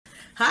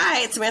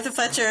Hi, it's Samantha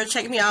Fletcher.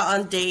 Check me out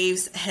on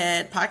Dave's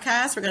Head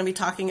podcast. We're going to be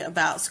talking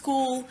about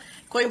school,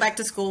 going back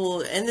to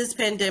school in this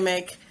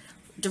pandemic,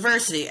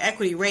 diversity,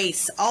 equity,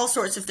 race, all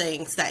sorts of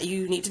things that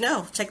you need to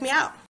know. Check me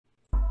out.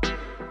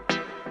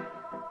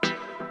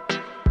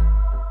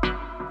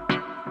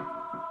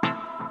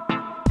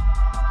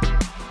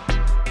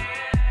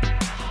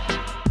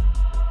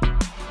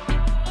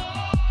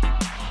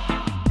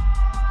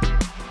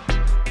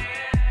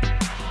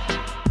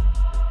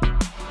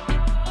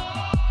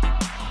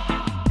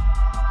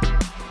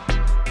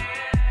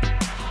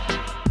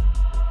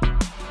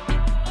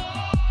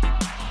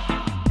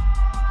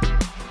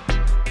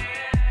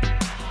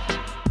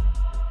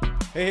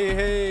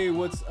 Hey,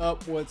 what's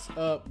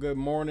up? Good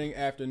morning,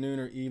 afternoon,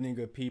 or evening,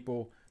 good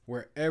people,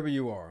 wherever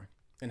you are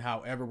and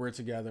however we're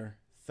together.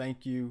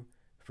 Thank you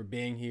for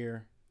being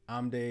here.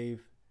 I'm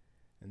Dave,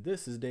 and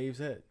this is Dave's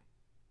Head.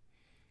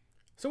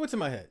 So what's in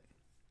my head?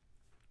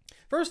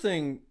 First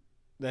thing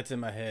that's in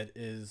my head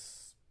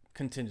is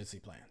contingency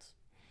plans.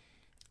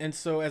 And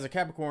so as a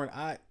Capricorn,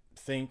 I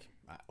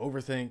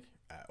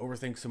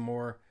overthink some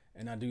more,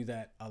 and I do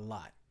that a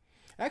lot.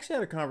 I actually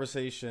had a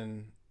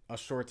conversation a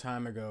short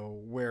time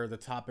ago where the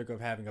topic of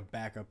having a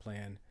backup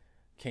plan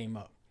came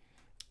up.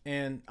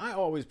 And I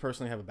always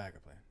personally have a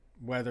backup plan,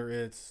 whether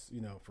it's,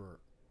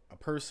 for a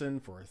person,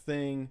 for a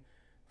thing,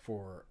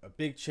 for a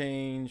big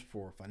change,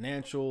 for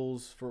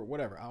financials, for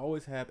whatever. I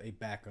always have a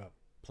backup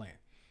plan.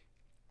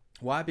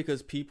 Why?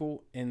 Because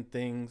people and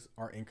things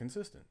are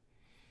inconsistent.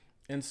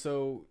 And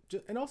so,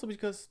 and also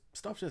because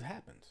stuff just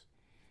happens,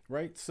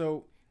 right?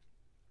 So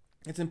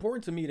it's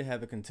important to me to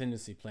have a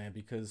contingency plan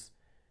because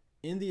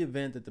in the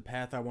event that the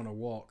path I want to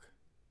walk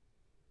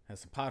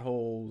has some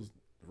potholes,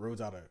 the road's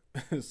out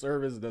of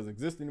service, doesn't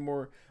exist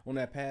anymore on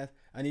that path,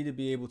 I need to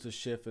be able to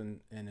shift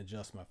and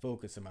adjust my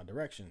focus and my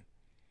direction.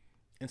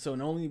 And so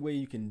the only way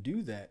you can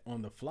do that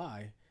on the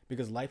fly,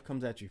 because life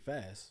comes at you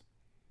fast,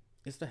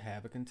 is to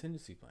have a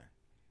contingency plan.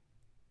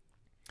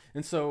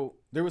 And so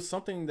there was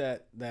something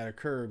that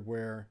occurred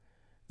where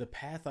the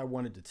path I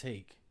wanted to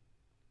take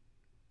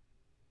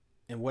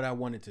and what I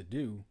wanted to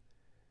do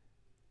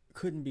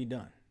couldn't be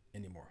done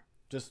anymore.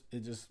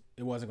 It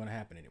wasn't going to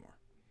happen anymore.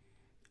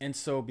 And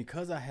so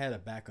because I had a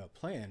backup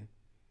plan,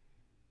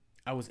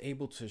 I was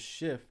able to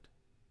shift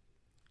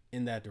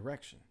in that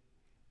direction.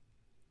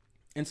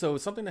 And so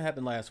it's something that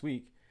happened last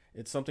week.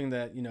 It's something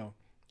that,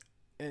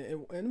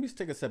 and let me just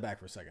take a step back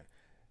for a second.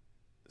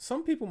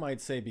 Some people might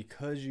say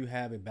because you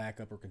have a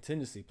backup or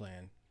contingency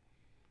plan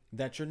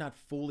that you're not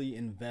fully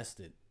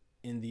invested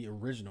in the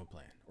original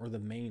plan or the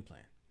main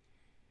plan.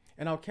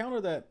 And I'll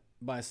counter that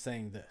by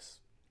saying this.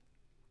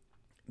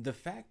 The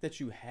fact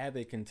that you have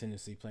a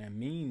contingency plan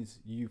means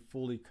you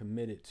fully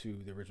committed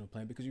to the original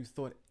plan because you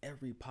thought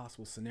every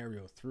possible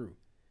scenario through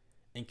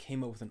and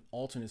came up with an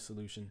alternate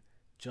solution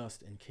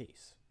just in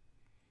case.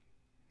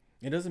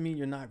 It doesn't mean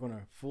you're not going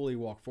to fully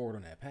walk forward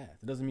on that path.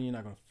 It doesn't mean you're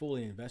not going to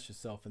fully invest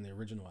yourself in the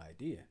original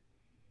idea.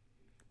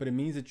 But it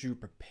means that you're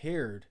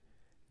prepared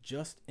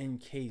just in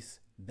case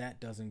that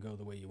doesn't go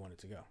the way you want it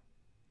to go.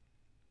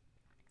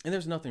 And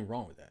there's nothing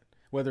wrong with that.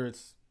 Whether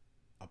it's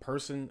a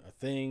person, a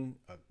thing,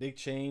 a big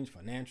change,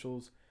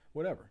 financials,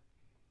 whatever.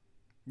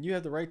 You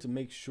have the right to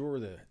make sure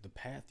that the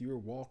path you're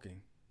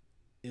walking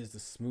is the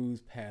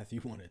smooth path you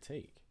want to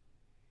take.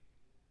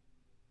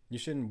 You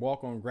shouldn't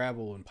walk on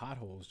gravel and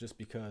potholes just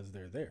because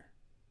they're there.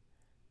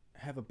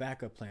 Have a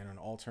backup plan or an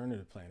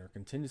alternative plan or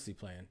contingency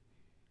plan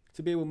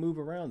to be able to move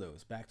around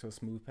those back to a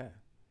smooth path.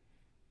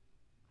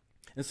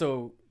 And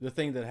so the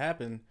thing that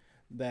happened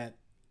that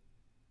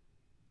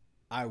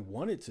I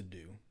wanted to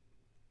do,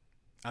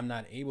 I'm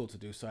not able to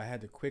do. So I had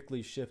to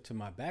quickly shift to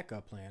my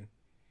backup plan.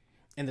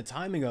 And the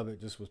timing of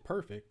it just was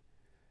perfect.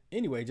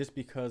 Anyway, just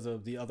because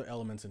of the other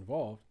elements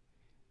involved.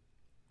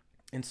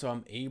 And so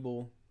I'm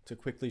able to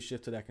quickly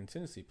shift to that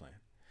contingency plan.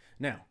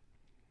 Now,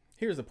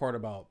 here's the part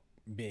about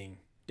being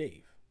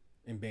Dave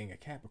and being a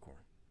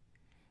Capricorn.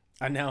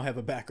 I now have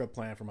a backup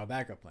plan for my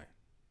backup plan.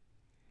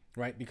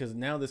 Right? Because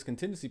now this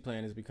contingency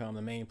plan has become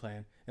the main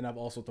plan. And I've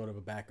also thought of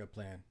a backup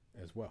plan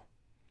as well.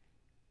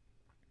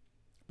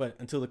 But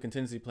until the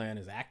contingency plan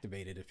is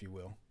activated, if you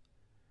will,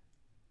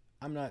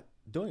 I'm not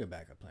doing a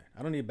backup plan.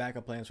 I don't need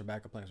backup plans for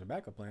backup plans for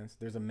backup plans.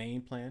 There's a main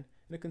plan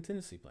and a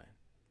contingency plan.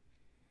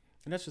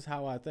 And that's just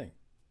how I think.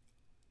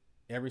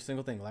 Every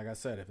single thing, like I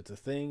said, if it's a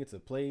thing, it's a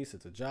place,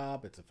 it's a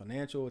job, it's a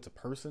financial, it's a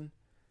person,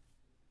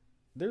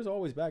 there's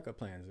always backup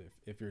plans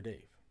if you're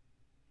Dave.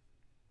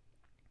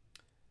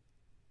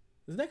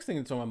 The next thing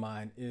that's on my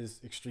mind is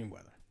extreme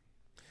weather.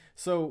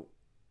 So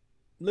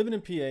living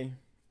in PA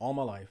all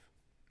my life,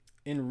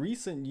 in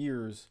recent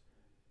years,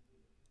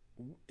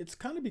 it's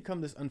kind of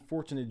become this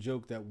unfortunate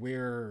joke that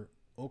we're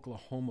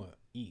Oklahoma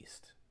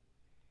East.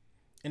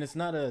 And it's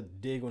not a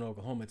dig on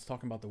Oklahoma. It's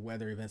talking about the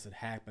weather events that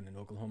happen in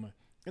Oklahoma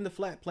and the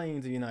flat plains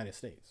of the United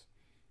States.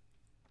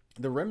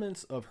 The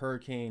remnants of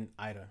Hurricane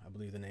Ida, I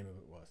believe the name of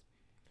it was,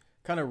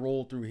 kind of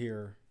rolled through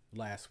here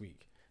last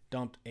week,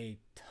 dumped a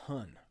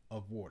ton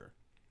of water.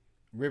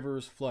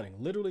 Rivers flooding.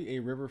 Literally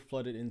a river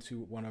flooded into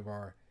one of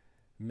our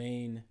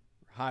main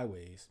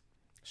highways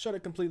Shut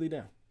it completely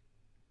down.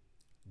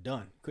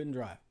 Done. Couldn't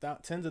drive.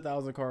 Tens of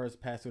thousands of cars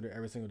pass through there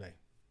every single day.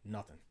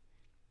 Nothing.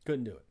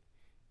 Couldn't do it.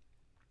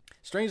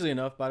 Strangely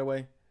enough, by the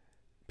way,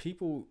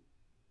 people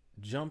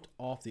jumped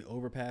off the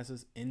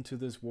overpasses into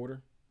this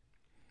water.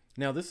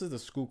 Now, this is the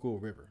Schuylkill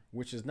River,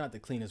 which is not the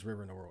cleanest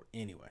river in the world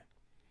anyway.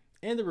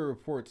 And there were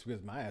reports,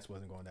 because my ass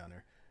wasn't going down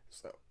there.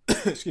 So,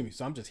 excuse me.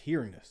 So I'm just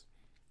hearing this.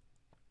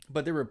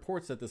 But there were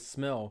reports that the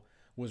smell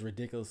was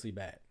ridiculously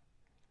bad.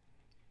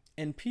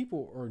 And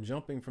people are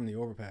jumping from the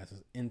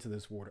overpasses into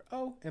this water.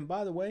 Oh, and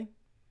by the way,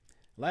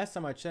 last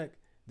time I checked,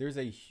 there's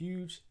a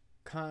huge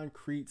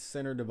concrete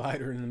center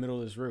divider in the middle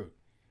of this road.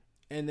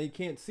 And they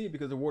can't see it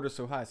because the water's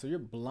so high. So you're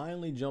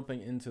blindly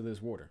jumping into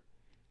this water.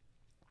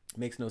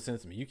 Makes no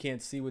sense to me. You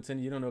can't see what's in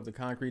it. You don't know if the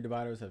concrete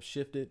dividers have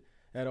shifted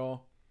at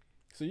all.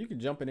 So you can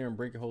jump in there and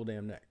break your whole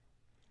damn neck.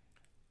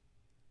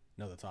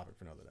 Another topic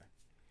for another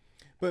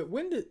day. But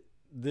when did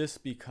this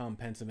become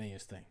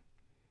Pennsylvania's thing?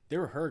 There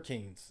were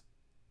hurricanes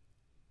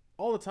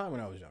all the time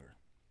when I was younger.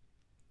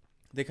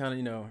 They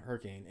kind of,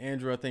 Hurricane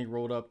Andrew, I think,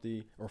 rolled up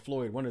or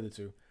Floyd, one of the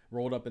two,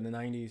 rolled up in the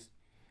 90s.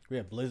 We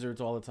had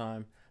blizzards all the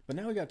time. But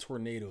now we got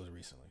tornadoes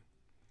recently.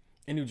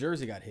 And New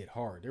Jersey got hit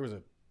hard. There was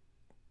a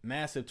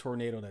massive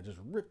tornado that just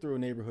ripped through a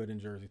neighborhood in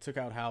Jersey, took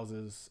out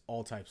houses,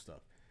 all types of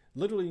stuff.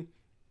 Literally,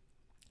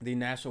 the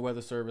National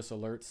Weather Service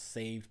alerts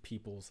saved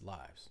people's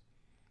lives.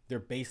 Their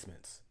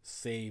basements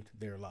saved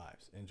their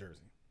lives in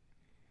Jersey.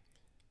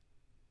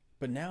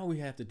 But now we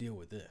have to deal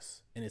with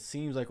this. And it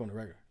seems like on the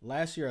regular.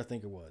 Last year, I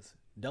think it was,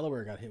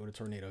 Delaware got hit with a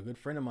tornado. A good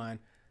friend of mine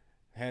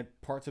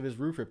had parts of his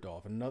roof ripped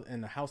off. And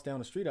the house down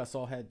the street I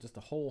saw had just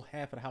the whole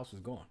half of the house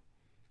was gone.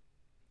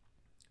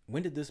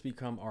 When did this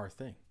become our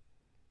thing?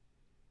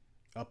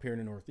 Up here in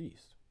the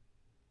Northeast.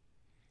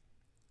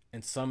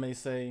 And some may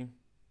say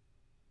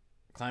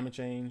climate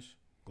change,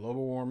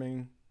 global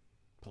warming,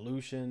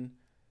 pollution,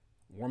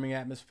 warming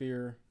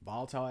atmosphere,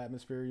 volatile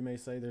atmosphere, you may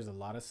say. There's a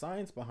lot of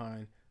science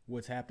behind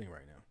what's happening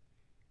right now.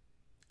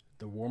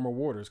 The warmer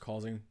water is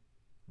causing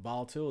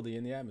volatility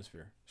in the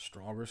atmosphere,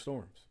 stronger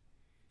storms.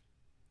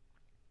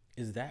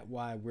 Is that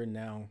why we're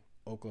now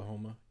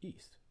Oklahoma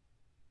East?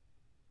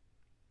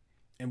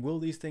 And will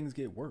these things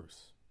get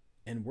worse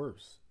and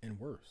worse and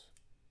worse?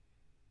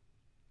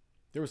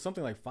 There was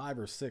something like 5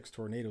 or 6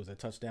 tornadoes that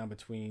touched down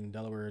between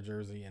Delaware,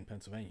 Jersey, and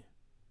Pennsylvania.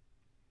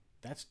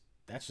 That's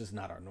just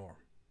not our norm.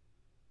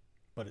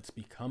 But it's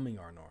becoming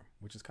our norm,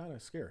 which is kind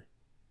of scary.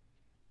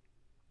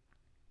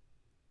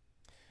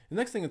 The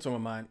next thing that's on my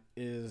mind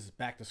is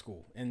back to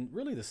school, and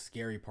really the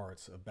scary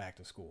parts of back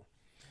to school.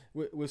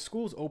 With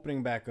schools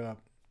opening back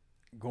up,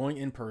 going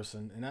in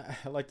person, and I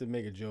like to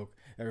make a joke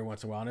every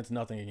once in a while, and it's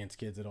nothing against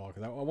kids at all,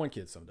 because I want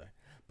kids someday.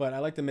 But I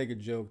like to make a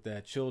joke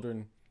that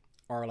children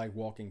are like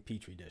walking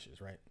petri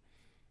dishes, right?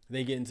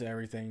 They get into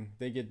everything.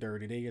 They get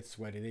dirty. They get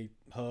sweaty. They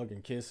hug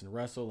and kiss and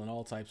wrestle and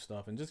all types of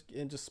stuff, and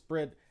just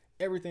spread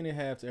everything they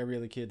have to every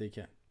other kid they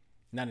can.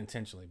 Not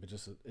intentionally, but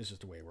it's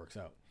just the way it works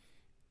out.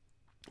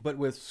 But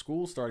with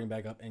schools starting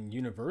back up and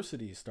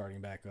universities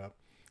starting back up,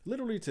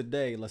 literally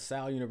today,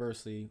 LaSalle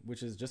University,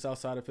 which is just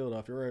outside of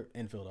Philadelphia, or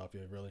in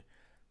Philadelphia, really,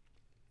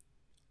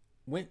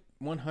 went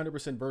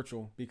 100%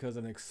 virtual because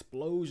of an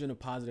explosion of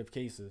positive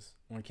cases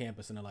on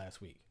campus in the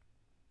last week.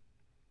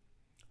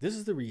 This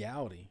is the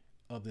reality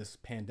of this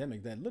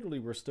pandemic that literally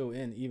we're still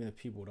in, even if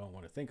people don't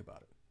want to think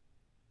about it.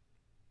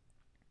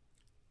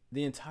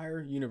 The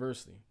entire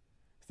university,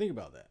 think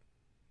about that.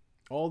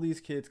 All these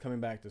kids coming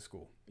back to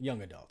school,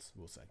 young adults,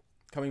 we'll say,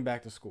 coming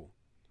back to school.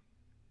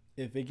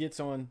 If it gets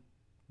on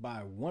by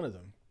one of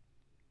them,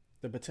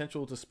 the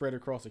potential to spread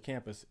across the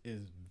campus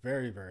is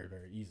very, very,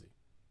 very easy.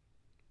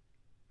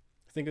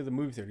 Think of the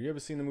movie theater. You ever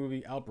seen the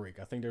movie Outbreak?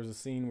 I think there was a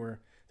scene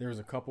where there was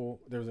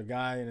a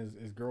guy and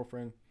his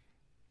girlfriend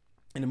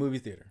in the movie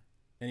theater,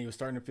 and he was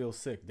starting to feel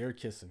sick. They're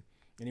kissing,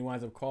 and he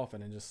winds up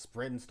coughing and just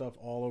spreading stuff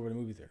all over the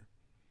movie theater.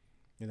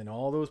 And then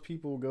all those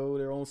people go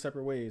their own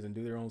separate ways and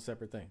do their own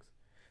separate things.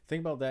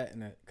 Think about that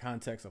in the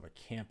context of a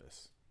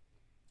campus.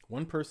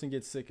 One person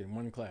gets sick in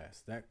one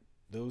class.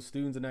 Those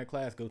students in that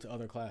class go to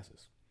other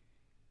classes,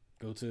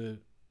 go to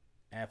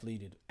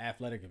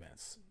athletic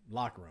events,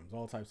 locker rooms,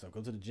 all types of stuff.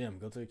 Go to the gym,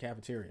 go to the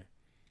cafeteria,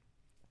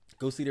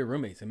 go see their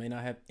roommates. They may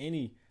not have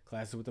any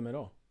classes with them at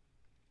all.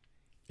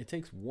 It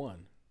takes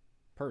one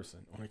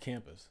person on a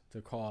campus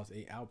to cause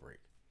an outbreak.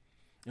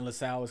 And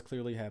LaSalle is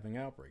clearly having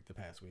an outbreak the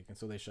past week, and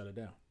so they shut it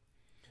down.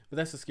 But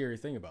that's the scary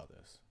thing about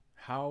this.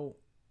 How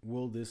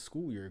will this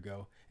school year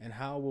go, and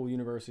how will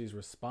universities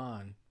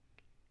respond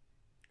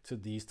to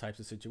these types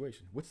of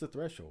situations? What's the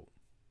threshold?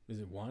 Is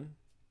it 1?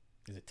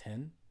 Is it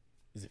 10?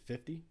 Is it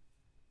 50?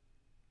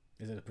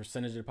 Is it a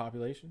percentage of the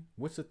population?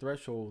 What's the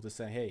threshold to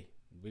say, hey,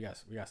 we got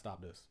to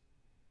stop this?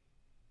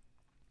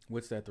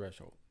 What's that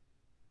threshold?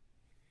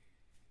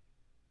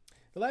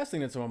 The last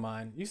thing that's on my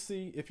mind, you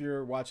see, if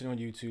you're watching on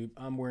YouTube,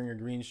 I'm wearing a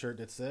green shirt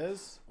that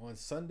says, on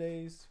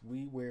Sundays,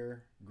 we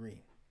wear green.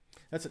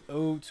 That's an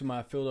ode to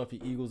my Philadelphia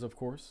Eagles, of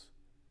course.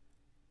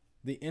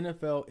 The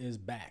NFL is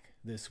back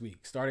this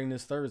week, starting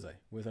this Thursday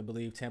with, I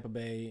believe, Tampa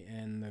Bay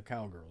and the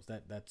Cowgirls,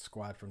 that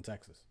squad from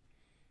Texas.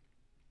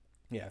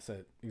 Yeah, I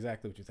said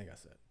exactly what you think I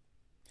said.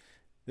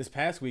 This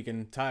past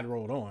weekend, Tide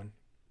rolled on,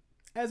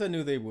 as I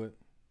knew they would.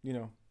 You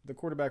know, the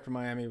quarterback from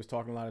Miami was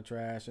talking a lot of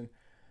trash, and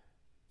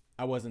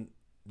I wasn't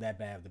that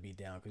bad of the beat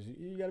down because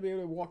you got to be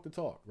able to walk the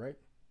talk, right?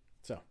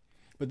 So,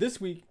 but this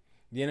week,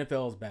 the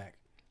NFL is back.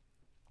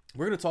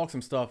 We're going to talk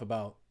some stuff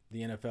about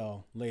the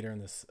NFL later in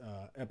this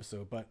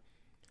episode, but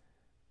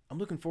I'm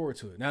looking forward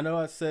to it. Now, I know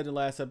I said in the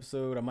last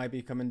episode I might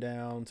be coming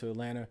down to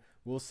Atlanta.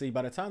 We'll see.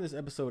 By the time this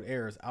episode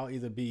airs, I'll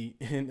either be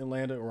in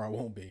Atlanta or I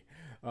won't be,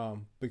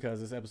 because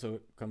this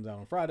episode comes out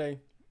on Friday,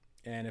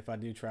 and if I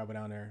do travel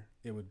down there,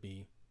 it would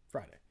be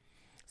Friday.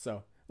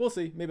 So we'll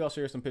see. Maybe I'll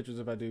share some pictures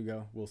if I do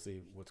go. We'll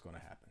see what's going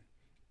to happen.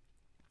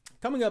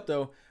 Coming up,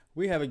 though,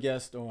 we have a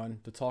guest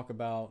on to talk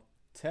about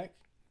tech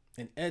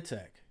and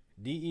EdTech,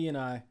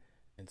 DE&I,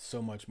 and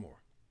so much more.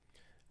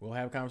 We'll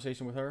have a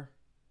conversation with her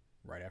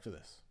right after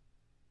this.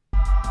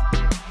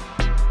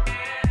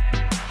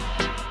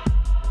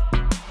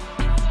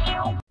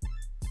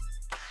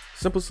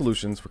 Simple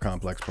solutions for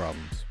complex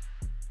problems.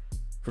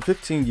 For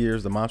 15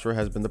 years, the mantra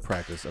has been the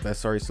practice of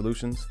SRE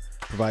Solutions,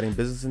 providing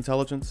business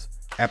intelligence,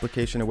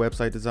 application and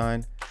website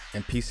design,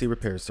 and PC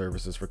repair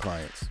services for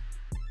clients.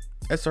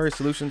 SRE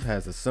Solutions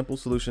has a simple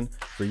solution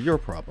for your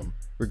problem,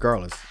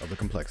 regardless of the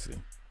complexity.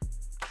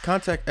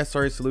 Contact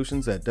SRE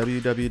Solutions at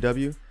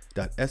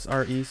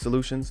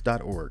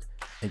www.sresolutions.org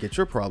and get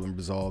your problem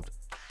resolved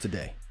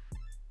today.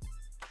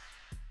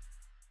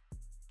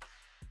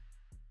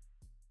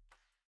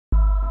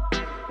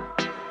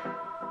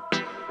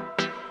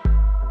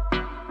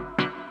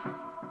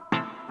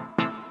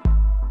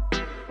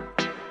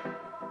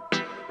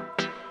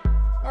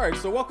 All right,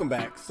 so welcome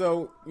back.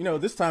 So,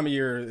 this time of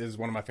year is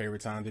one of my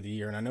favorite times of the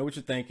year, and I know what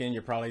you're thinking.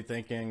 You're probably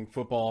thinking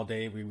football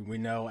day. We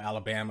know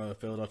Alabama,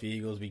 Philadelphia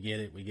Eagles, we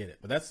get it.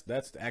 But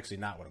that's actually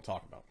not what I'm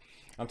talking about.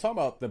 I'm talking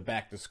about the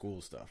back to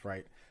school stuff,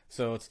 right?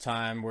 So it's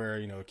time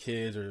where,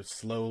 kids are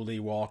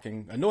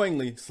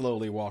annoyingly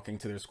slowly walking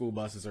to their school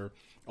buses or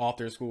off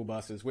their school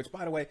buses, which,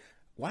 by the way,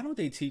 why don't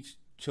they teach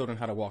children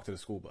how to walk to the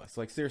school bus?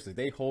 Like, seriously,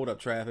 they hold up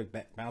traffic,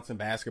 bouncing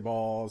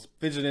basketballs,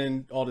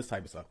 fidgeting, all this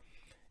type of stuff.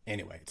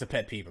 Anyway, it's a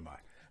pet peeve of mine.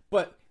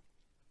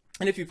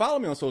 And if you follow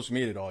me on social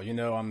media at all,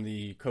 I'm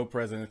the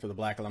co-president for the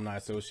Black Alumni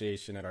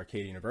Association at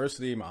Arcadia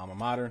University, my alma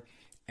mater.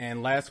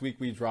 And last week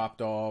we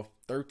dropped off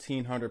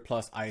 1,300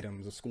 plus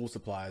items of school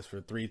supplies for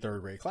 3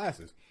 third grade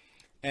classes.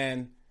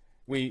 And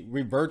we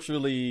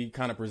virtually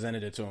kind of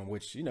presented it to them,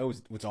 which,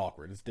 it's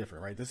awkward. It's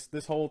different, right?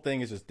 This whole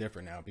thing is just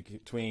different now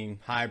between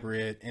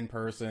hybrid,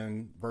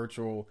 in-person,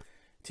 virtual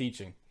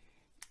teaching.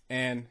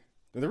 And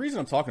the reason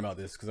I'm talking about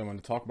this is because I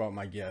want to talk about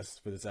my guest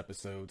for this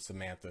episode,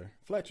 Samantha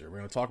Fletcher. We're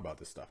going to talk about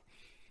this stuff.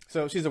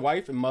 So she's a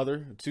wife and mother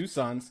of 2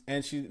 sons,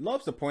 and she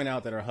loves to point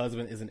out that her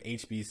husband is an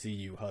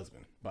HBCU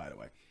husband, by the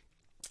way.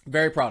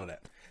 Very proud of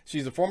that.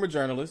 She's a former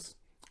journalist,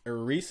 a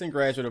recent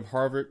graduate of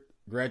Harvard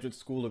Graduate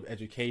School of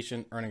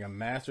Education, earning a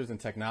master's in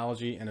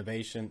technology,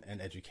 innovation, and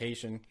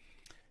education.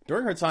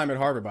 During her time at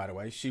Harvard, by the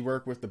way, she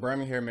worked with the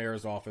Birmingham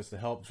Mayor's office to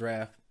help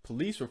draft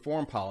police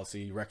reform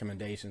policy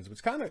recommendations,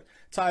 which kind of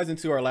ties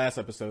into our last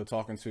episode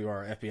talking to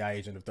our FBI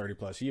agent of 30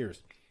 plus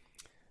years.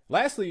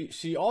 Lastly,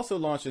 she also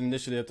launched an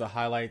initiative to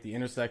highlight the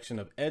intersection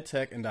of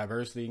EdTech and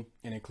diversity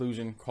and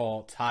inclusion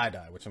called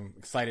Tie-Dye, which I'm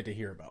excited to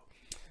hear about.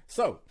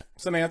 So,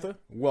 Samantha,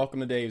 welcome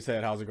to Dave's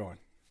Head. How's it going?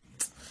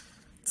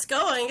 It's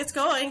going.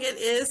 It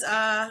is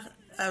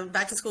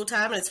back to school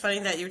time, and it's funny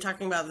that you're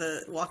talking about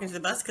the walking to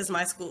the bus because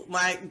I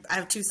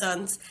have 2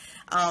 sons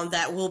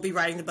that will be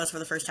riding the bus for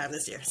the first time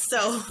this year.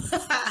 So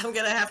I'm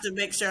gonna have to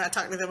make sure I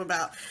talk to them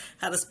about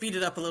how to speed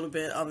it up a little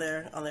bit on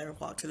their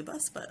walk to the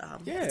bus. But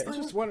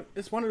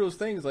it's one of those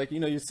things like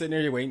you're sitting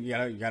there, you're waiting,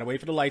 you gotta wait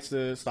for the lights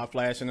to stop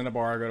flashing in the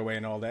bar, go away,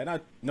 and all that.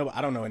 And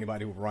I don't know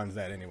anybody who runs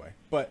that anyway,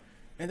 but.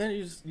 And then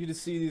you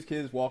just see these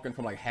kids walking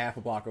from like half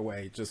a block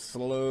away, just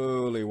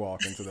slowly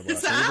walking to the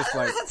bus. And you're just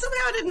like,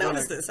 somehow I didn't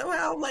notice this.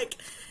 Somehow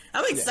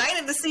I'm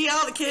excited to see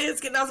all the kids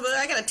getting off the bus.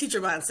 I got a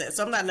teacher mindset,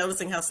 so I'm not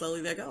noticing how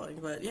slowly they're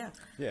going. But yeah.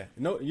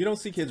 No, you don't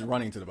see kids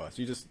running to the bus.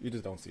 You just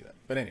don't see that.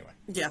 But anyway.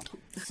 Yeah.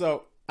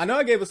 So I know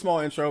I gave a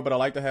small intro, but I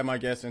like to have my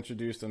guests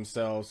introduce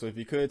themselves. So if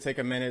you could take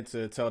a minute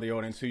to tell the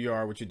audience who you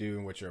are, what you do,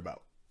 and what you're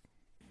about.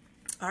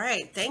 All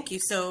right, thank you.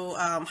 So,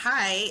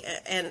 hi,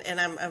 and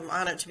I'm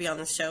honored to be on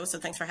this show. So,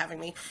 thanks for having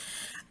me.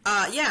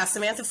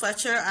 Samantha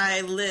Fletcher. I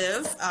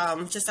live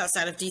just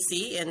outside of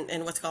DC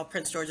in what's called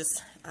Prince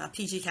George's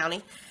PG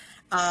County,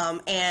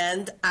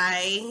 and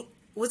I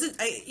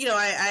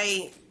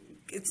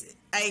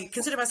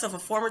consider myself a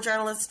former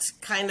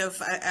journalist. Kind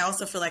of. I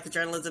also feel like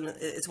journalism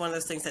is one of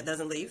those things that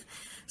doesn't leave.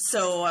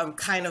 So I'm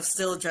kind of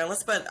still a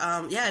journalist, but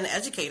an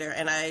educator,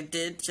 and I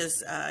did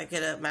just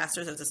get a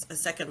master's, a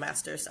second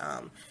master's.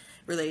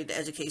 Related to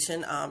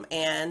education,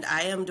 and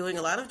I am doing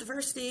a lot of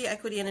diversity,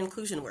 equity, and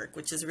inclusion work,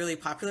 which is really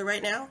popular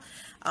right now,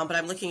 but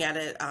I'm looking at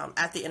it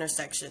at the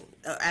intersection,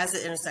 as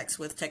it intersects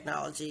with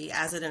technology,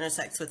 as it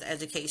intersects with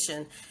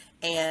education,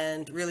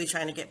 and really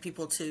trying to get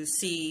people to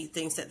see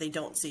things that they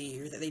don't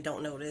see or that they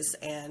don't notice,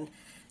 and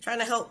trying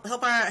to help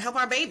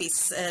our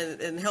babies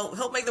and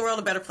help make the world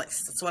a better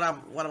place. That's what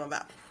I'm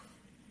about.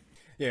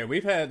 Yeah,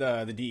 we've had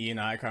the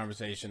DE&I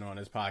conversation on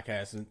this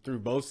podcast and through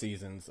both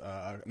seasons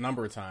a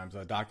number of times.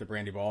 Dr.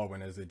 Brandy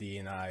Baldwin is a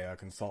DE&I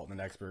consultant and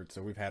expert,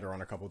 so we've had her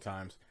on a couple of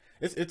times.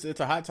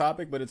 It's a hot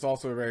topic, but it's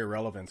also a very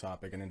relevant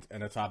topic and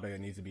a topic that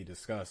needs to be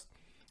discussed.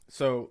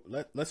 So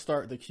let's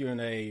start the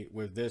Q&A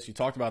with this. You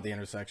talked about the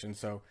intersection,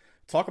 so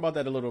talk about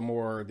that a little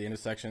more, the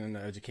intersection in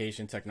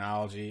education,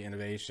 technology,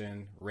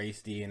 innovation,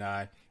 race,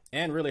 DE&I,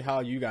 and really how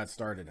you got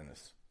started in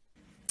this.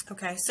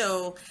 Okay,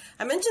 so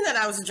I mentioned that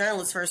I was a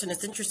journalist first, and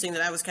it's interesting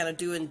that I was kind of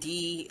doing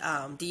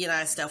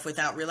D&I stuff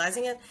without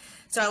realizing it.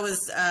 So I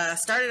was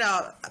started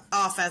out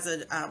off as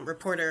a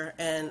reporter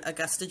in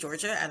Augusta,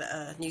 Georgia, at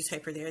a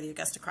newspaper there, the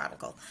Augusta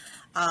Chronicle,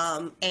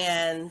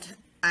 and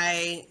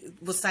I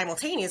was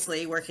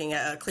simultaneously working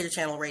at a Clear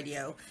Channel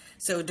radio,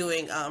 so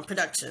doing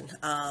production,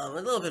 a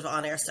little bit of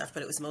on-air stuff,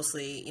 but it was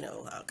mostly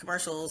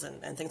commercials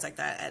and things like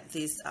that at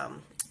these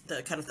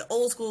the kind of the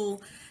old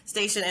school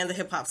station and the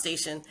hip hop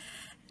station.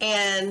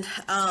 And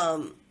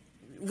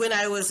when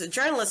I was a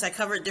journalist, I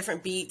covered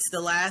different beats. The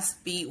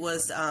last beat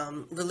was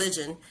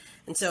religion.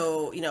 And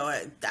so,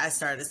 I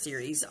started a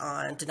series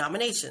on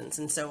denominations.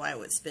 And so I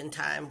would spend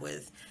time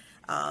with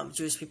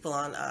Jewish people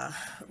on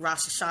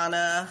Rosh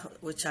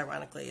Hashanah, which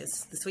ironically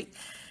is this week,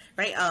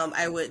 right?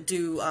 I would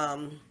do,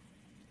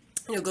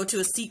 go to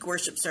a Sikh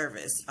worship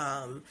service,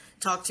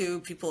 talk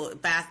to people,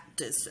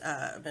 Baptist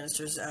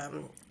ministers,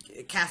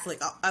 Catholic.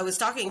 I was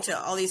talking to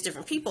all these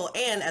different people,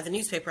 and at the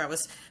newspaper I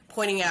was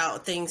pointing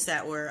out things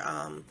that were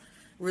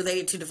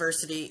related to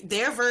diversity,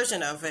 their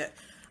version of it.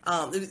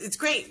 It's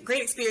great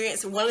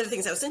experience. One of the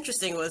things that was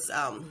interesting was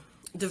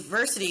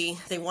diversity.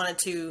 They wanted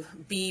to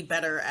be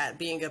better at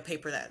being a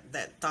paper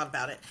that thought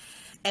about it,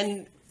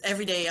 and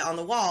every day on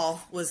the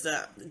wall was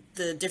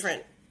the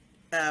different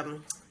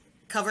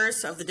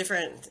covers of the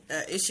different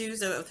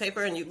issues of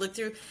paper, and you look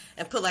through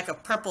and put like a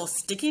purple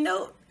sticky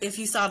note if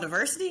you saw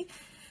diversity.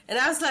 And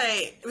I was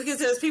like, because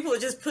those people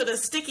would just put a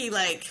sticky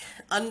like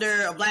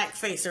under a black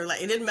face, or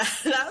like it didn't matter.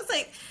 And I was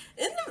like,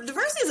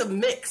 diversity is a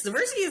mix.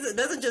 Diversity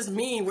doesn't just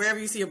mean wherever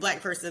you see a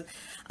black person.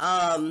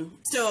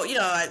 So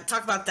I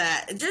talk about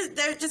that.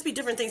 There'd just be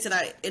different things that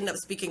I end up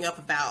speaking up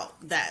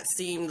about that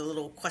seemed a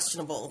little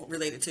questionable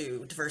related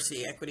to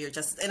diversity, equity, or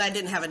justice. And I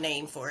didn't have a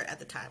name for it at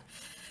the time.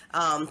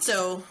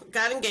 So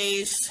got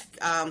engaged,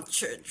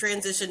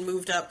 transitioned,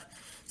 moved up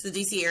to the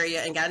DC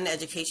area, and got an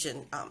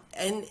education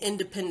in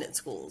independent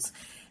schools.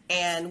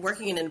 And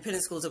working in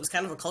independent schools, it was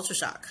kind of a culture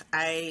shock.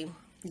 I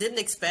didn't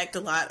expect a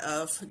lot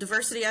of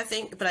diversity, I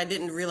think, but I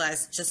didn't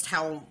realize just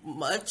how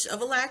much of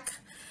a lack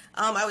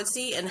I would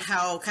see and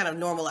how kind of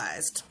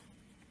normalized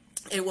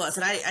it was.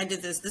 And I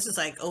did this is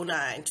like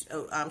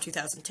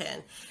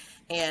 2010.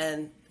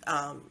 And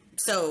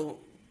so,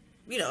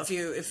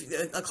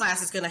 if a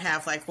class is going to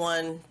have like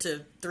 1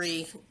 to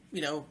 3,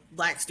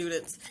 black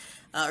students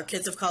or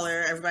kids of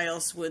color, everybody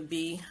else would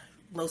be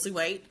mostly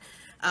white.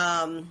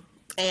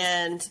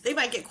 And they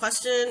might get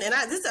questioned, and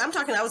I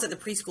was at the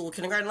preschool,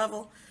 kindergarten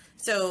level,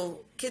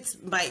 so kids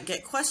might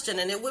get questioned,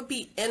 and it would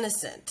be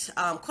innocent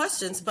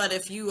questions, but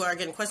if you are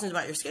getting questions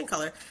about your skin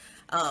color,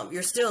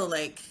 you're still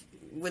like,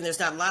 when there's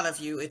not a lot of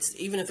you, it's,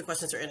 even if the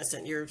questions are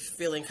innocent, you're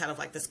feeling kind of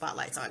like the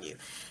spotlight's on you.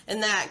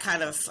 And that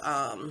kind of,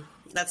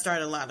 that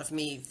started a lot of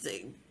me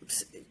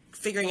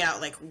figuring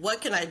out, like,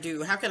 what can I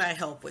do? How can I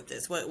help with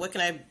this? What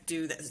can I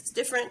do that's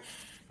different?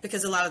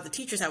 Because a lot of the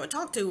teachers I would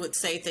talk to would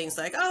say things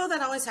like, oh,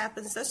 that always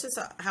happens. That's just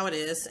how it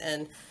is.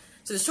 And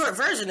so the short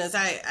version is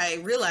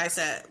I realized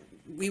that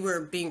we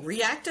were being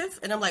reactive.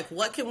 And I'm like,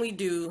 what can we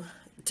do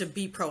to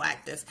be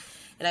proactive?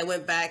 And I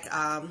went back,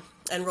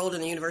 enrolled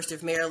in the University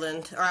of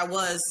Maryland, or I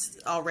was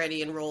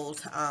already enrolled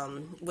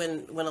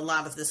when a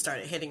lot of this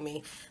started hitting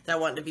me, that I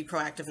wanted to be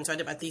proactive. And so I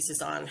did my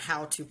thesis on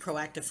how to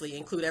proactively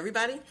include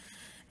everybody.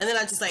 And then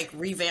I just like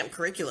revamped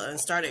curricula and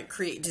started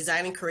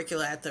designing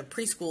curricula at the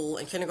preschool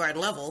and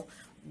kindergarten level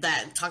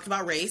that talked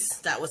about race,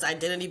 that was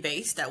identity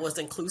based, that was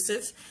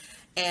inclusive.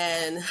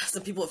 And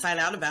some people would find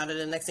out about it,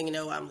 and next thing you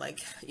know, I'm like,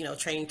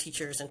 training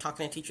teachers and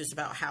talking to teachers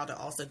about how to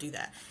also do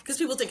that. Because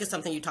people think it's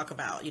something you talk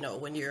about,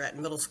 when you're at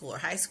middle school or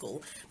high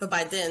school. But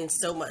by then,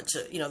 so much,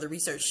 the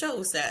research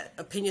shows that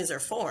opinions are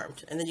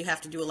formed, and then you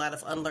have to do a lot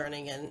of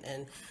unlearning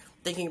and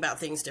thinking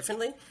about things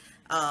differently.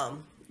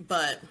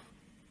 But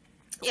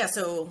yeah,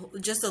 so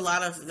just a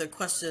lot of the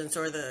questions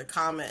or the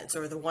comments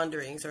or the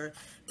wonderings or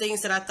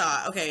things that I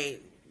thought, okay,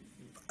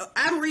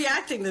 I'm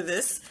reacting to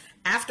this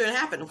after it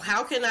happened.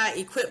 How can I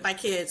equip my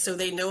kids so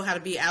they know how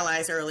to be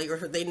allies early, or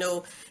they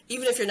know,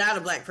 even if you're not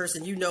a black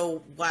person,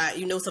 why,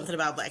 something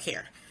about black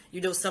hair,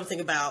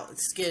 something about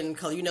skin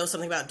color,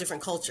 something about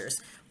different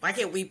cultures. Why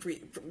can't we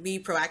be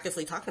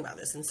proactively talking about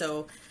this? And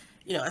so,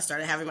 I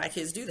started having my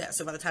kids do that.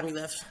 So by the time you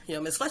left,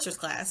 Ms. Fletcher's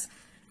class,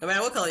 no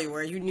matter what color you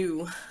were, you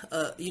knew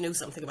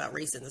something about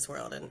race in this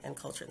world and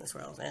culture in this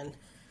world, and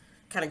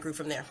kind of grew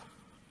from there.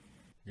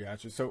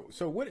 Gotcha.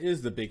 So what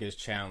is the biggest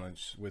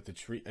challenge with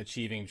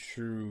achieving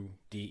true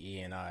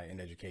DE&I in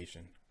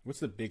education?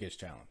 What's the biggest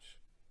challenge?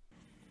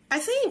 I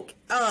think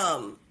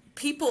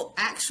people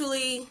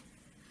actually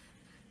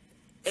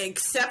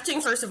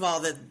accepting, first of all,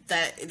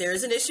 that there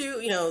is an issue.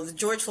 You know, the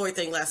George Floyd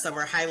thing last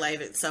summer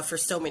highlighted stuff for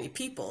so many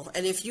people.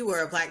 And if you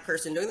were a Black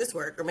person doing this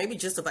work, or maybe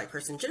just a Black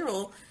person in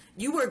general,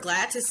 you were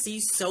glad to see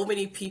so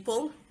many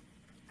people.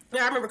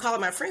 I remember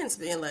calling my friends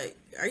being like,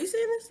 are you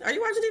seeing this? Are you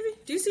watching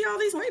TV? Do you see all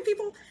these white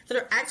people that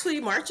are actually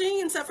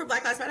marching and stuff for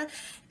Black Lives Matter?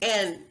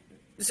 And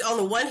so on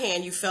the one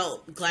hand, you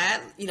felt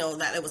glad, you know,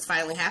 that it was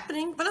finally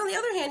happening. But on the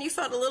other hand, you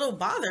felt a little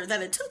bothered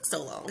that it took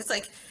so long. It's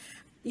like,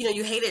 you know,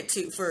 you hate it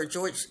for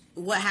George,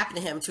 what happened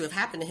to him to have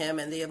happened to him,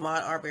 and the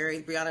Ahmaud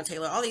Arbery, Breonna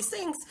Taylor, all these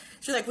things.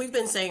 So like we've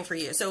been saying for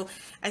years. So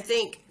I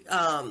think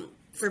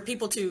for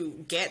people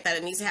to get that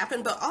it needs to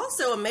happen, but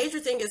also a major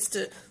thing is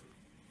to,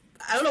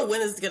 I don't know when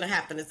this is going to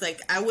happen. It's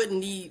like, I wouldn't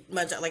need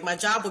my job. Like, my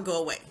job would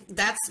go away.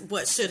 That's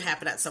what should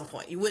happen at some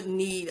point. You wouldn't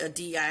need a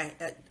DEI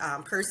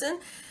person,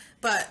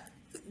 but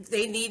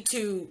they need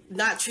to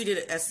not treat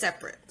it as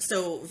separate.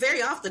 So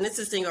very often it's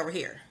this thing over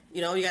here.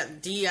 You know, you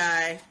got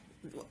DEI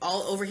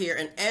all over here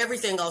and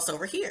everything else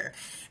over here.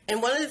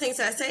 And one of the things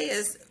I say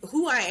is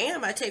who I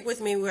am, I take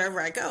with me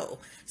wherever I go.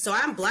 So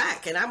I'm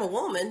Black and I'm a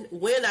woman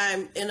when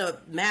I'm in a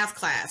math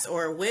class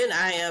or when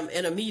I am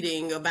in a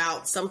meeting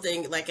about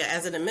something like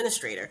as an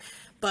administrator.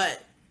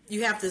 But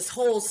you have this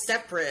whole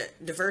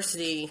separate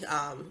diversity,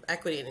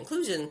 equity, and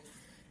inclusion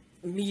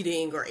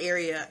meeting or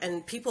area,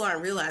 and people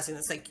aren't realizing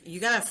this. Like, you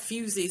got to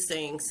fuse these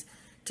things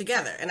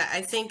together. And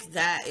I think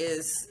that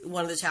is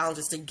one of the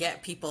challenges to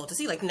get people to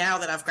see, like, now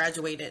that I've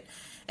graduated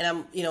and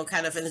I'm, you know,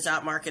 kind of in the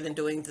job market and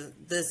doing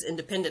this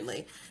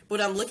independently, but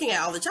I'm looking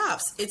at all the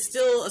jobs, it's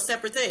still a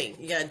separate thing.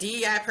 You got a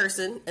DEI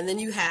person, and then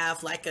you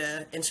have like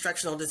a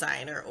instructional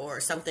designer or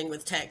something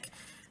with tech.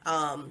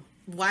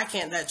 Why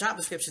can't that job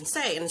description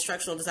say an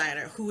instructional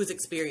designer who is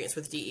experienced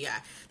with DEI?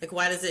 Like,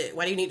 why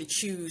do you need to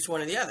choose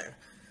one or the other?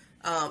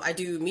 I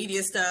do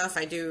media stuff,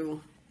 I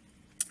do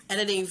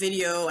editing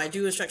video, I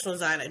do instructional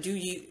design, I do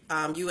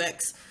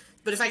UX.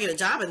 But if I get a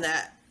job in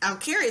that, I'll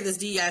carry this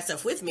DEI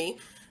stuff with me.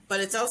 But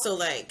it's also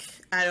like,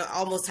 I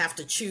almost have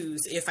to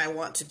choose if I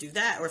want to do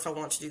that or if I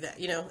want to do that,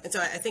 you know? And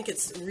so I think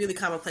it's really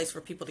commonplace for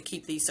people to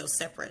keep these so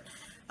separate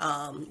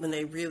when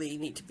they really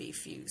need to be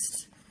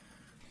fused.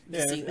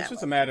 Yeah, it's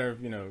just a matter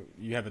of, you know,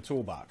 you have a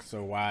toolbox.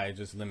 So why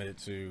just limit it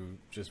to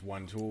just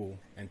one tool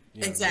and,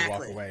 you know,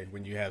 exactly. walk away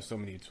when you have so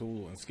many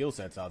tool and skill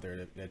sets out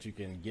there that you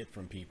can get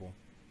from people.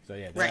 So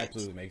yeah, that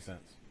absolutely makes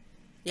sense.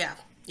 Yeah,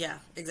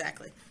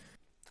 exactly.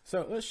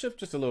 So let's shift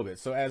just a little bit.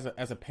 So as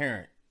a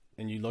parent,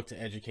 and you look to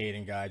educate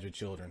and guide your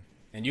children,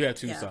 and you have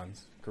two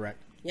sons,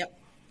 correct? Yep.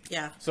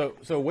 Yeah. So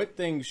what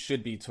things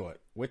should be taught?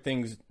 What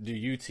things do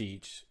you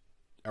teach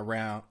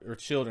around or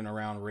children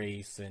around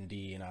race and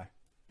DE&I?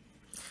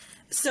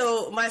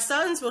 So my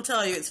sons will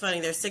tell you, it's funny,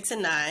 they're 6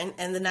 and 9,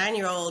 and the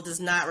 9-year-old does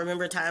not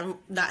remember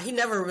he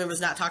never remembers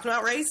not talking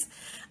about race.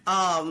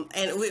 And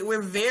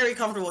we're very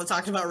comfortable with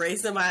talking about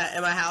race in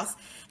my house.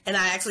 And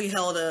I actually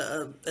held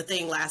a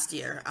thing last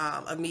year,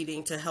 a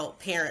meeting to help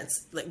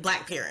parents, like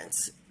Black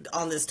parents,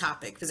 on this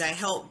topic, because I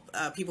help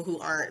people who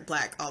aren't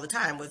Black all the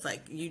time with,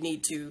 like,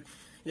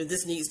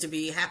 this needs to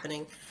be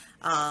happening.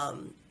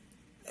 And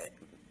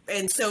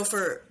so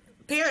for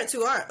parents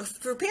who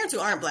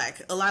aren't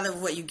Black, a lot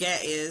of what you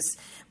get is,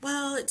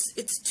 well,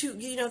 it's too,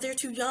 you know, they're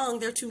too young,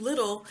 they're too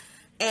little.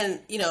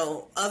 And, you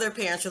know, other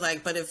parents are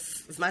like, but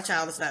if my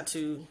child is not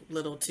too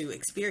little to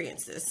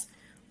experience this,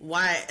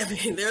 why? I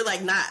mean, they're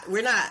like,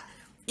 we're not,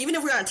 even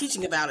if we aren't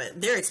teaching about it,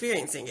 they're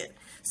experiencing it.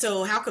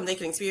 So how come they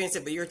can experience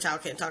it, but your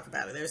child can't talk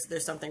about it?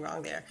 There's something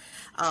wrong there.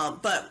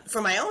 But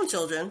for my own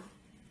children,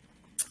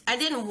 I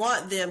didn't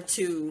want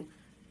to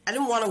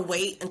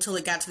wait until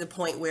it got to the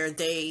point where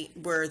they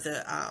were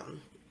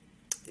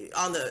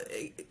on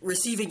the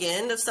receiving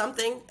end of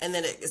something, and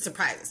then it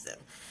surprises them.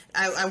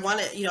 I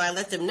wanted, you know, I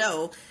let them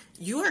know,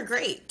 you are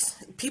great.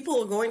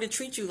 People are going to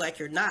treat you like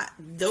you're not.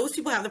 Those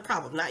people have the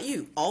problem, not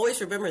you. Always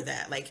remember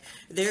that. Like,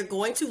 they're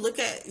going to look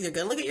at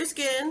your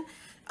skin.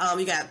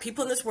 You got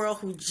people in this world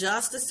who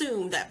just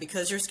assume that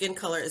because your skin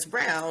color is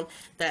brown,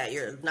 that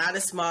you're not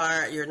as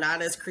smart, you're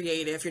not as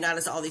creative, you're not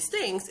as all these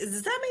things.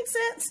 Does that make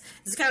sense?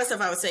 This is kind of stuff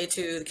I would say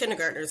to the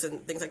kindergartners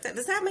and things like that.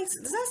 Does that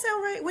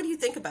sound right? What do you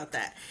think about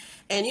that?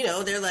 And, you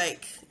know, they're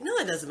like, no,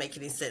 that doesn't make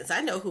any sense.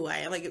 I know who I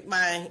am. Like,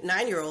 my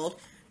 9-year-old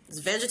is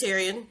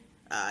vegetarian.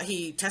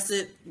 He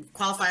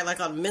qualified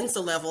like on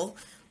Mensa level.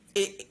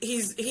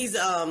 He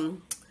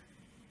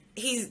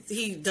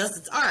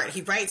does art.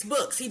 He writes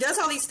books. He does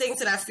all these things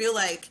that I feel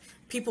like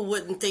people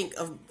wouldn't think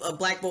of a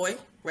Black boy,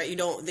 right?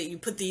 You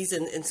put these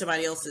in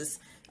somebody else's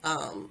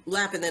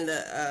lap, and then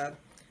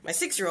my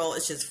 6-year-old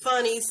is just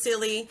funny,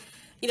 silly.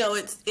 You know,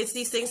 it's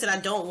these things that I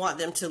don't want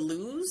them to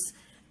lose,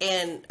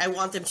 and I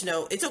want them to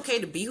know it's okay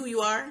to be who you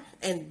are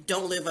and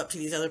don't live up to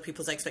these other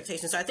people's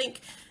expectations. So I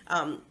think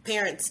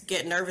parents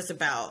get nervous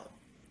about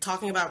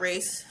talking about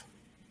race.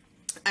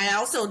 I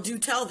also do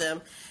tell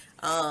them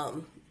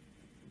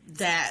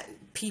that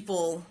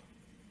people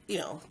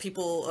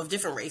of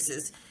different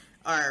races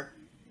are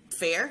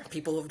fair.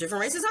 People of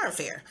different races aren't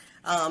fair.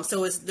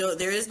 So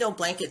there is no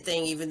blanket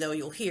thing, even though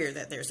you'll hear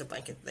that there's a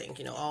blanket thing.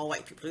 You know, all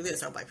white people do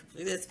this, all Black people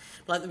do this.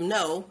 Let them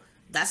know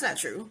that's not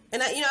true.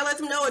 And I let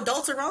them know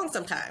adults are wrong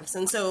sometimes.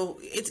 And so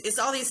it's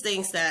all these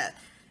things that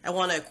I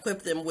want to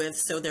equip them with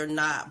so they're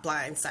not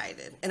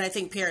blindsided. And I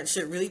think parents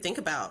should really think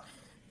about,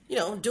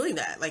 doing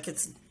that. Like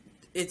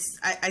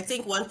I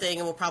think one thing,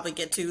 and we'll probably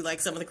get to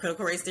like some of the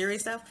critical race theory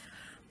stuff,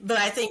 but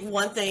I think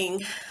one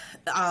thing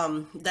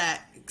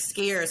that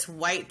scares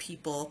white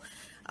people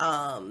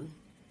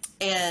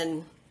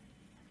and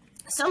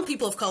some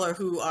people of color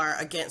who are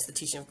against the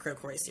teaching of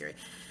critical race theory.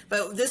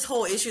 But this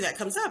whole issue that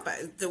comes up,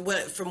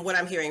 from what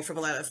I'm hearing from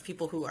a lot of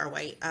people who are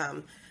white,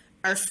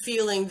 are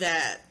feeling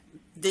that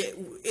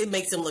it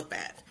makes them look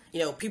bad.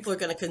 People are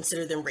going to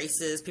consider them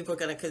racist. People are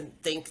going to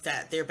think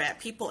that they're bad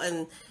people.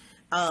 And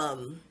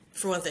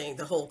for one thing,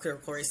 the whole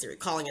critical race theory,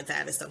 calling it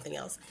that is something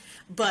else.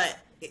 But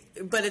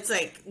it's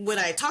like when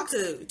I talk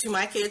to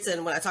my kids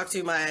and when I talk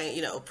to my,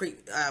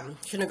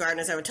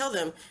 kindergartners, I would tell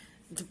them,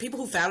 the people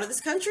who founded this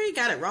country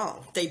got it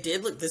wrong. They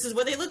did look, this is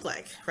what they look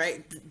like,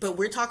 right? But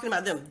we're talking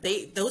about them.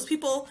 Those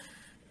people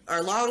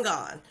are long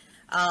gone.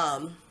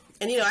 And,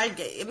 I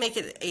make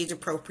it age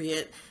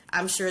appropriate.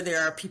 I'm sure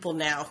there are people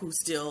now who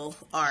still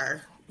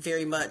are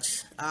very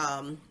much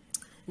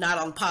not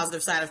on the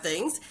positive side of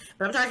things.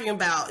 But I'm talking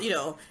about,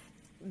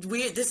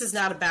 this is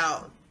not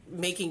about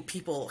making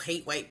people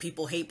hate white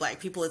people, hate black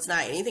people. It's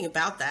not anything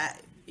about that.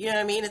 You know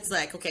what I mean? It's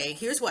like, okay,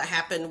 here's what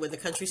happened when the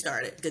country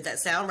started. Did that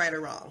sound right or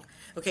wrong?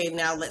 Okay,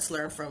 now let's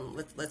learn from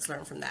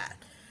that.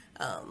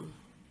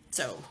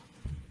 So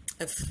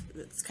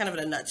it's kind of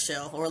in a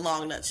nutshell, or a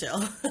long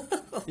nutshell.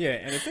 Yeah,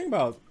 and the thing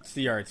about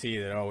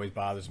CRT that always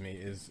bothers me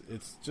is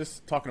it's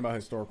just talking about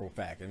historical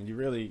fact. I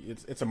mean,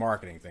 it's a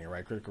marketing thing,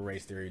 right? Critical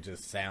race theory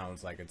just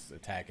sounds like it's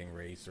attacking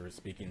race or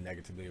speaking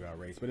negatively about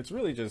race, but it's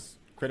really just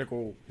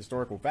critical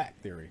historical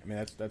fact theory. I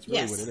mean, that's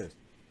really what it is.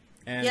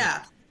 And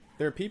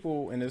there are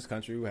people in this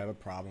country who have a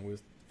problem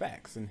with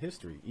facts and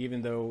history,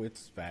 even though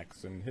it's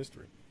facts and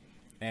history.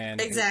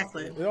 And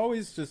exactly, it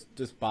always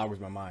just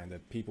boggles my mind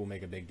that people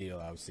make a big deal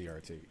out of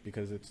CRT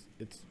because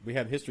we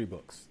have history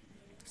books.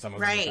 Some of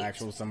them are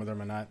factual, some of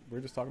them are not. We're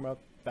just talking about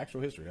factual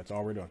history. That's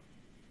all we're doing.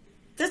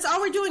 That's all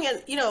we're doing.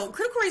 And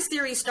critical race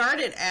theory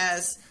started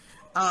as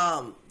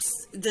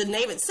the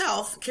name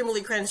itself.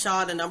 Kimberly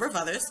Crenshaw and a number of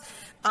others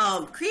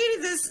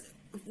created this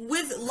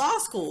with law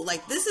school.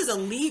 Like, this is a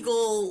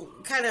legal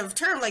kind of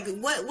term. Like,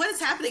 what is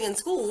happening in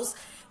schools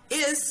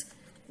is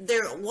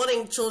they're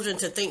wanting children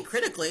to think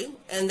critically,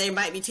 and they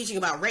might be teaching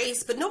about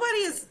race, but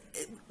nobody's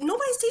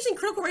teaching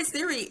critical race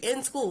theory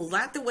in school,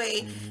 not the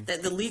way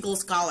that the legal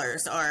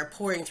scholars are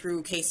pouring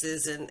through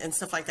cases and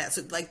stuff like that.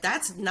 So, like,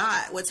 that's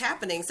not what's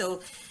happening.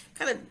 So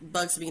kind of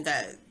bugs me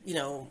that,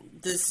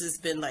 this has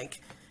been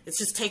like, it's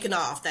just taken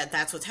off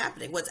that's what's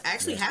happening. What's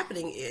actually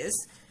happening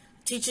is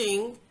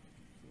teaching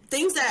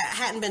things that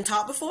hadn't been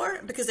taught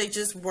before because they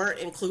just weren't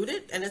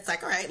included. And it's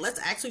like, all right, let's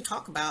actually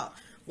talk about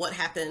what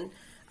happened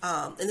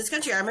in this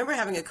country. I remember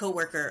having a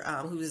coworker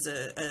who was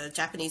a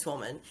Japanese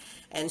woman,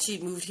 and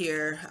she moved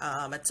here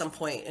at some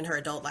point in her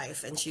adult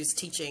life, and she was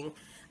teaching.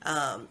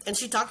 And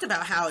she talked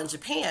about how in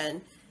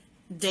Japan,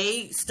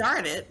 they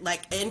started,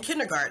 like, in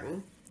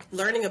kindergarten,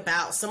 learning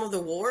about some of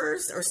the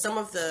wars or some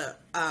of the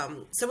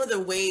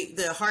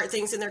hard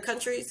things in their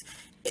countries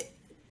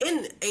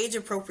in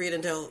age-appropriate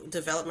and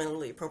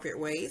developmentally appropriate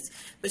ways.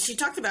 But she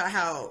talked about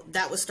how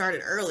that was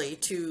started early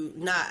to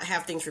not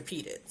have things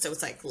repeated. So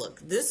it's like, look,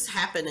 this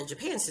happened in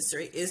Japan's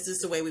history. Is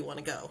this the way we want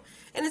to go?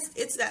 And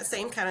it's that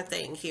same kind of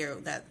thing here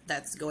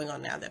that's going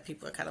on now that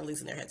people are kind of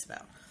losing their heads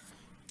about.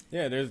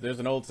 Yeah, there's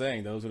an old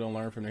saying: those who don't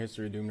learn from their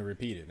history are doomed to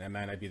repeat it. That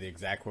might not be the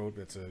exact quote.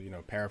 That's a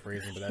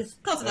paraphrasing, but that's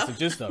the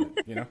gist of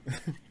it.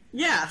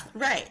 Yeah,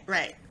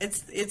 right.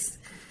 It's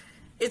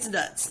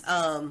nuts.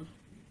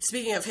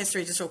 Speaking of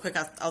history, just real quick,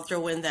 I'll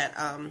throw in that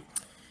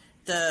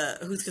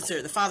who's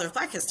considered the father of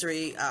Black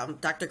history,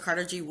 Dr.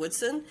 Carter G.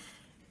 Woodson.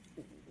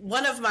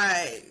 One of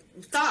my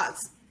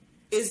thoughts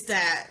is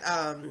that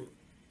I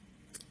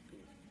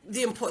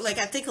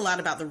think a lot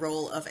about the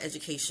role of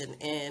education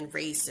in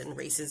race and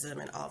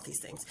racism and all of these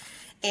things.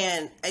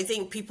 And I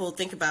think people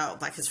think about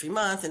Black History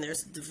Month, and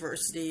there's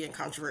diversity and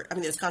controversy. I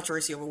mean, there's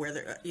controversy over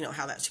whether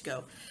how that should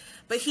go.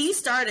 But he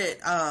started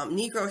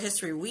Negro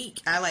History Week.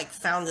 I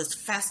found this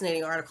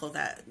fascinating article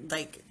that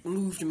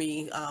moved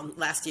me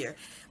last year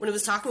when it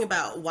was talking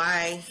about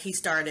why he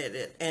started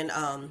it. And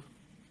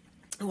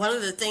one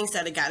of the things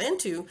that it got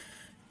into,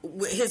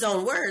 his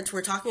own words,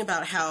 were talking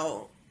about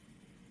how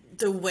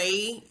the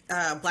way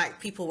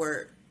Black people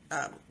were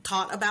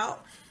taught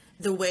about,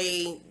 the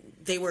way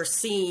they were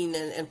seen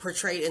and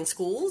portrayed in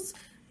schools,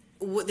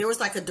 there was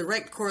a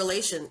direct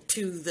correlation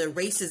to the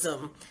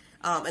racism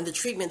and the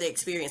treatment they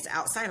experienced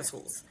outside of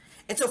schools.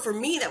 And so for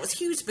me, that was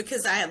huge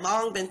because I had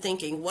long been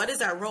thinking, what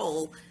is our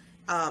role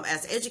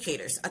as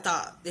educators? I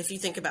thought, if you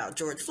think about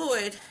George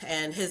Floyd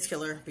and his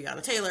killer,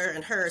 Breonna Taylor,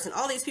 and hers, and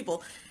all these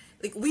people,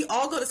 we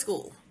all go to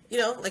school. We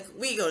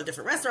go to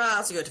different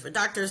restaurants, we go to different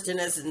doctors,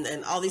 dentists,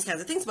 and all these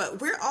kinds of things, but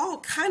we're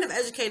all kind of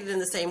educated in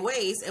the same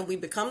ways, and we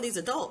become these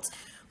adults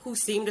who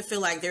seem to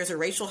feel like there's a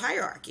racial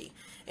hierarchy.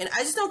 And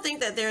I just don't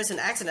think that there's an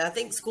accident. I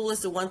think school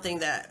is the one thing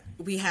that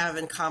we have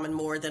in common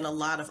more than a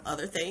lot of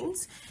other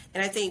things.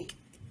 And I think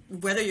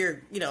whether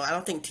you're, I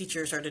don't think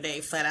teachers are today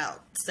flat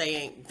out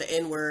saying the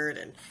N word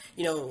and,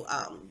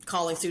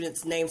 calling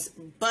students names,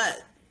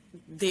 but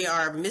they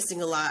are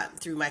missing a lot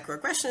through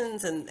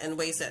microaggressions and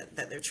ways that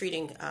they're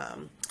treating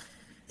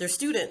their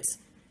students.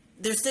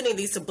 They're sending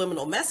these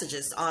subliminal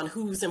messages on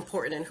who's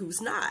important and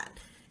who's not.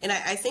 And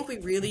I think we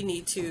really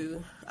need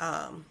to,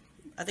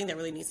 I think that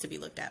really needs to be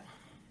looked at.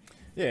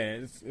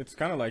 Yeah, it's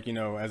kind of like,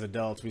 as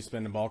adults, we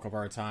spend the bulk of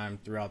our time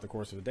throughout the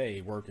course of the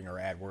day working or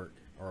at work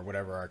or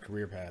whatever our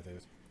career path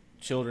is.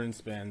 Children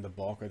spend the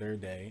bulk of their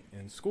day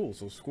in school.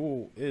 So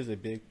school is a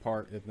big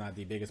part, if not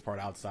the biggest part,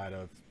 outside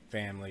of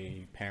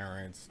family,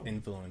 parents,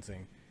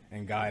 influencing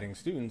and guiding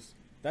students.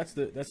 That's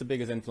the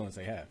biggest influence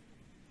they have.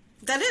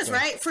 That is,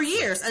 right? For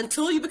years,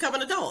 until you become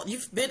an adult.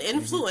 You've been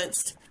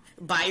influenced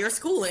by your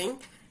schooling.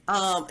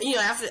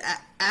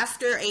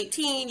 After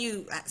 18,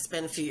 you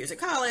spend a few years at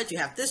college, you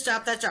have this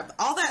job, that job,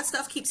 all that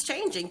stuff keeps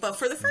changing. But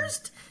for the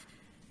first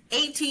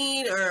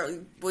 18,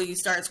 you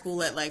start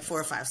school at like 4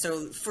 or 5.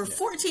 So for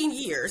 14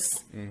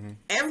 years,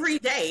 every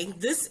day,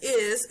 this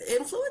is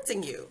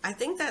influencing you. I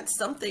think that's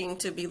something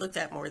to be looked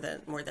at more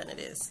than it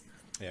is.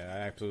 Yeah, I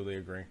absolutely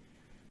agree.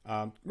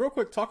 Real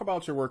quick, talk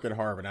about your work at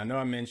Harvard. I know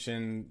I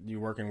mentioned you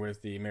working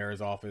with the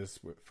mayor's office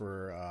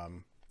for,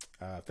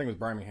 I think it was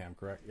Birmingham,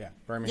 correct? Yeah,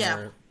 Birmingham.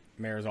 Yeah.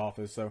 Mayor's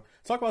office. So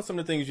talk about some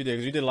of the things you did,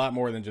 because you did a lot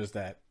more than just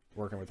that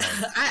working with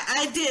Harvard.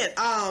 I did.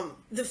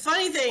 The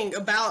funny thing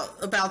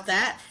about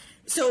that,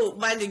 so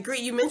my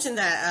degree, you mentioned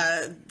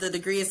that the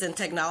degree is in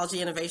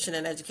technology, innovation,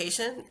 and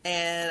education,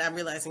 and I'm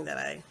realizing that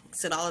I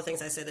said all the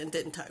things I said and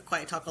didn't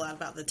quite talk a lot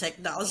about the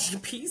technology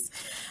piece.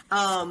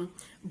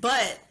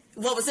 But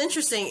what was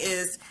interesting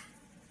is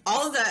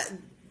all of that,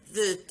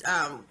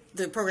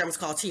 the program is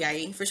called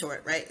TIE for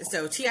short, right?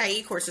 So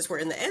TIE courses were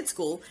in the ed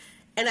school.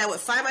 And I would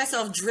find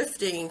myself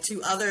drifting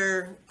to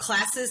other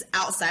classes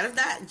outside of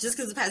that just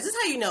because of the passion. This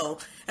is how you know.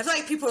 I feel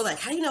like people are like,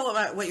 how do you know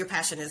what your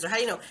passion is? Or how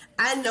do you know?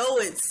 I know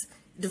it's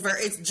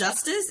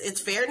justice, it's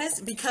fairness,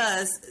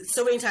 because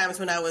so many times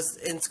when I was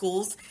in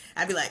schools,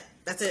 I'd be like,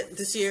 that's it.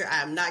 This year,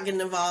 I'm not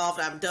getting involved.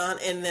 I'm done.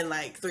 And then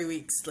like 3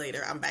 weeks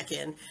later, I'm back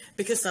in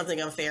because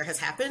something unfair has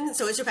happened.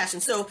 So it's your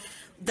passion. So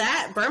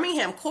that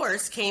Birmingham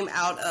course came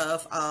out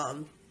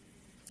of...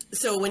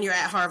 So when you're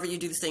at Harvard, you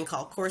do this thing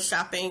called course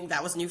shopping.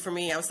 That was new for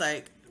me. I was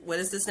like, what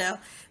is this now?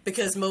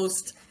 Because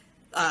most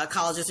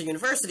colleges or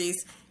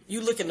universities, you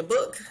look in the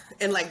book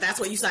and like that's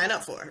what you sign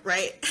up for,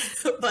 right?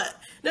 But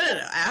no.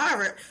 At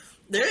Harvard,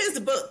 there is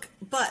a book,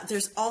 but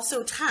there's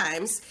also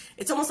times,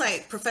 it's almost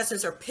like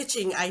professors are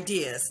pitching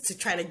ideas to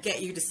try to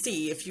get you to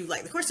see if you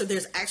like the course. So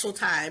there's actual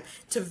time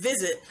to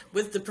visit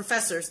with the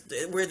professors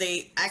where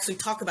they actually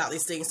talk about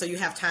these things. So you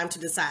have time to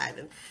decide.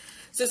 And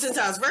so since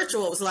I was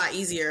virtual, it was a lot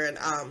easier, and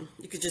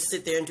you could just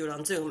sit there and do it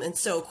on Zoom. And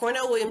so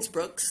Cornell Williams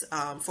Brooks,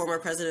 former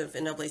president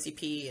of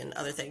NAACP and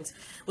other things,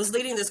 was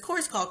leading this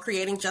course called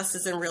Creating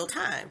Justice in Real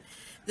Time.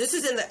 This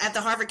is at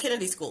the Harvard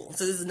Kennedy School.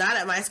 So this is not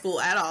at my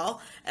school at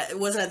all. It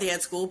wasn't at the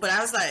ed school, but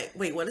I was like,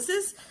 wait, what is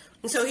this?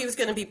 And so he was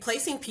going to be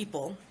placing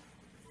people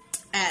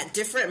at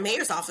different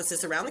mayor's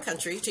offices around the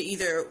country to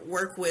either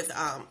work with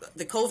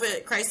the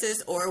COVID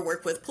crisis or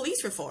work with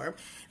police reform,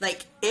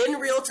 like in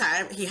real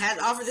time. He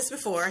hadn't offered this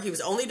before. He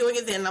was only doing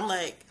it then. And I'm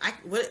like,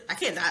 I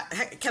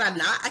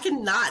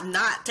cannot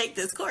not take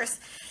this course.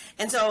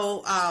 And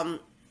so I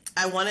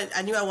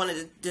knew I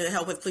wanted to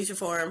help with police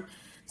reform.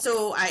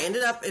 So I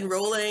ended up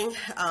enrolling,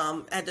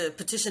 had to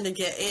petition to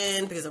get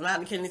in because I'm not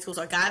in Kennedy School.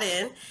 So I got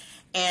in,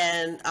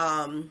 and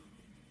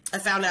I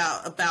found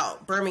out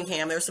about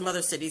Birmingham. There were some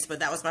other cities,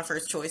 but that was my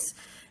first choice.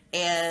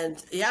 And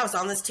yeah, I was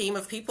on this team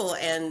of people,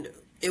 and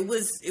it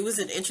was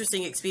an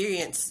interesting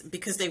experience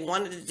because they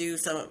wanted to do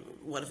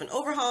somewhat of an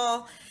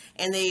overhaul,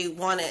 and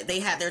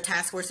they had their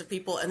task force of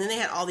people, and then they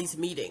had all these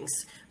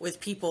meetings with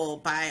people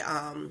by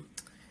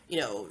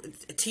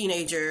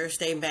teenagers.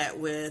 They met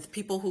with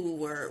people who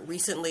were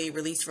recently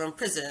released from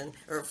prison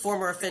or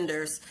former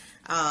offenders.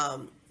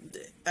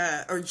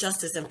 Or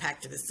Justice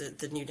Impacted is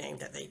the new name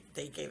that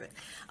they gave it.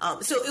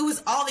 So it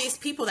was all these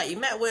people that you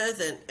met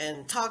with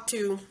and talked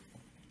to,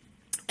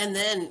 and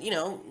then,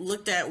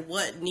 looked at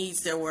what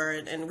needs there were,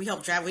 and we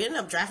helped draft. We ended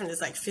up drafting this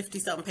like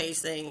 50-something page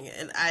thing,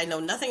 and I know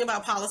nothing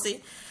about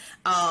policy.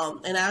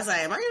 And I was like,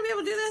 am I going to be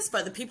able to do this?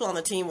 But the people on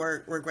the team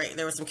were great.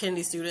 There were some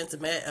Kennedy students, a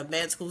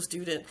med school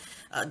student,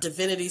 a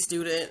divinity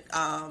student,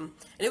 and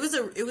it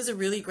was a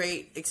really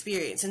great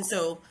experience. And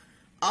so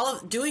all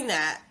of doing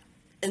that,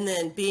 and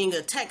then being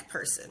a tech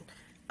person,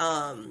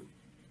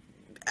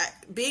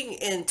 being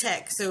in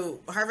tech. So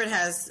Harvard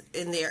has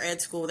in their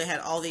ed school, they had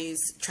all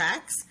these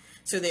tracks.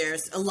 So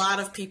there's a lot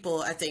of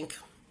people, I think,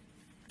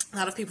 a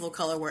lot of people of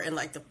color were in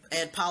like the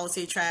ed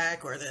policy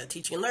track or the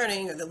teaching and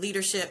learning or the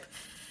leadership.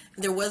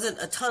 There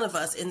wasn't a ton of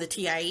us in the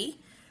TIE.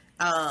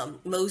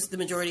 The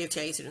majority of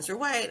TIE students are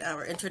white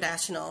or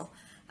international.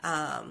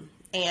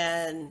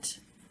 And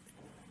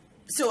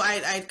so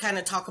I kind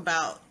of talk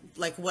about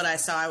like what I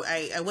saw.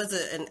 I was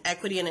an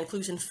equity and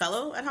inclusion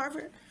fellow at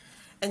Harvard,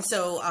 and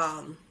so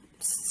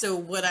so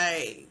what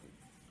I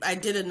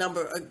did a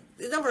number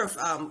of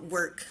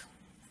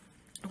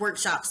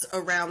workshops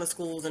around the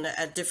schools and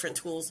at different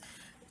schools,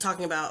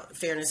 talking about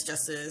fairness,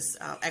 justice,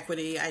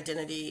 equity,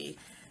 identity,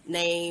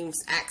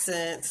 names,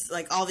 accents,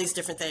 like all these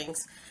different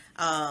things.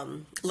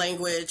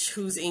 Language,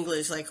 who's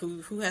English, like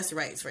who has the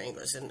rights for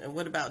English, and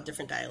what about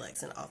different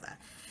dialects and all that.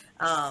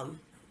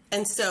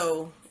 And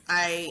so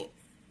I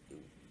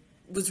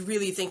was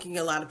really thinking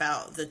a lot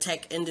about the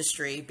tech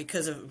industry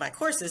because of my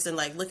courses, and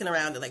like looking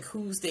around at like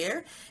who's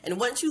there. And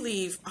once you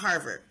leave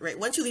Harvard, right,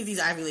 once you leave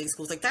these Ivy League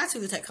schools, like that's who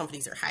the tech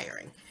companies are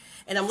hiring.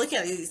 And I'm looking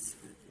at these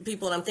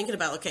people and I'm thinking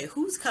about, okay,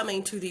 who's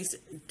coming to these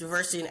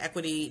diversity and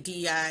equity,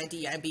 DEI,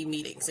 DEIB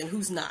meetings, and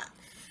who's not?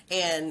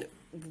 And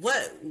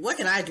what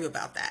can I do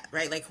about that,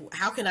 right? Like,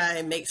 how can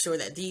I make sure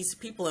that these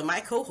people in my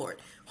cohort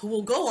who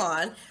will go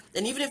on,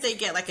 and even if they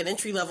get like an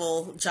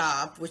entry-level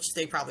job, which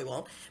they probably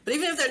won't, but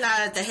even if they're not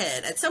at the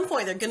head, at some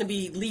point they're going to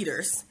be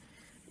leaders.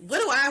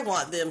 What do I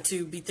want them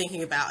to be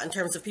thinking about in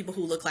terms of people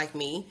who look like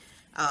me,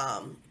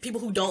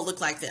 people who don't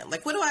look like them?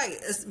 Like, what do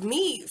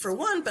me for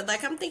one, but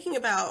like I'm thinking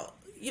about,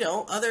 you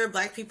know, other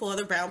Black people,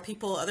 other brown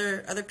people,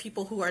 other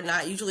people who are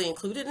not usually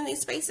included in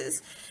these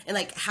spaces, and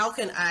like, how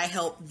can I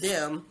help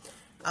them?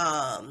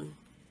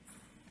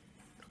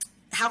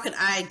 How can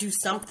I do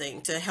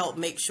something to help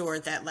make sure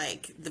that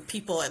like the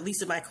people, at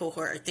least in my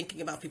cohort, are thinking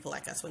about people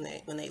like us when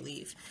they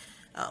leave,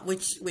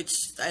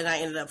 and I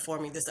ended up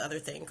forming this other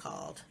thing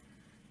called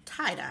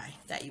tie-dye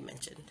that you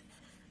mentioned.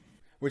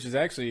 Which is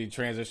actually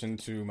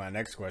transitioned to my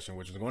next question,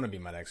 which is going to be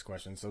my next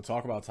question. So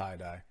talk about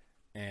tie-dye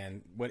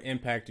and what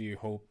impact do you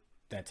hope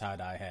that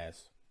tie-dye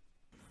has?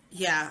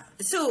 Yeah,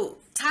 so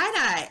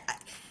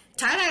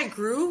tie-dye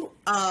grew.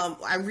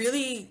 I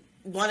really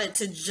wanted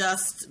to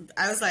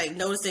I was like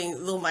noticing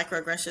little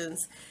microaggressions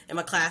in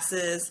my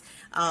classes.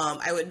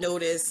 I would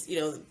notice, you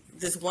know,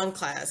 this one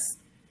class,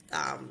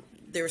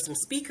 there were some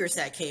speakers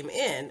that came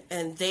in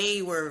and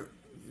they were,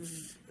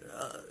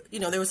 you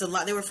know, there was a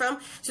lot, they were from,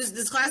 so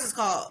this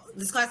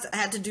class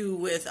had to do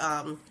with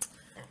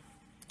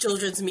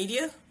children's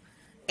media.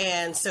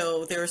 And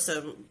so there were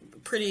some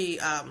pretty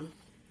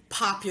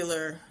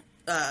popular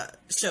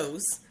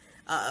shows,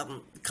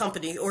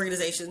 companies,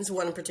 organizations,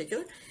 one in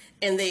particular.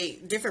 And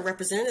different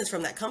representatives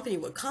from that company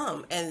would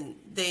come, and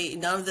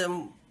none of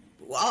them,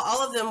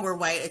 all of them were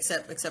white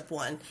except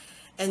one.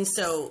 And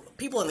so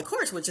people in the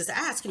course would just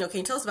ask, you know, can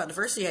you tell us about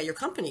diversity at your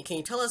company? Can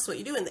you tell us what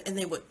you do? And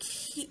they would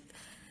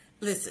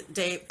listen,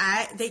 Dave,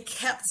 they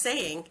kept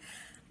saying,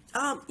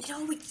 you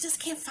know, we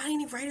just can't find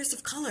any writers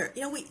of color.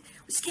 You know, we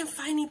just can't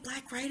find any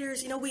Black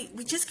writers. You know, we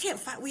just can't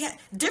find, we had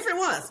different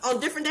ones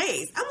on different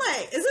days. I'm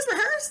like, is this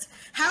rehearsed?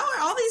 How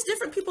are all these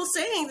different people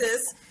saying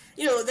this,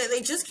 you know, that they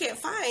just can't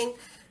find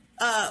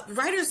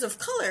writers of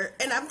color?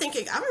 And I'm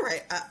thinking, I'm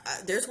right.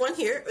 There's one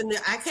here, and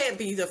I can't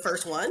be the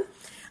first one.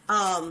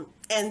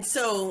 And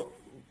so,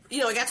 you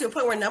know, it got to a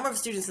point where a number of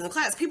students in the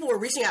class, people were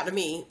reaching out to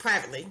me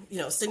privately, you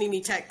know, sending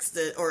me texts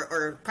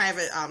or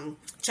private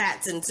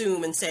chats in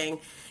Zoom and saying,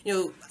 you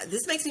know,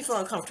 this makes me feel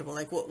uncomfortable.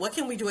 Like, what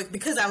can we do?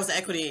 Because I was an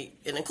equity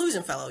and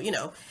inclusion fellow, you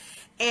know,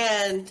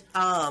 and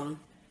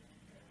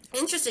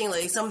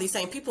interestingly, some of these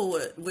same people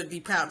would be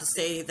proud to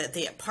say that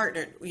they had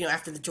partnered, you know,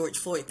 after the George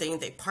Floyd thing,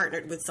 they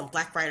partnered with some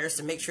Black writers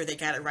to make sure they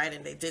got it right,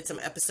 and they did some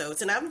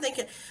episodes. And I'm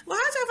thinking, well,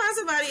 how'd y'all find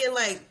somebody in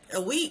like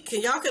a week,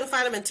 and y'all couldn't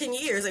find them in 10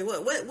 years? Like,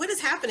 what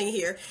is happening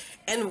here?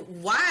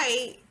 And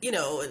why, you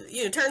know,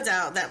 it turns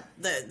out that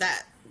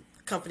that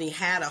company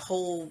had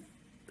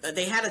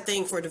they had a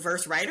thing for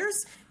diverse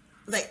writers,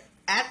 like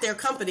at their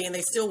company, and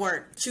they still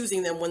weren't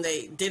choosing them when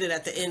they did it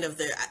at the end of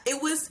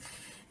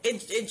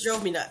it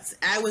drove me nuts.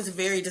 I was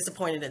very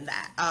disappointed in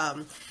that.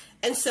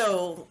 And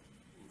so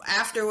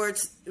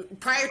afterwards,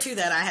 prior to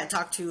that, I had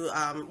talked to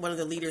one of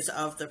the leaders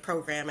of the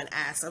program and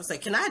asked, I was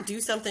like, can I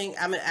do something?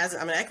 I'm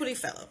an equity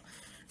fellow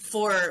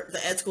for the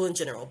ed school in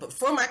general, but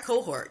for my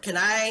cohort, can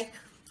I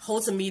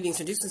hold some meetings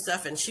and do some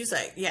stuff? And she's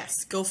like,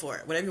 yes, go for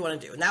it, whatever you want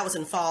to do. And that was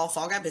in fall.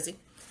 Fall got busy.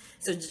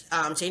 So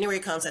January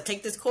comes, I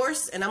take this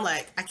course, and I'm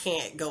like, I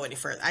can't go any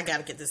further. I got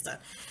to get this done.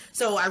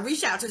 So I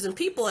reach out to some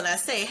people and I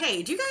say,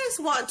 hey, do you guys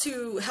want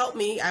to help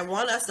me? I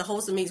want us to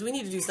hold some meetings. We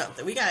need to do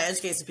something. We got to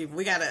educate some people.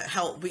 We got to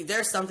help.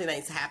 There's something that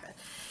needs to happen.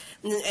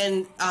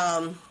 And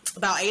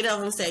about 8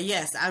 of them said,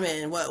 yes, I'm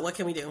in. What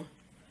can we do?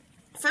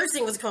 First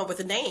thing was to come up with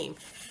a name.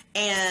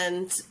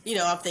 And, you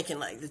know, I'm thinking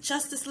like the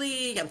Justice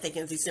League. I'm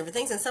thinking of these different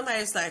things. And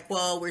somebody's like,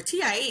 well, we're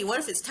TIE. What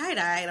if it's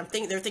tie-dye?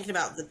 And they're thinking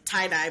about the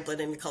tie-dye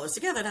blending the colors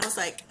together. And I was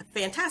like,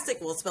 fantastic.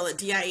 We'll spell it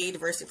DIE,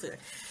 diversity, inclusion.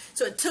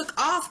 So it took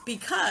off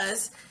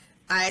because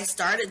I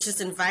started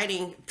just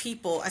inviting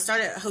people. I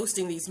started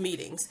hosting these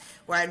meetings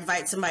where I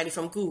invite somebody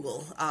from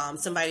Google,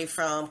 somebody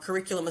from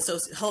Curriculum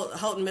Associate,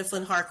 Houghton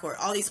Mifflin Harcourt,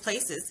 all these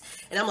places.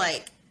 And I'm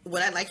like,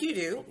 what I'd like you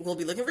to do, we'll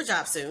be looking for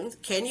jobs soon.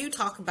 Can you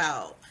talk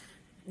about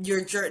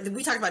your journey.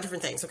 We talked about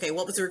different things. Okay,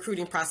 what was the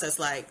recruiting process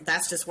like?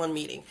 That's just one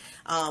meeting.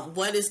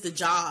 What is the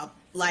job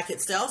like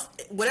itself?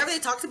 Whatever they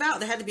talked about,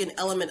 there had to be an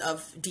element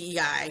of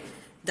DEI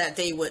that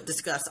they would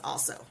discuss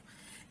also.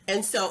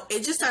 And so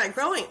it just started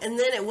growing. And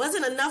then it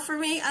wasn't enough for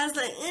me. I was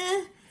like,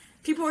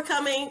 people were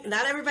coming.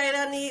 Not everybody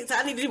that I need. So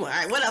I need to do more. All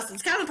right, what else?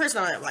 It's kind of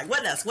personal. Like,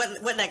 what else?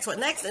 What next? What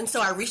next? And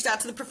so I reached out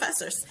to the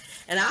professors.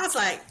 And I was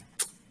like,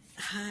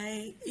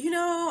 hi,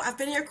 I've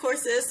been in your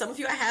courses. Some of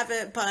you I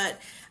haven't, but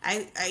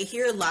I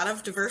hear a lot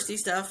of diversity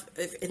stuff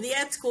in the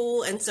ed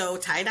school. And so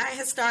tie-dye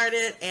has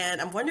started. And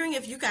I'm wondering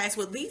if you guys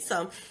would lead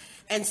some.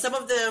 And some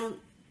of them,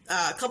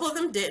 a couple of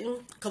them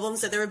didn't. A couple of them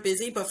said they were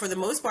busy, but for the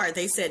most part,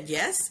 they said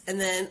yes. And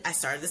then I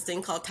started this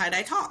thing called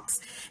Tie-Dye Talks.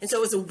 And so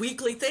it was a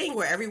weekly thing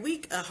where every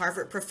week a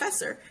Harvard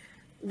professor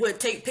would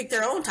pick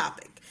their own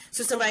topic.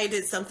 So somebody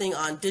did something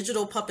on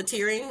digital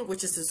puppeteering,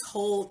 which is this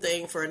whole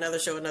thing for another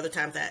show, another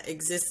time, that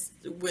exists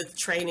with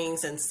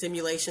trainings and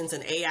simulations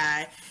and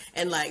AI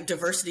and like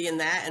diversity in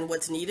that and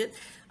what's needed.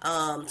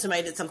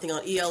 Somebody did something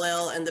on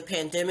ELL and the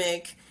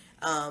pandemic.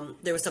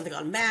 There was something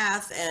on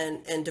math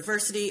and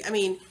diversity. I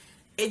mean,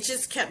 it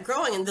just kept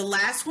growing. And the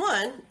last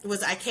one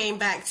was I came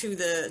back to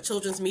the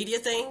children's media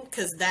thing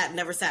because that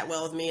never sat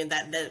well with me and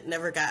that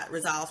never got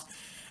resolved.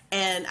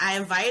 And I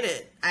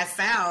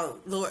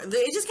found,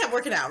 it just kept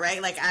working out,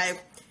 right? Like I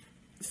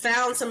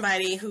found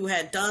somebody who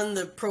had done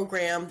the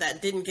program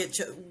that didn't get,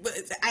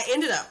 I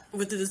ended up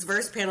with this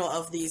diverse panel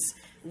of these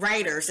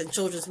writers and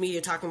children's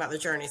media talking about their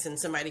journeys. And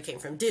somebody came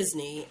from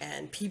Disney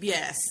and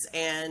PBS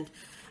and,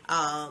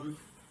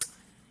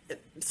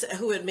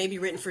 who had maybe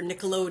written for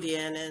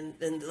Nickelodeon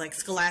and like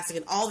Scholastic,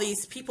 and all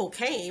these people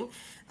came.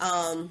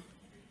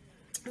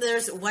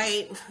 There's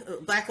a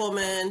black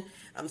woman,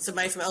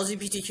 somebody from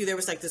LGBTQ. There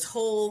was like this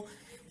whole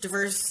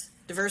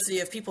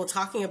diversity of people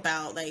talking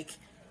about like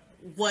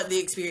what the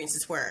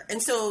experiences were.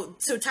 And so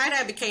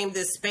tie-dye became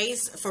this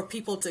space for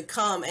people to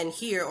come and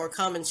hear or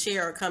come and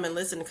share or come and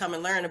listen and come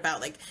and learn about,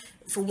 like,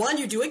 for one,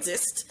 you do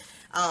exist.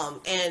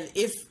 And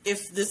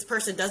if this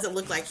person doesn't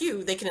look like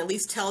you, they can at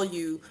least tell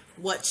you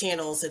what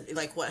channels and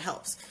like what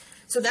helps.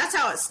 So that's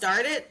how it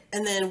started.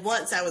 And then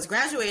once I was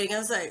graduating, I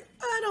was like,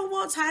 I don't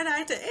want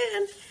tie-dye to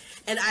end.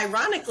 And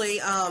ironically,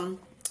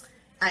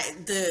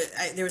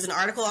 there was an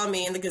article on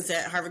me in the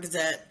Gazette, Harvard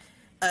Gazette,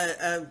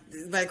 by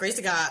the grace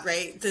of God,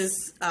 right?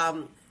 This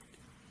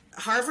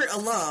Harvard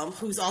alum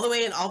who's all the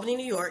way in Albany,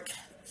 New York,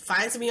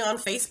 finds me on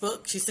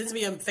Facebook. She sends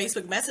me a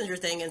Facebook Messenger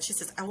thing, and she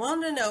says, I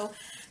want to know,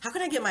 how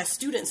can I get my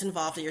students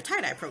involved in your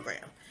tie-dye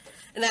program?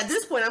 And at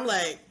this point, I'm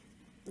like,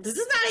 this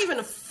is not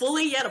even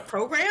fully yet a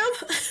program,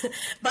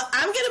 but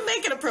I'm going to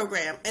make it a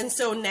program. And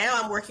so now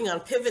I'm working on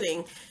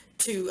pivoting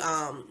to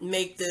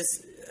make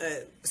this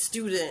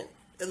student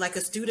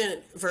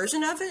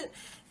version of it.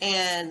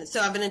 And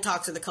so I've been in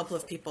talks with a couple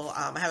of people.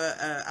 I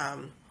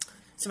have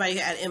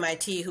somebody at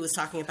MIT who was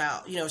talking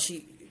about,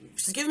 she's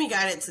giving me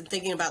guidance and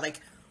thinking about,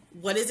 like,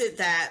 what is it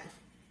that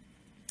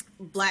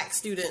Black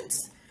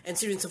students and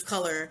students of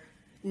color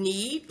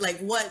need? Like,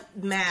 what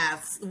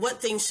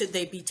things should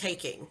they be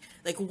taking?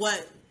 Like,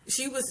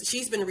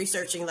 she's been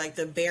researching, like,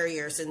 the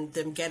barriers and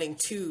them getting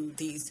to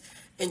these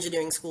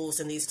engineering schools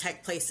and these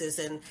tech places,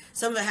 and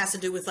some of it has to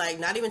do with, like,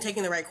 not even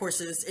taking the right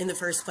courses in the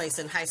first place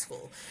in high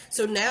school.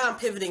 So now I'm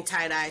pivoting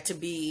tie-dye to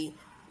be,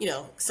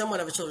 somewhat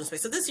of a children's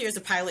space. So this year is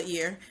a pilot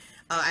year.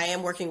 I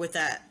am working with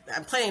that.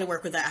 I'm planning to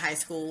work with that high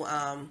school,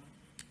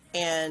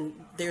 and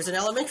there's an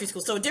elementary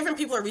school. So different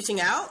people are reaching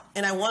out,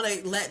 and I want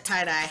to let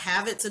tie-dye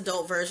have its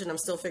adult version. I'm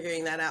still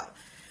figuring that out,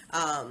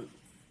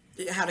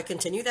 how to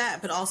continue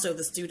that, but also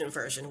the student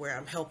version where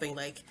I'm helping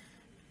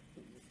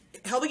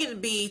it to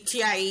be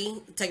TIE,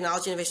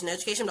 technology, innovation, and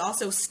education, but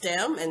also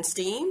STEM and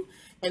STEAM,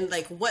 and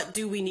like, what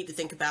do we need to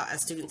think about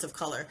as students of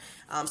color?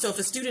 So if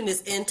a student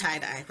is in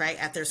tie-dye,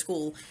 right, at their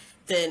school,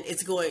 then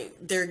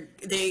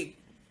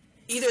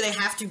either they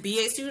have to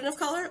be a student of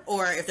color,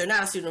 or if they're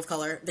not a student of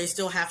color, they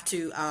still have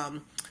to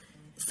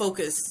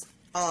focus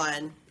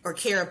on or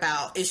care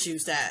about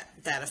issues that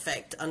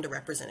affect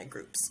underrepresented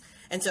groups.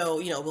 And so,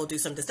 we'll do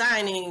some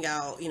designing.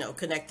 I'll,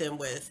 connect them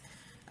with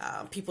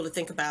people to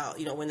think about,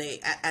 when they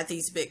at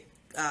these big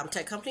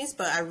tech companies.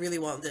 But I really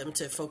want them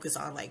to focus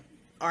on, like,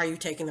 are you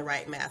taking the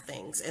right math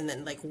things? And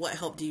then, like, what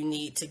help do you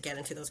need to get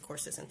into those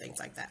courses and things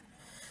like that?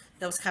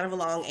 That was kind of a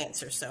long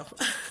answer, so.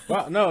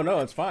 Well, no,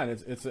 it's fine.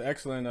 It's an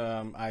excellent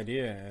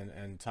idea,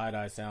 and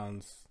tie-dye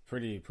sounds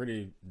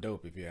pretty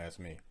dope, if you ask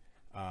me.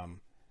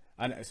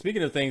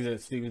 Speaking of things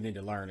that students need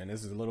to learn, and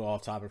this is a little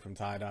off topic from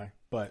tie-dye,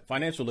 but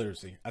financial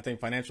literacy. I think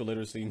financial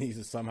literacy needs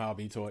to somehow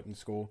be taught in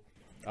school.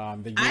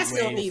 I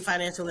still need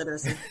financial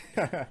literacy.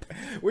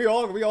 we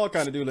all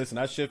kind of do. Listen,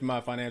 I shift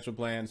my financial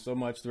plan so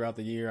much throughout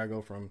the year. I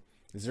go from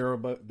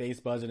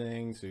zero-based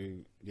budgeting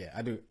to,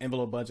 I do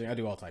envelope budgeting. I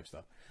do all types of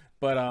stuff.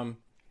 But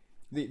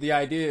the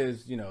idea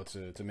is,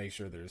 to make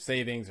sure there's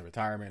savings and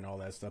retirement and all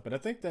that stuff. But I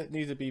think that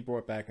needs to be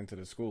brought back into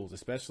the schools,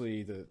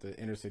 especially the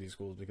inner city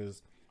schools,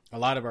 because a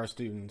lot of our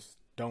students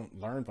don't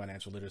learn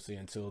financial literacy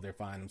until they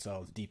find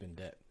themselves deep in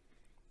debt.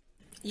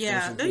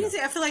 Yeah, don't you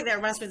think? I feel like that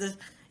reminds me of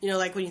the,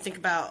 like when you think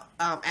about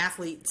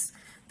athletes,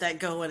 that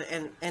go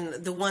and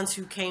the ones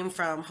who came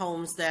from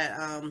homes that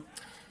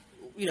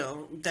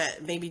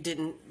that maybe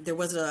there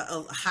wasn't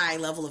a high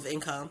level of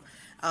income.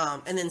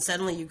 And then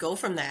suddenly you go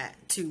from that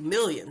to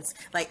millions.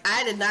 Like,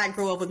 I did not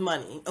grow up with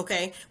money,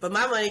 okay? But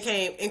my money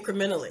came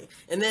incrementally.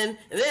 And then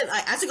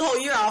I took a whole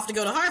year off to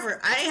go to Harvard.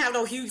 I didn't have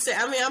no huge,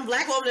 I'm a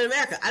black woman in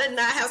America. I did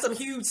not have some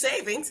huge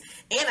savings,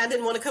 and I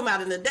didn't want to come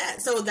out into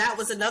debt. So that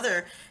was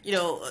another,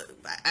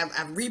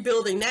 I'm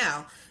rebuilding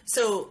now.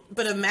 So,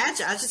 but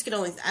imagine, I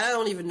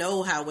don't even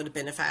know how it would have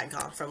been if I had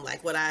gone from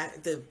like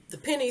the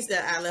pennies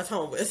that I left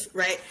home with,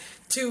 right,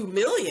 to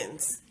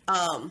millions.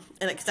 And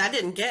because I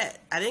didn't get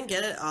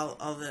it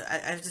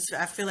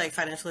I feel like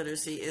financial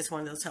literacy is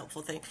one of those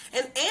helpful things,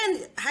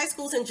 and high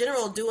schools in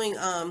general doing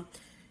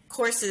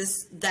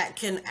courses that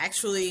can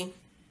actually,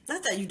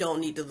 not that you don't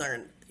need to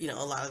learn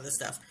a lot of this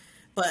stuff,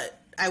 but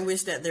I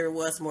wish that there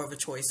was more of a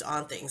choice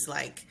on things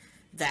like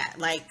that,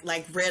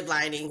 like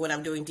redlining when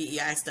I'm doing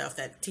DEI stuff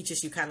that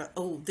teaches you kind of,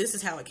 oh, this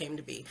is how it came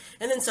to be,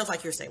 and then stuff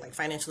like you're saying, like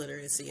financial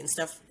literacy and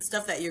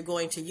stuff that you're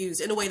going to use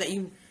in a way that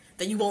you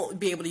won't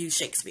be able to use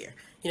Shakespeare,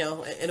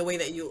 in a way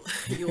that you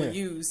will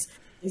use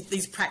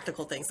these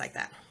practical things like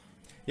that.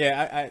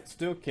 Yeah, I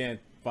still can't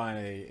find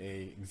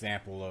a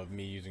example of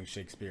me using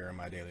Shakespeare in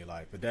my daily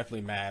life, but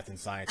definitely math and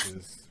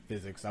sciences,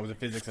 physics. I was a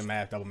physics and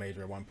math double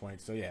major at one point.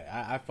 So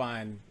yeah, I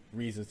find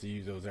reasons to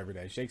use those every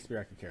day.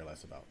 Shakespeare I could care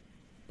less about,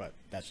 but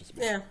that's just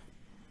me. Yeah,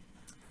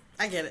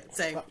 I get it.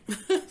 Same.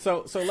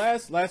 So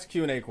last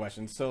Q&A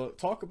question. So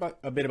talk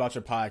a bit about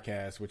your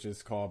podcast, which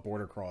is called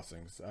Border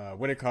Crossings.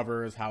 What it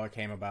covers, how it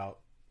came about.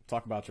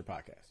 Talk about your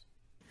podcast.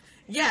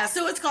 Yeah,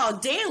 so it's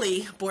called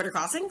Daily Border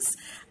Crossings,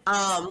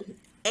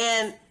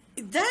 and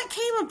that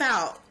came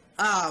about.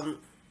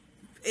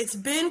 It's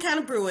been kind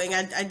of brewing.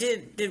 I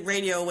did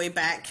radio way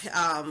back,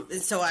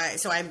 and so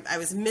I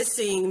was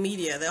missing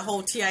media, the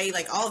whole TIE,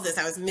 like all of this.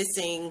 I was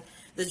missing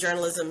the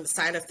journalism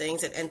side of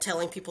things and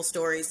telling people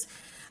stories,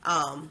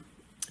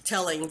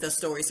 telling the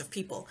stories of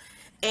people.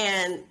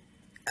 And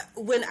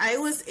when I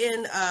was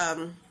in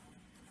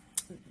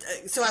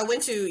so I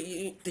went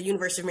to the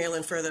University of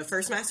Maryland for the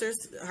first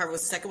master's. Harvard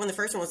was the second one. The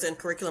first one was in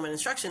curriculum and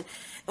instruction.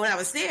 And when I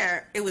was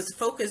there, it was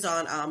focused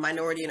on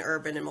minority and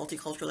urban and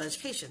multicultural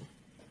education.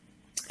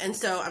 And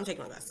so I'm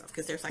taking all that stuff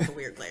because there's like a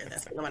weird glare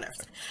that's no one else.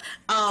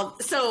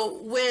 So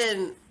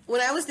when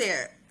I was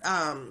there,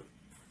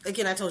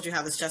 again, I told you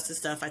how this justice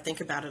stuff, I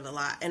think about it a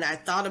lot. And I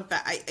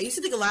used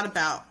to think a lot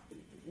about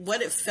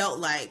what it felt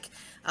like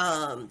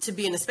to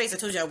be in a space. I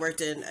told you I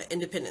worked in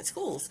independent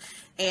schools,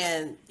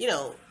 and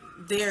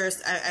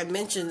I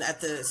mentioned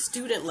at the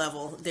student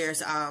level,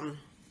 there's not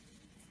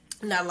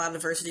a lot of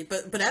diversity,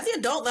 but at the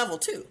adult level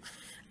too.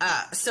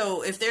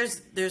 So if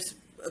there's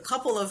a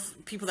couple of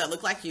people that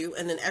look like you,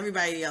 and then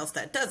everybody else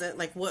that doesn't,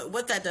 like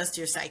what that does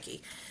to your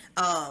psyche.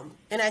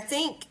 And I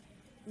think,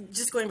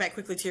 just going back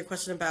quickly to your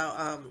question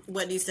about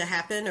what needs to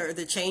happen or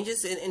the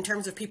changes in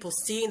terms of people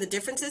seeing the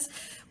differences,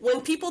 when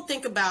people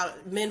think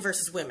about men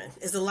versus women,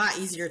 it's a lot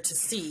easier to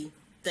see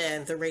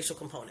than the racial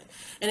component.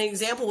 An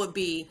example would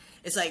be,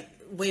 it's like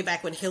way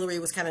back when Hillary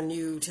was kind of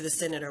new to the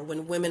Senate, or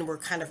when women were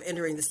kind of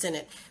entering the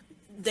Senate,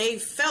 they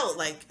felt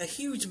like a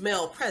huge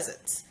male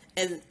presence.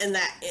 And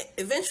that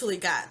eventually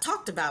got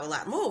talked about a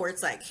lot more, where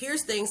it's like,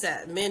 here's things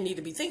that men need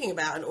to be thinking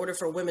about in order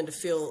for women to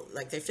feel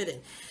like they fit in.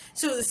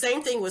 So the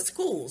same thing with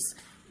schools.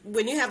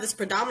 When you have this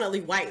predominantly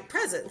white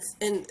presence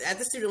at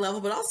the student level,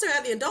 but also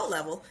at the adult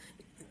level,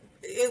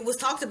 it was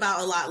talked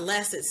about a lot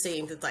less, it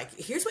seemed. It's like,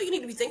 here's what you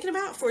need to be thinking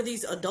about for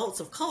these adults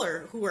of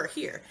color who are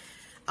here.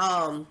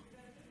 And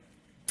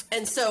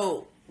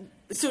so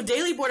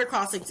Daily Border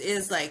Crossings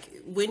is like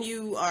when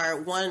you are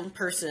one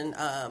person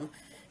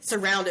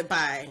surrounded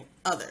by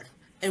other,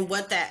 and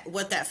what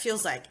that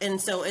feels like.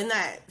 And so in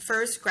that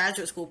first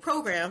graduate school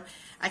program,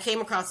 I came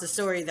across a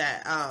story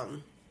that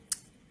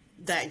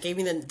gave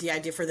me the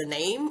idea for the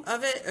name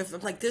of it. If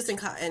I'm like, this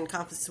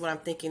encompasses what I'm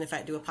thinking if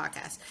I do a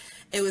podcast.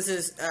 It was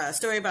this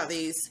story about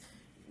this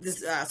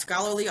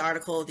scholarly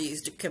article,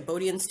 these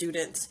Cambodian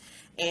students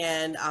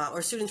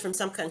or students from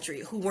some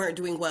country who weren't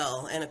doing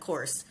well in a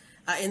course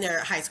in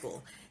their high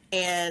school.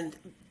 And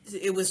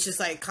it was just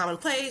like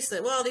commonplace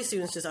that, well, these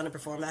students just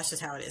underperform. That's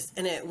just how it is.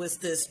 And it was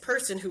this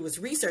person who was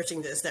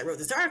researching this that wrote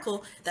this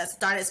article that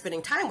started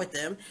spending time with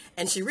them.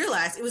 And she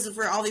realized it was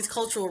for all these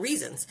cultural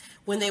reasons.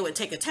 When they would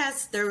take a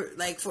test,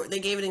 they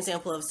gave an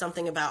example of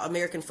something about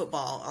American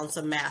football on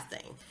some math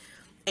thing.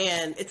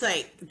 And it's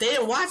like, they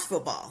didn't watch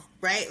football,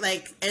 right?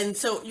 Like, and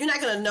so you're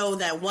not going to know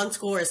that one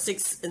score is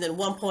 6 and then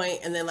 1 point.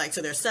 And then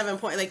so there's 7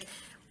 points. Like,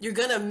 you're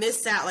going to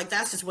miss out. Like,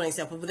 that's just one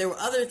example. But there were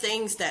other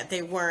things that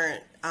they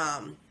weren't,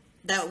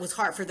 that was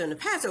hard for them to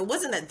pass. So it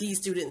wasn't that these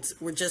students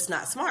were just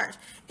not smart.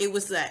 It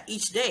was that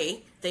each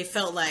day they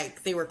felt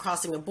like they were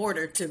crossing a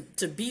border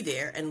to be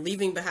there and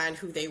leaving behind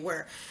who they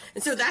were.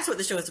 And so that's what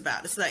the show is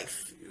about. It's like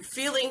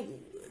feeling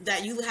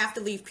that you have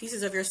to leave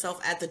pieces of yourself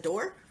at the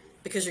door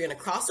because you're going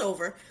to cross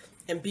over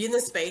and be in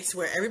the space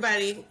where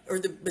everybody, or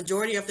the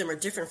majority of them, are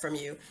different from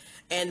you.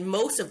 And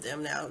most of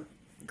them, now,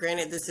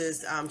 granted, this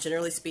is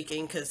generally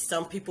speaking, because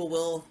some people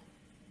will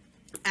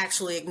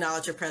actually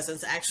acknowledge your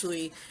presence,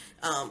 actually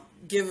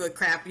give a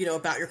crap,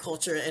 about your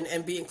culture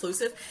and be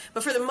inclusive.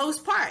 But for the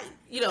most part,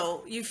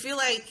 you feel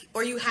like,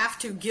 or you have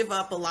to give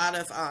up a lot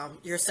of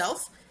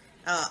yourself,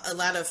 a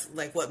lot of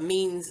like what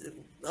means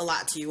a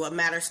lot to you, what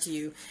matters to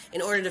you,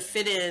 in order to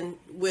fit in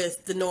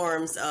with the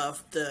norms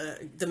of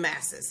the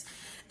masses.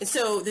 And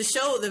so the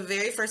show, the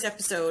very first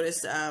episode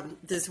is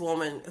this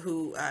woman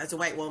who is a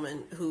white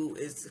woman who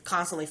is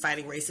constantly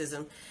fighting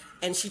racism.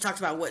 And she talked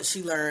about what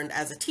she learned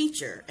as a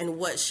teacher and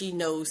what she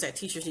knows that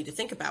teachers need to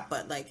think about.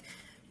 But like,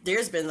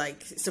 there's been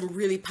like some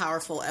really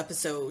powerful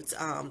episodes.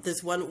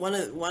 This one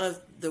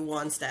of the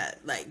ones that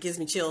like gives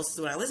me chills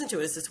when I listen to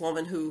it is this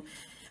woman who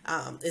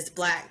is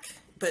black,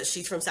 but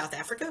she's from South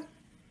Africa.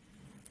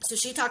 So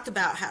she talked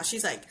about how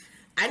she's like,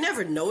 I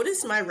never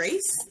noticed my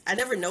race. I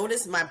never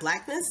noticed my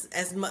blackness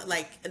as much.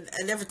 Like,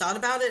 I never thought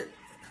about it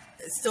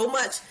so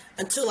much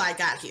until I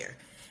got here.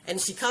 And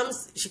she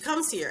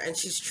comes here and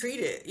she's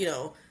treated,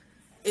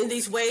 in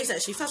these ways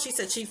that she felt. She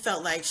said she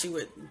felt like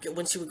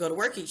when she would go to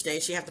work each day,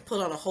 she had to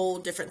put on a whole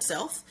different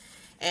self.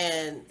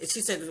 And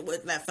she said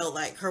what that felt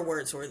like, her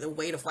words were the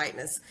weight of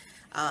whiteness,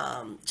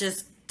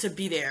 just to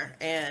be there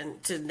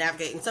and to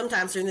navigate. And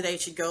sometimes during the day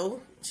she'd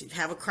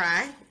have a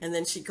cry, and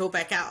then she'd go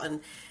back out.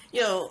 And,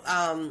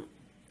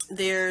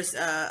 there's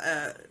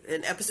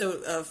an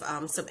episode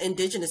of some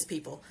indigenous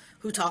people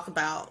who talk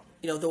about,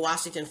 the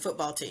Washington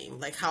football team,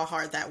 like how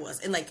hard that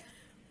was. And like,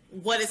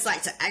 what it's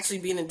like to actually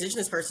be an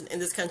indigenous person in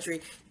this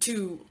country,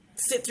 to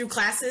sit through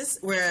classes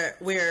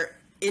where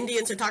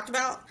Indians are talked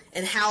about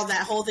and how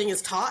that whole thing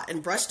is taught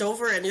and brushed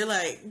over. And you're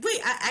like, wait,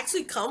 I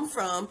actually come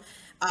from,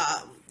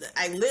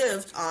 I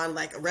lived on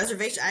like a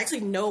reservation. I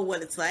actually know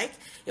what it's like.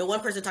 One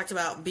person talked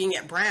about being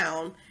at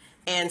Brown,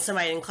 and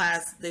somebody in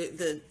class,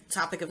 the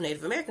topic of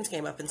Native Americans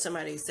came up, and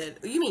somebody said,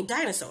 "You mean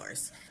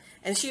dinosaurs?"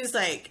 And she was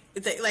like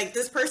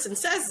this person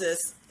says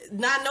this,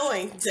 not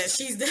knowing that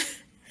she's there.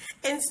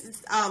 And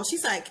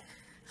she's like,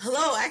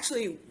 hello,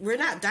 actually, we're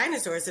not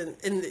dinosaurs.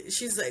 And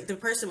she's like, the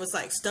person was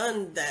like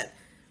stunned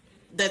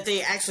that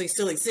they actually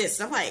still exist.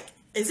 And I'm like,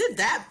 is it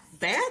that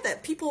bad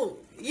that people,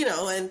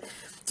 and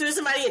so there's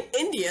somebody in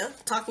India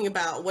talking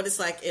about what it's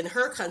like in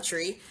her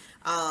country.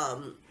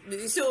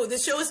 So the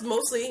show is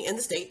mostly in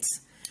the States,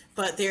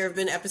 but there have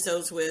been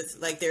episodes with,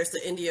 like, there's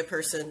the India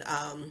person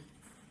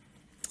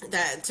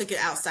that took it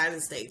outside of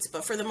the States.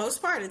 But for the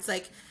most part, it's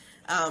like,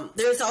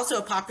 there's also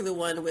a popular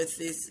one with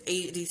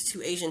these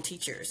two Asian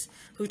teachers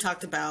who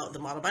talked about the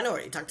model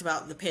minority, talked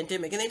about the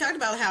pandemic, and they talked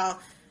about how,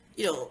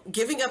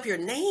 giving up your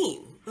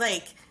name,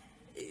 like,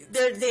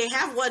 they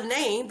have one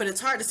name, but it's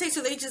hard to say,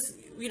 so they just,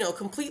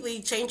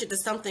 completely change it to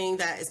something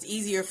that is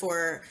easier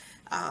for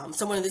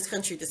someone in this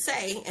country to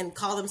say, and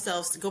call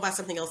themselves, to go by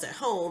something else at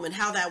home, and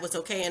how that was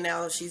okay. And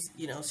now she's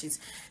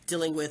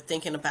dealing with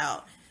thinking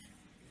about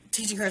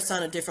teaching her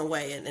son a different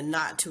way and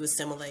not to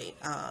assimilate.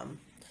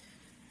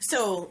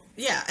 So,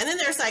 yeah. And then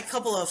there's like a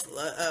couple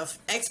of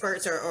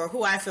experts or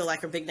who I feel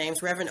like are big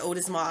names. Reverend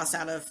Otis Moss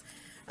out of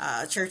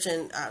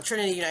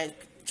Trinity United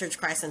Church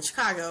of Christ in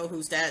Chicago,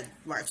 whose dad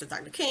marched with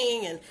Dr.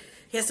 King, and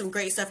he has some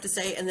great stuff to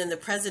say. And then the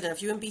president of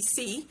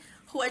UMBC,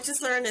 who I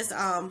just learned is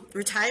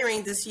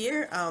retiring this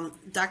year,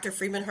 Dr.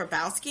 Freeman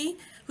Hrabowski,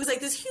 who's like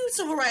this huge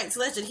civil rights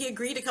legend. He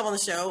agreed to come on the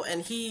show,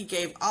 and he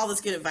gave all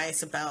this good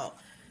advice about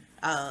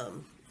how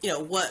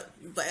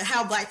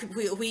Black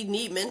people, we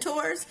need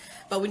mentors,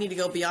 but we need to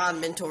go beyond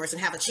mentors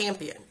and have a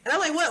champion. And I'm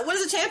like, what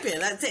is a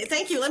champion?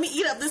 Thank you. Let me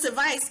eat up this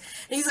advice.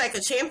 And he's like,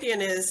 a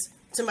champion is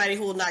somebody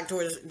who will knock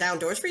down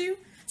doors for you.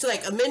 So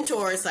like a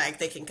mentor is like,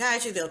 they can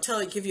guide you, they'll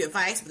give you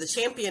advice, but the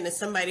champion is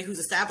somebody who's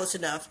established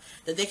enough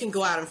that they can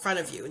go out in front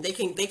of you and they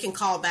can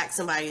call back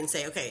somebody and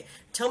say, okay,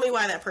 tell me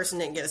why that person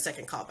didn't get a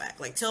second call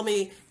back. Like, tell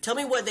me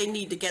what they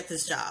need to get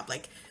this job.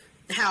 Like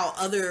how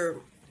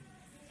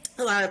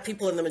a lot of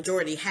people in the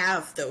majority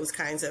have those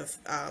kinds of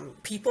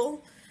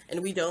people,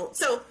 and we don't.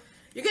 So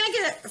you're going to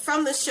get,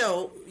 from the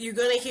show, you're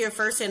going to hear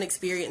firsthand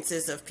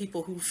experiences of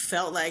people who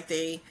felt like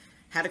they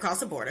had to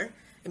cross the border.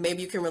 And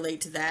maybe you can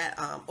relate to that.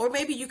 Or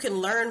maybe you can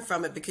learn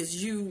from it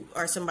because you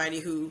are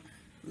somebody who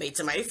made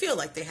somebody feel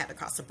like they had to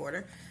cross the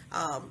border.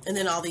 And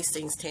then all these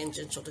things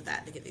tangential to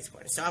that to get these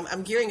points. So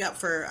I'm gearing up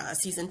for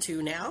season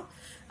 2 now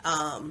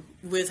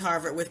with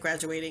Harvard, with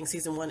graduating.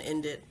 Season 1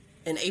 ended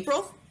in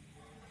April.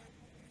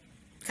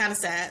 Kind of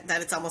sad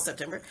that it's almost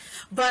September.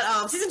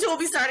 But season 2 will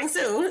be starting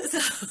soon. So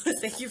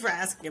thank you for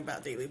asking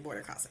about Daily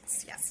Border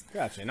Crossings. Yes.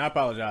 Gotcha. And I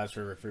apologize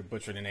for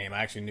butchering the name. I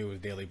actually knew it was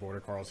Daily Border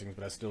Crossings,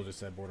 but I still just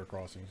said Border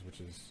Crossings, which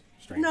is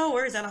strange. No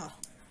worries at all.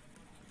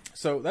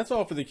 So that's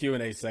all for the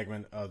Q&A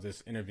segment of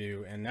this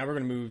interview. And now we're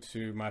going to move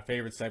to my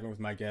favorite segment with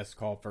my guest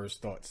called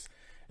First Thoughts.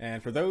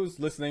 And for those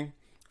listening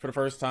for the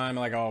first time,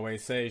 like I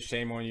always say,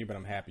 shame on you, but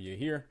I'm happy you're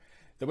here.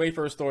 The way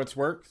First Thoughts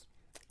works,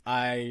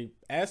 I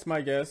ask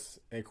my guests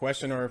a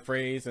question or a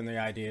phrase, and the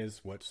idea is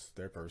what's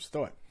their first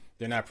thought.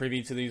 They're not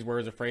privy to these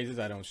words or phrases.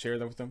 I don't share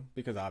them with them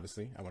because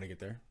obviously I want to get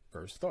their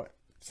first thought.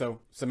 So,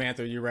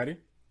 Samantha, are you ready?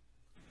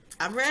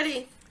 I'm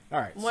ready. All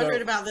right. I'm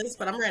wondering about this,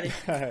 but I'm ready.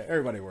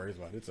 Everybody worries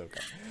about it. It's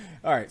okay.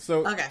 All right.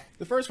 So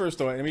the first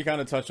thought, and we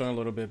kind of touched on it a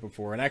little bit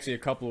before, and actually a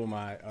couple of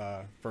my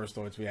first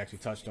thoughts we actually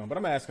touched on, but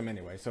I'm going to ask them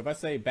anyway. So if I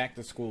say back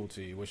to school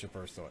to you, what's your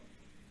first thought?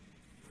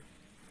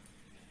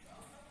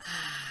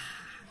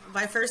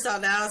 My first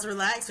thought now is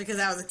relax, because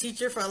I was a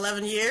teacher for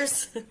 11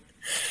 years.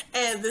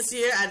 And this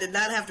year I did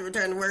not have to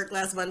return to work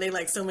last Monday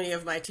like so many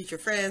of my teacher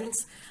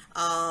friends.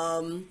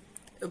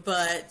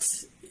 But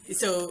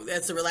so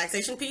that's a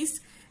relaxation piece.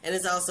 And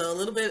it's also a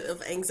little bit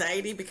of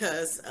anxiety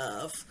because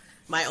of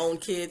my own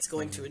kids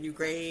going to a new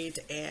grade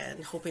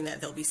and hoping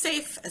that they'll be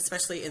safe,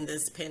 especially in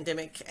this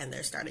pandemic, and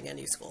they're starting a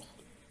new school.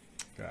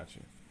 Gotcha.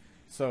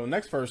 So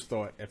next first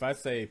thought, if I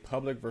say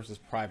public versus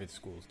private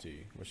schools to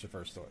you, what's your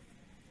first thought?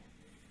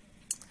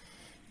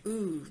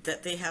 Ooh,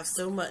 that they have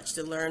so much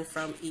to learn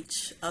from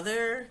each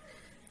other,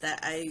 that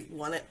I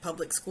wanted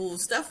public school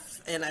stuff.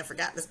 And I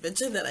forgot to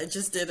mention that I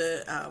just did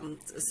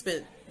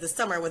spent the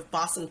summer with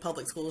Boston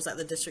Public Schools at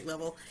the district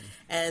level,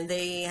 and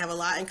they have a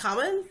lot in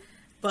common,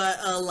 but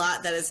a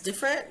lot that is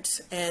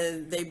different.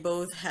 And they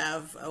both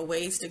have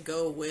ways to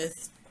go with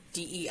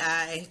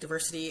DEI,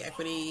 diversity,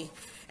 equity,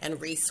 and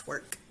race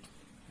work.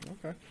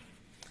 Okay.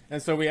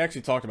 And so we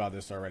actually talked about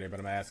this already, but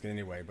I'm asking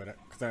anyway, but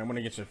because I want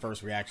to get your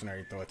first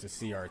reactionary thought to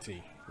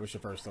CRT. What's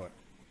your first thought?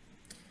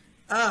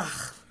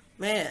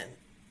 Man,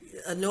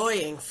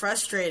 annoying,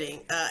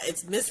 frustrating.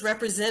 It's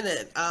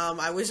misrepresented.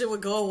 I wish it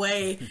would go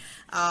away.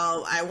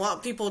 I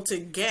want people to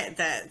get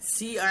that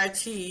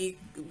CRT,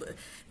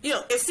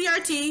 if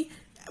CRT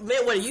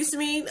meant what it used to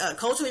mean,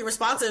 culturally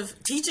responsive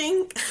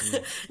teaching,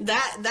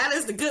 that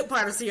is the good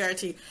part of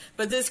CRT.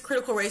 But this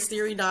critical race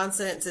theory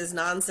nonsense is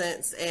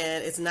nonsense,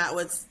 and it's not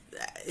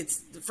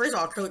first of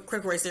all,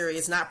 critical race theory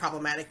is not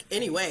problematic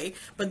anyway,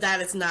 but that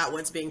is not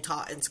what's being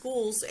taught in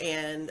schools.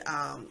 And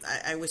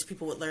I wish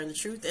people would learn the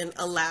truth and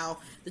allow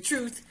the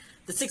truth,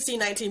 the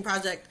 1619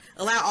 Project,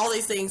 allow all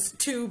these things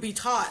to be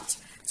taught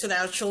so that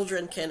our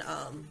children can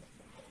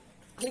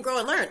grow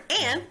and learn.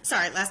 And,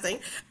 sorry, last thing,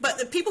 but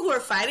the people who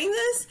are fighting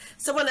this,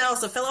 someone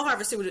else, a fellow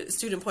Harvard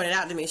student pointed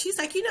out to me, she's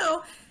like,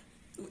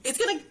 it's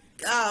going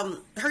to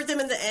hurt them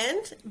in the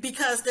end,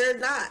 because they're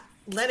not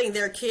letting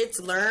their kids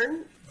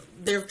learn.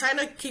 They're trying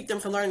to keep them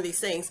from learning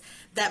these things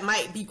that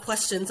might be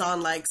questions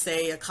on, like,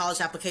 say, a college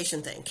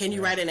application thing. Can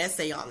you write an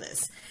essay on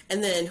this?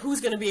 And then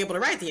who's going to be able to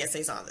write the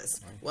essays on this?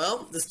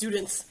 Well, the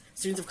students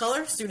of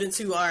color, students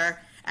who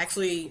are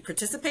actually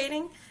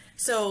participating.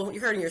 So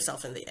you're hurting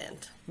yourself in the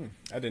end.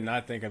 I did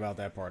not think about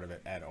that part of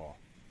it at all.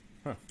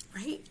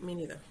 Right? Me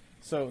neither.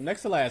 So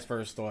next to last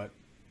first thought,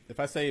 if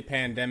I say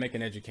pandemic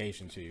and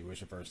education to you,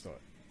 what's your first thought?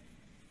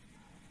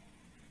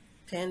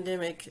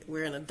 Pandemic.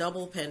 We're in a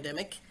double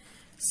pandemic.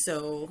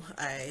 So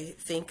I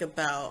think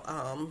about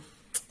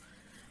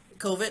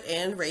COVID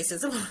and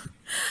racism.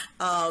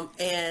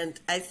 And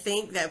I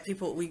think that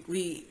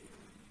we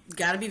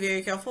got to be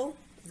very careful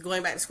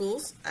going back to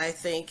schools. I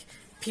think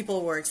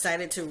people were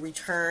excited to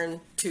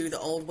return to the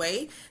old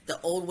way. The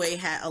old way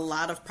had a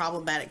lot of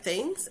problematic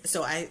things.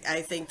 So I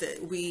think that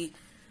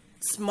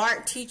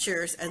smart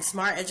teachers and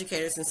smart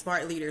educators and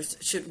smart leaders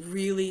should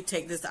really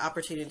take this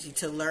opportunity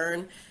to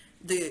learn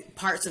the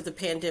parts of the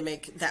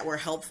pandemic that were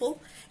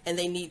helpful, and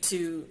they need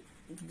to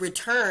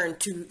return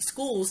to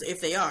schools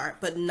if they are,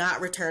 but not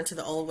return to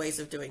the old ways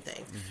of doing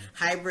things.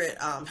 Hybrid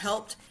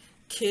helped.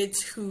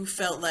 Kids who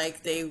felt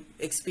like they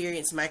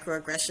experienced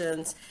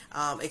microaggressions,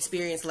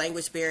 experienced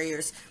language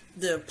barriers.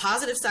 The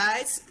positive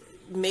sides,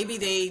 maybe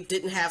they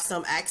didn't have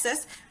some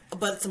access,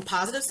 but some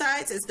positive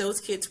sides is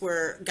those kids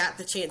got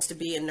the chance to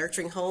be in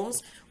nurturing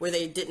homes where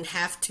they didn't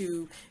have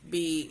to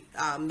be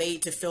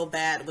made to feel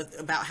bad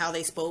about how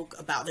they spoke,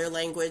 about their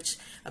language,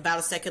 about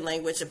a second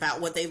language,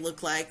 about what they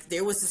look like.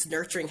 There was this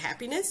nurturing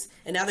happiness,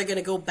 and now they're going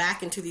to go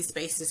back into these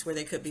spaces where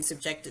they could be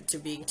subjected to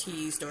being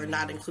teased or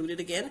not included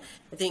again.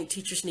 I think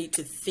teachers need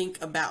to think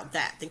about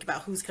that. Think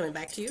about who's coming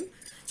back to you.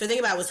 So I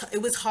think about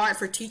it was hard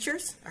for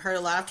teachers. I heard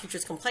a lot of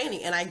teachers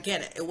complaining, and I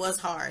get it. It was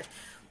hard.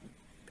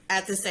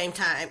 At the same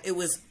time,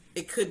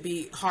 it could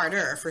be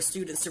harder for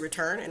students to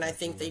return, and I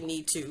think they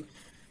need to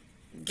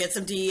get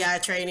some DEI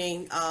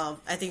training.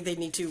 I think they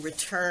need to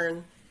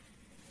return.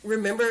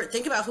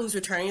 Think about who's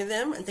returning to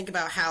them, and think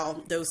about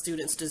how those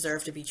students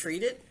deserve to be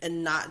treated,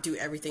 and not do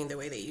everything the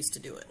way they used to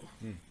do it.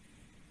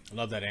 I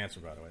love that answer,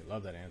 by the way.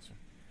 Love that answer.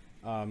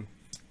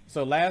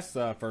 So last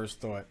first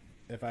thought,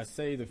 if I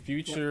say the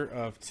future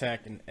of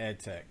tech and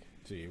EdTech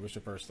to you, what's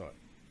your first thought?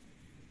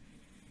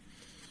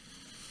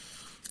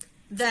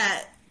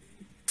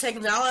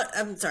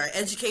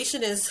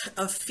 Education is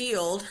a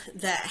field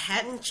that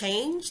hadn't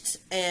changed,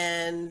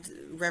 and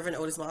Reverend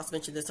Otis Moss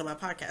mentioned this on my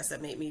podcast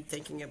that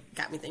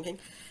got me thinking.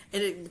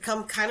 It had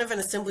become kind of an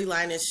assembly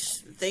line-ish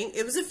thing.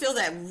 It was a field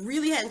that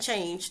really hadn't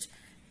changed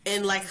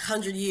in like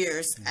 100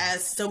 years,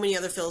 as so many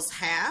other fields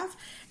have,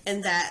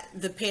 and that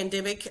the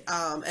pandemic,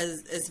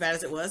 as bad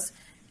as it was,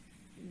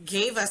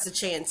 gave us a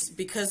chance,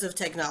 because of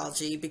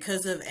technology,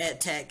 because of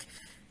EdTech,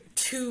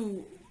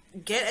 to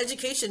get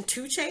education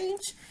to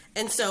change.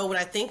 And so when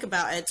I think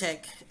about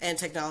EdTech and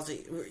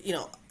technology,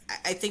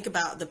 I think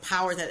about the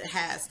power that it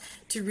has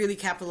to really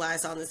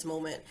capitalize on this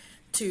moment,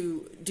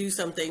 to do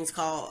some things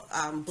called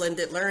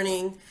blended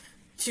learning,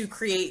 to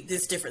create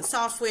this different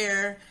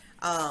software,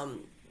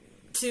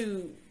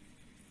 to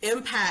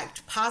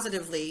impact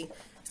positively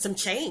some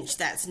change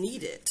that's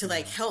needed to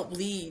like help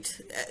lead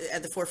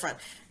at the forefront.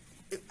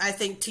 I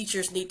think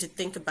teachers need to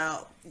think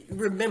about,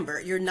 remember,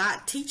 you're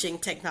not teaching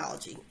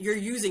technology. You're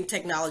using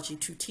technology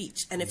to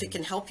teach. And if it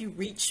can help you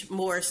reach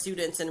more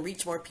students and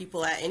reach more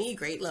people at any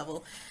grade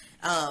level,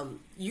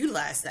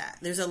 utilize that.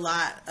 There's a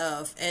lot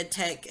of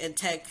EdTech and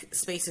tech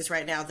spaces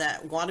right now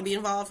that want to be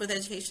involved with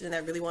education and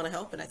that really want to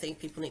help. And I think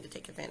people need to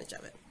take advantage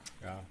of it.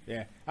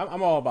 Yeah,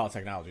 I'm all about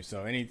technology.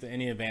 So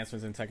any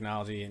advancements in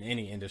technology in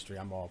any industry,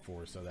 I'm all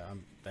for. So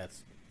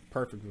that's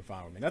perfectly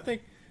fine with me. And I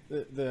think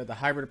the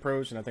hybrid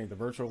approach, and I think the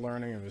virtual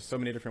learning, and there's so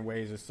many different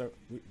ways.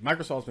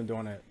 Microsoft's been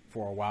doing it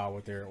for a while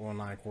with their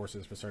online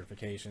courses for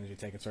certifications. You're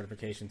taking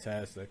certification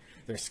tests.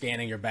 They're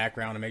scanning your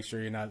background to make sure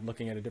you're not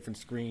looking at a different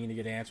screen to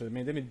get answers. I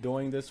mean, they've been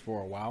doing this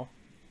for a while,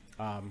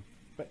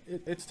 but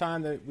it's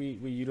time that we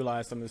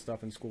utilize some of this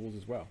stuff in schools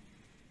as well.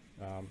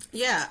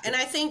 Yeah, and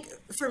I think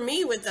for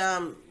me with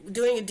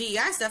doing a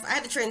DEI stuff, I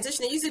had to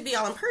transition. It used to be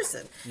all in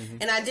person,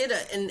 and I did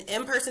an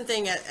in-person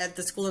thing at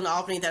the school in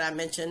Albany that I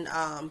mentioned.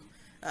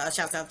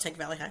 Shouts out to Tech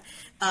Valley High.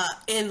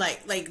 And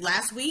like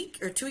last week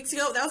or 2 weeks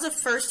ago, that was the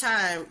first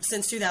time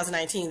since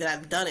 2019 that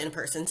I've done in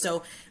person.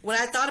 So when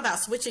I thought about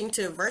switching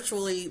to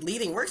virtually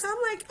leading workshops,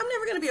 I'm like, I'm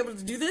never going to be able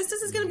to do this.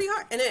 This is going to be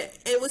hard. And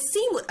it was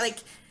seamless. Like,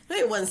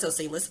 maybe it wasn't so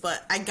seamless,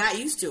 but I got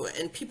used to it,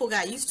 and people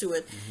got used to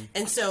it.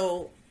 And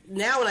so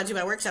now when I do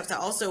my workshops, I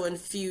also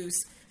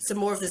infuse some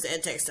more of this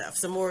EdTech stuff,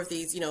 some more of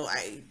these,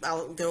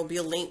 there'll be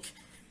a link.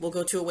 We'll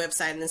go to a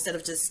website, and instead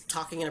of just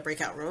talking in a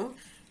breakout room,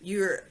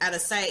 you're at a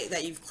site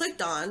that you've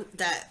clicked on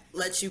that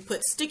lets you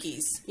put stickies,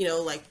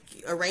 like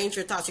arrange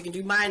your thoughts. You can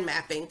do mind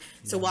mapping.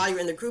 So while you're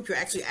in the group, you're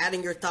actually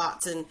adding your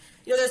thoughts. And,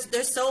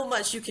 there's so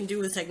much you can do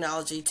with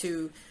technology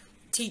to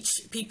teach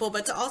people,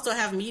 but to also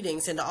have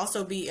meetings and to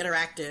also be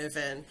interactive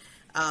and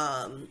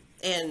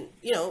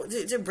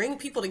to bring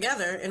people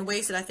together in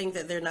ways that I think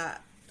that they're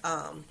not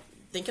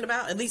thinking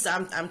about. At least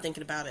I'm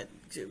thinking about it,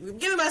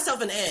 giving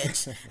myself an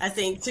edge, I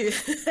think, to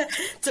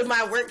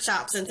my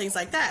workshops and things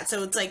like that.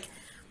 So it's like,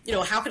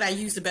 how can I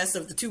use the best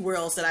of the two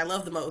worlds that I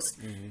love the most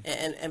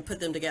and put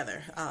them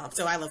together?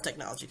 So I love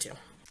technology too.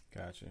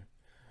 Gotcha.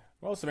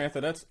 Well, Samantha,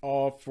 that's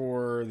all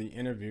for the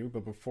interview.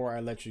 But before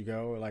I let you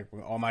go, like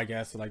with all my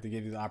guests, I'd like to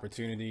give you the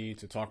opportunity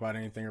to talk about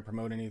anything or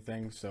promote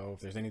anything. So if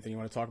there's anything you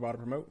want to talk about or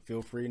promote,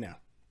 feel free now.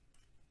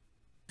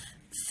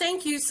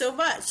 Thank you so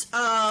much.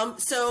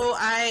 So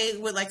I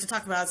would like to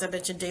talk about, as I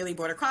mentioned, Daily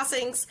Border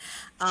Crossings.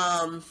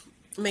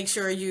 Make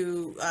sure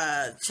you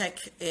check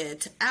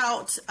it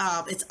out.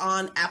 It's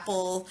on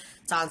Apple.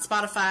 It's on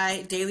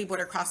Spotify. Daily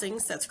Border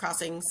Crossings. That's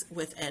crossings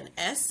with an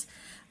S.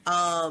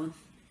 I'll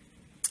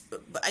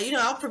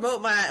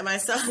promote my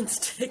son's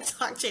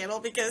TikTok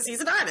channel because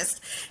he's an artist.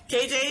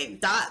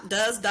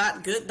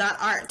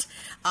 KJ.does.good.art.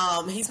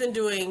 He's been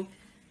doing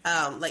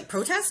like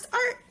protest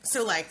art.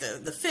 So like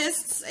the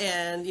fists,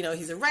 and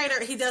he's a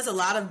writer. He does a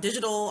lot of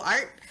digital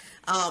art.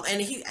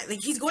 And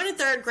he's going to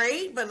third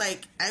grade, but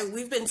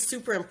we've been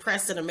super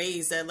impressed and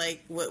amazed at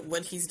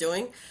what he's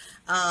doing.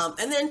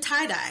 And then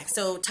tie-dye.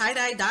 So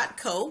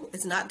tiedye.co.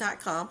 It's not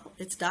 .com.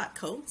 It's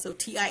 .co. So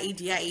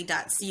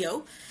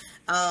TIEDIE.co.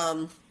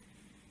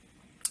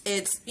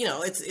 It's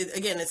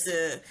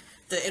the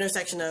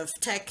intersection of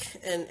tech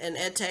and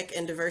EdTech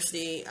and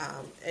diversity,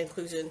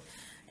 inclusion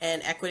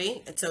and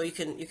equity. And so you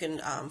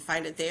can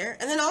find it there.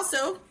 And then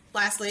also,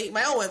 lastly,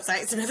 my own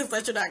website,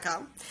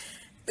 SamanthaFletcher.com.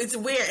 It's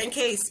where, in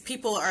case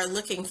people are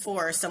looking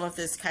for some of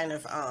this kind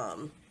of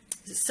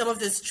some of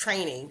this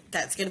training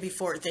that's going to be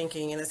forward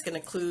thinking, and it's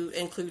going to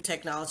include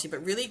technology,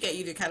 but really get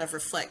you to kind of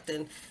reflect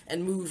and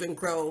move and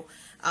grow.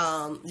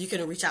 You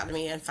can reach out to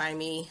me and find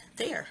me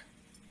there.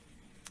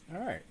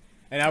 All right.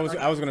 And I was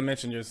going to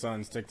mention your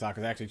son's TikTok,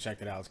 because I actually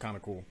checked it out. It's kind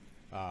of cool.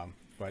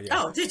 But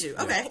yeah. Oh, did you?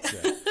 Okay. Yeah.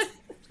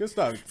 It's good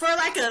stuff. I'm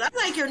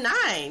like, you're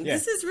 9. Yeah.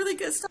 This is really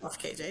good stuff,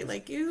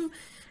 KJ.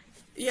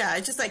 Yeah,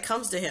 it just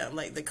comes to him,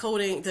 like the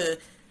coding,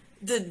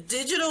 the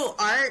digital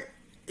art.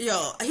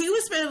 He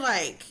would spend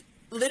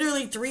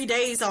literally 3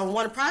 days on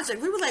one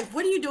project. We were like,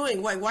 what are you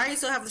doing? Why are you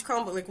still have this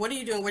Chromebook? Like, what are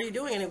you doing? What are you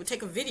doing? And it would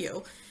take a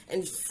video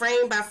and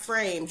frame by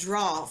frame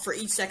draw for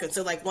each second.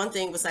 So one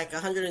thing was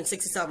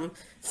 160 something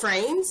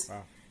frames.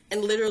 Wow.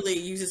 And literally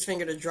use his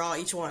finger to draw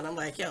each one. I'm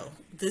like,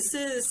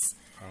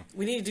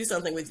 we need to do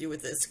something with you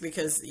with this,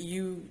 because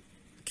you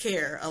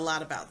care a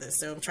lot about this.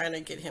 So I'm trying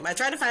to get him. I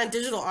tried to find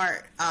digital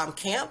art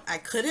camp. I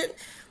couldn't.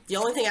 The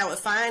only thing I would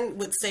find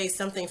would say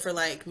something for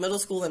middle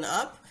school and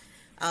up.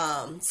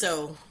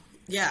 So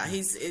yeah,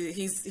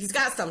 he's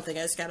got something.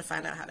 I just got to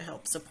find out how to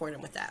help support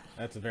him with that.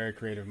 That's a very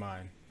creative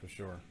mind for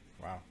sure.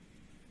 Wow,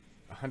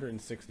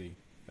 160.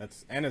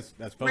 That's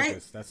focused. Right?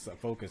 That's a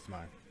focused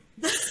mind.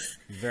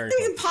 Very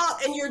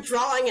focused. And you're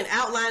drawing and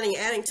outlining,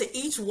 adding to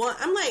each one.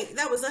 I'm like,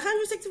 that was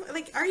 160.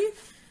 Are you?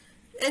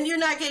 And you're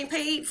not getting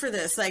paid for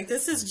this. Like,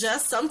 this is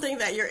just something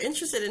that you're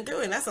interested in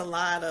doing. That's a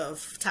lot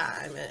of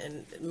time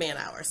and man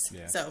hours.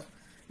 Yeah. So,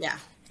 yeah.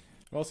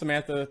 Well,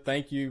 Samantha,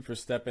 thank you for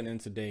stepping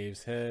into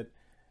Dave's head.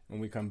 When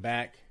we come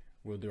back,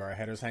 we'll do our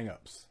headers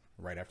hang-ups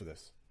right after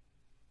this.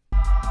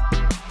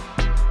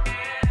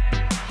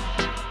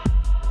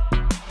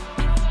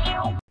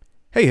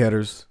 Hey,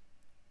 headers.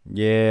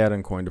 Yeah, I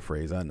done coined the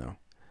phrase, I know.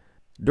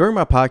 During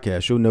my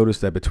podcast, you'll notice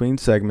that between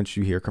segments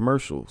you hear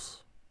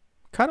commercials.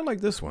 Kind of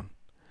like this one.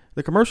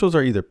 The commercials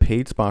are either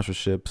paid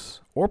sponsorships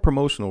or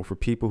promotional for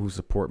people who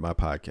support my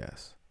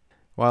podcast.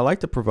 Well, I like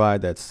to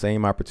provide that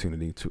same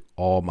opportunity to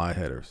all my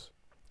headers.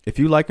 If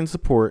you like and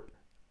support,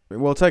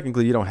 well,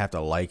 technically you don't have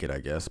to like it, I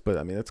guess, but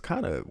I mean, it's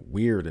kind of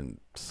weird and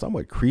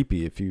somewhat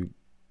creepy if you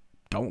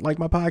don't like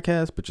my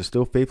podcast, but you're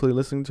still faithfully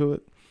listening to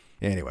it.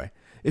 Anyway,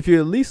 if you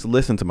at least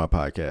listen to my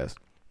podcast,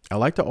 I'd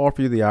like to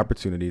offer you the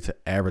opportunity to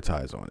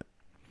advertise on it.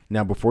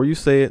 Now, before you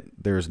say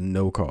it, there's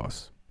no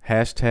cost.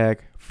 Hashtag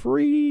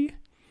free.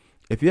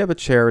 If you have a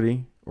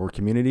charity or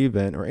community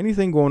event or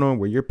anything going on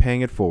where you're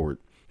paying it forward,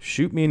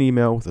 shoot me an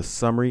email with a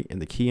summary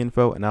and the key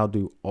info, and I'll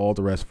do all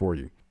the rest for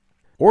you.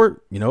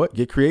 Or, you know what,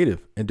 get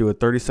creative and do a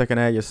 30-second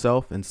ad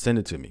yourself and send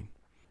it to me.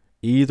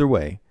 Either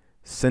way,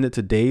 send it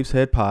to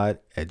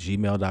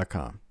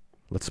davesheadpod@gmail.com.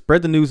 Let's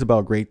spread the news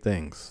about great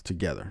things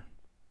together.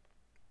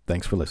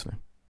 Thanks for listening.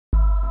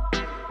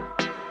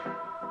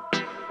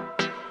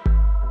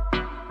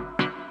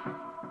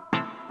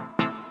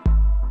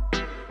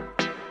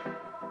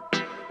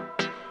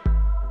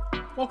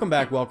 Welcome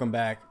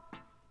back.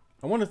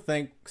 I want to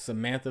thank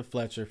Samantha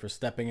Fletcher for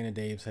stepping into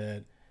Dave's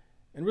head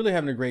and really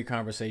having a great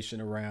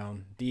conversation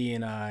around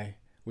DE&I,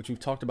 which we've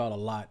talked about a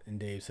lot in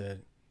Dave's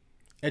head,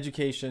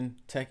 education,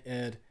 tech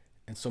ed,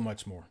 and so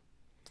much more.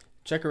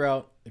 Check her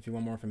out if you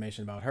want more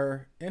information about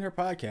her and her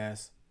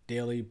podcast,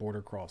 Daily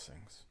Border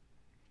Crossings.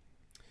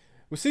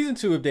 With season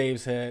 2 of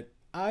Dave's Head,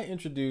 I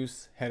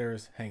introduce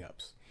Headers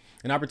Hangups,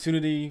 an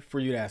opportunity for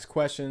you to ask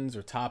questions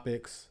or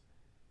topics,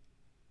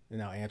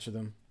 and I'll answer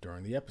them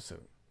during the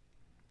episode.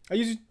 I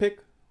usually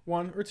pick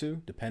one or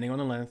two, depending on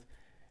the length,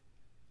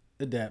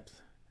 the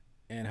depth,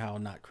 and how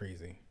not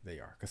crazy they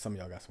are, because some of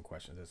y'all got some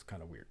questions. It's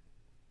kind of weird.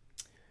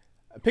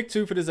 I picked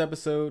 2 for this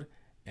episode,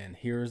 and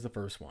here's the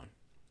first one.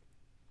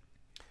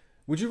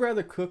 Would you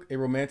rather cook a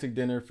romantic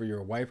dinner for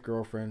your wife,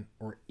 girlfriend,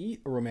 or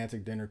eat a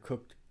romantic dinner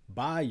cooked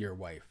by your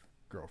wife,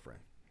 girlfriend?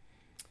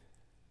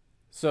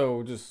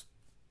 So just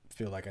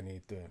feel like I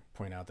need to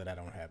point out that I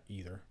don't have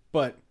either.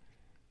 But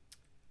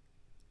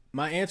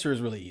my answer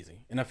is really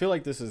easy. And I feel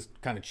like this is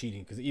kind of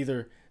cheating because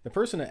either the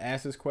person that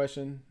asked this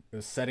question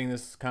is setting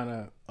this kind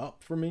of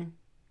up for me,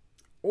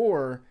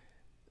 or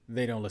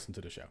they don't listen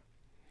to the show.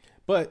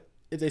 But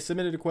if they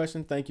submitted a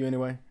question, thank you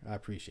anyway. I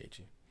appreciate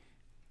you.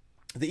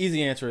 The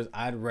easy answer is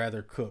I'd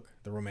rather cook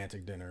the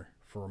romantic dinner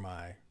for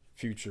my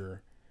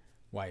future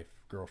wife,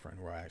 girlfriend,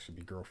 or I should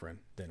be girlfriend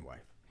than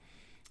wife.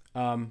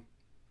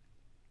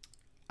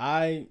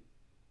 I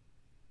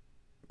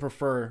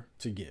prefer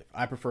to give.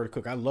 I prefer to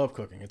cook. I love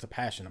cooking. It's a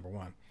passion, number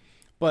one.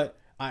 But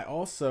I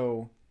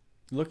also,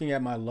 looking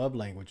at my love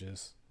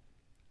languages,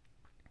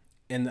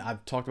 and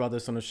I've talked about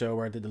this on the show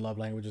where I did the love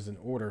languages in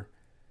order,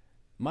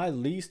 my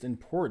least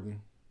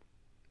important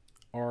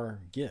are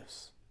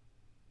gifts.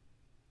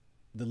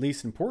 The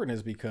least important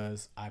is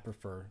because I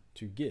prefer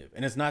to give.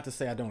 And it's not to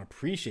say I don't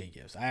appreciate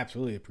gifts. I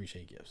absolutely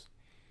appreciate gifts.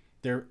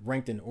 They're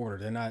ranked in order.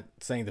 They're not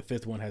saying the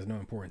fifth one has no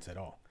importance at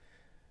all.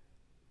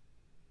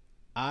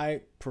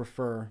 I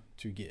prefer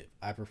to give.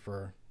 I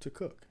prefer to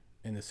cook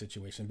in this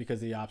situation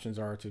because the options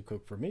are to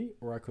cook for me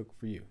or I cook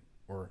for you,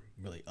 or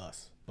really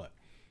us.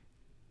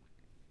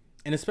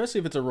 And especially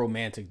if it's a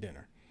romantic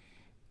dinner.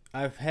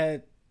 I've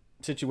had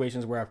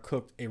situations where I've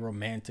cooked a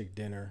romantic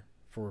dinner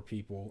for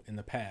people in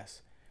the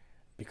past.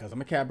 Because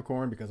I'm a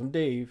Capricorn, because I'm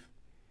Dave,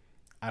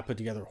 I put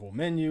together a whole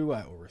menu.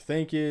 I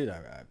overthink it.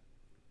 I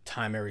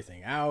time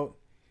everything out.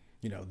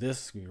 You know,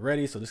 this could be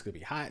ready, so this could be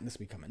hot, and this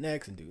could be coming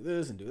next, and do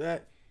this and do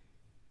that.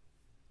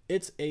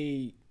 It's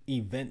a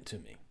event to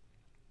me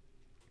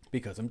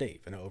because I'm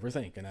Dave, and I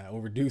overthink, and I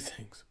overdo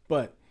things.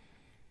 But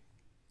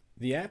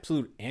the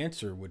absolute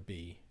answer would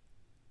be,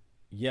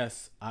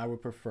 yes, I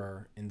would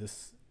prefer in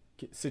this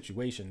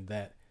situation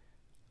that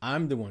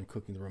I'm the one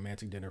cooking the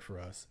romantic dinner for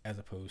us as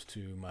opposed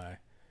to my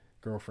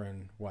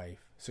girlfriend,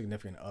 wife,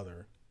 significant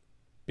other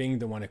being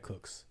the one that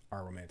cooks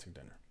our romantic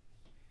dinner.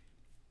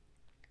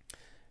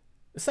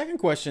 The second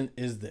question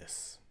is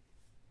this.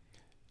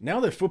 Now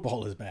that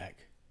football is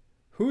back,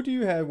 who do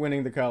you have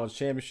winning the college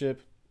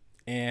championship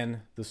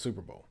and the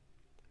Super Bowl?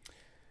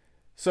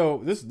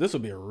 So this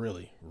will be a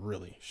really,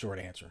 really short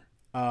answer.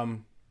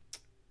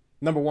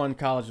 Number one,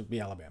 college would be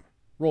Alabama.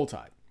 Roll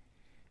Tide.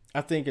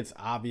 I think it's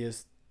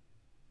obvious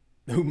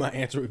who my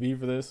answer would be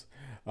for this.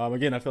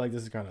 Again, I feel like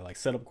this is kind of like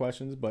setup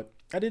questions, but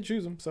I did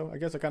choose them, so I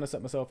guess I kind of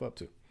set myself up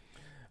too.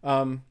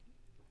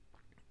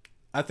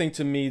 I think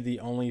to me, the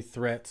only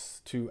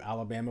threats to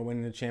Alabama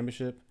winning the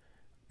championship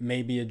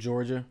may be at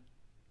Georgia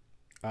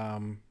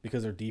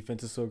because their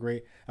defense is so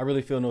great. I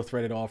really feel no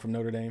threat at all from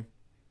Notre Dame.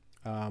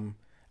 I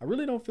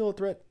really don't feel a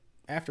threat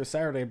after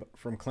Saturday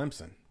from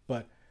Clemson.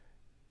 But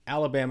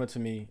Alabama to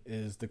me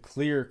is the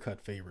clear-cut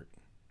favorite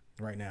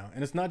right now.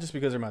 And it's not just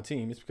because they're my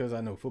team. It's because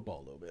I know football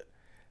a little bit.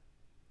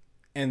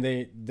 And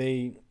they're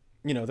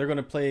going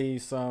to play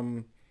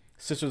some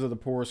Sisters of the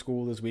Poor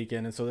school this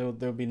weekend. And so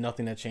there'll be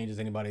nothing that changes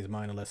anybody's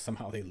mind unless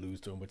somehow they lose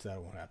to them, which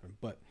that won't happen.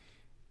 But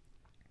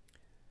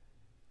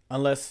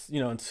unless,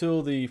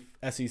 until the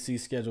SEC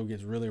schedule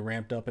gets really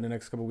ramped up in the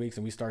next couple of weeks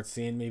and we start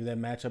seeing maybe that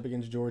matchup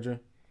against Georgia,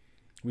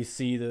 we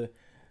see the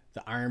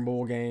Iron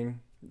Bowl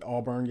game, the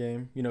Auburn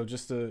game,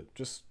 just the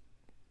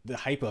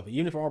hype of it.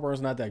 Even if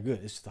Auburn's not that good,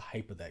 it's just the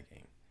hype of that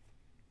game.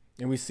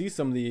 And we see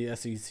some of the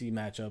SEC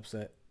matchups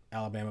that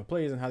Alabama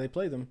plays and how they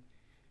play them,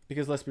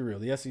 because let's be real,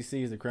 the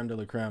SEC is the creme de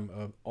la creme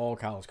of all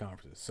college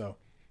conferences. So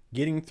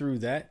getting through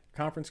that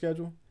conference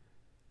schedule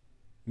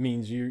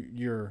means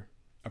you're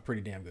a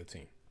pretty damn good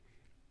team.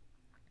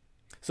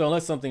 So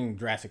unless something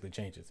drastically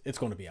changes, it's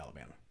going to be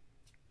Alabama.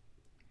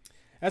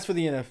 As for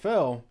the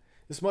NFL,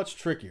 it's much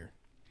trickier.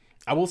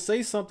 I will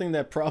say something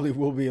that probably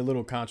will be a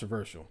little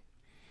controversial.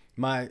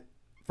 My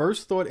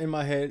first thought in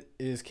my head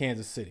is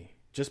Kansas City,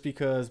 just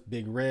because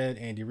Big Red,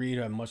 Andy Reid,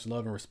 I have much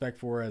love and respect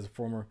for as a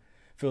former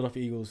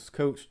Philadelphia Eagles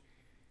coach.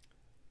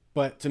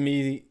 But to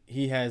me,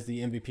 he has the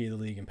MVP of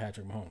the league in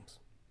Patrick Mahomes.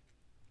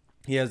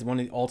 He has one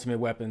of the ultimate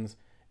weapons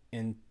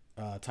in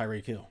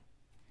Tyreek Hill.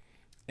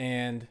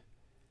 And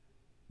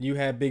you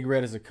have Big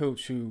Red as a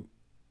coach who,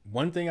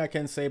 one thing I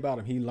can say about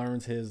him, he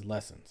learns his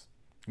lessons.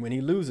 When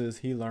he loses,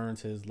 he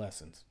learns his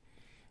lessons.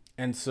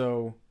 And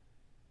so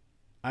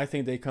I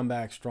think they come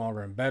back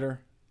stronger and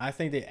better. I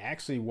think they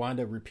actually wind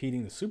up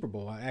repeating the Super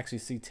Bowl. I actually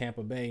see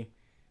Tampa Bay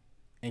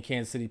and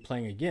Kansas City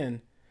playing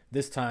again,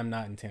 this time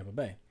not in Tampa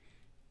Bay.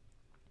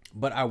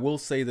 But I will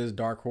say this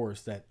dark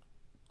horse that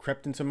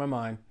crept into my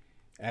mind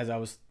as I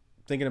was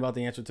thinking about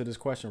the answer to this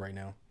question right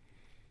now.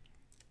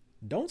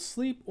 Don't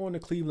sleep on the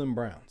Cleveland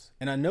Browns.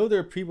 And I know there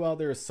are people out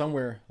there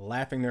somewhere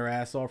laughing their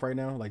ass off right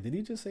now. Like, did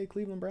he just say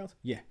Cleveland Browns?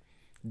 Yeah.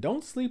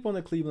 Don't sleep on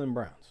the Cleveland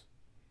Browns.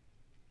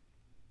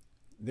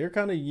 They're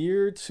kind of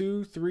year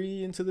 2,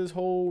 3 into this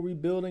whole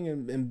rebuilding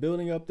and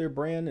building up their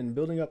brand and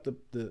building up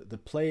the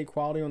play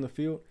quality on the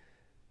field.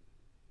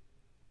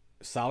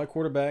 Solid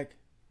quarterback,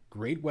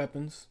 great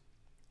weapons,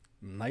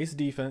 nice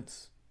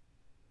defense,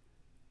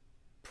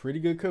 pretty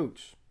good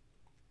coach.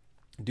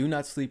 Do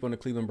not sleep on the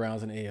Cleveland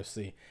Browns in the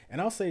AFC.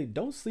 And I'll say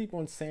don't sleep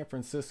on San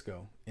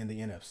Francisco in the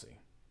NFC.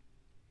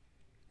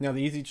 Now,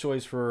 the easy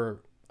choice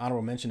for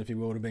honorable mention, if you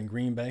will, would have been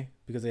Green Bay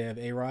because they have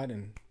A-Rod,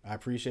 and I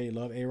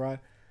love A-Rod.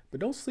 But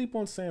don't sleep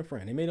on San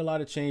Fran. They made a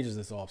lot of changes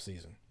this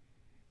offseason.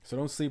 So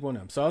don't sleep on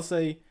them. So I'll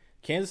say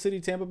Kansas City,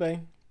 Tampa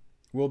Bay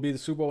will be the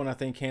Super Bowl, and I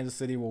think Kansas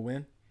City will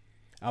win.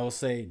 I will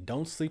say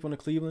don't sleep on the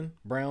Cleveland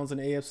Browns in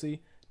the AFC.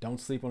 Don't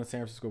sleep on the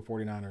San Francisco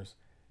 49ers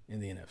in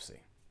the NFC.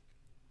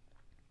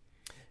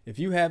 If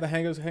you have a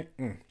headers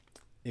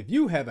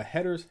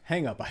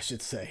hang up, I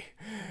should say,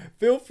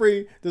 feel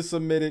free to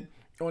submit it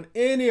on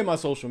any of my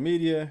social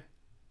media,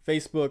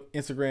 Facebook,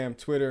 Instagram,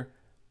 Twitter.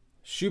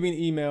 Shoot me an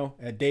email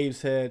at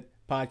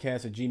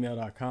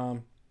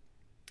davesheadpodcast@gmail.com,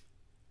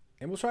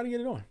 and we'll try to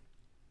get it on.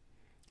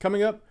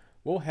 Coming up,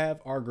 we'll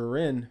have our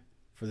Garin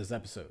for this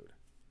episode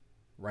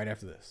right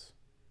after this.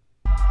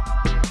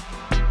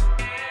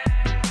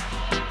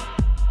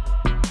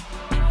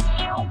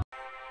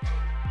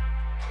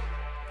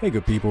 Hey,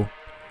 good people.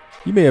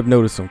 You may have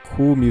noticed some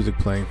cool music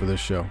playing for this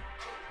show.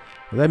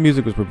 Well, that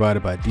music was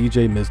provided by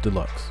DJ Ms.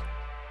 Deluxe.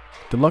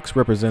 Deluxe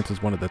represents as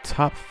one of the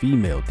top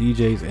female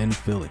DJs in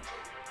Philly.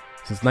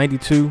 Since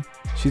 '92,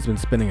 she's been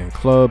spinning in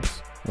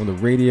clubs, on the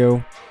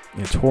radio,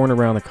 and touring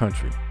around the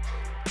country.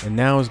 And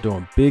now is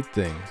doing big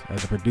things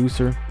as a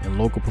producer and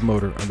local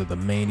promoter under the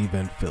Main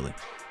Event Philly.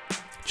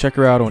 Check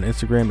her out on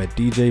Instagram at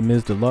DJ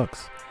Ms.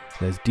 Deluxe.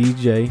 That's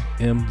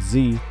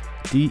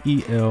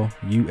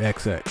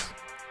DJMZDELUXX.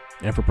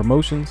 And for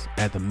promotions,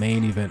 at the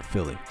Main Event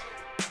Philly.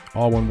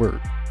 All one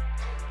word.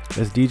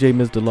 That's DJ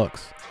Ms.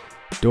 Deluxe.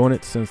 Doing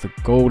it since the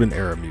golden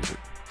era of music.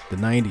 The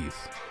 90s,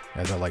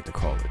 as I like to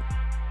call it.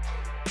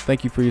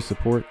 Thank you for your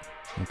support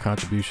and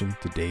contribution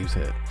to Dave's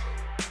Head.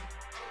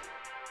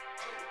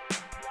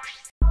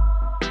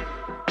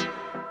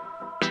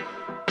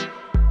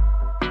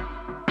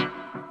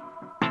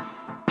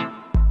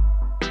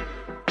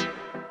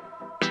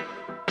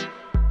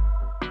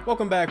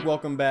 Welcome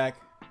back.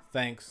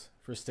 Thanks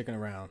for sticking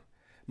around.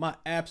 My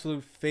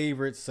absolute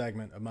favorite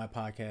segment of my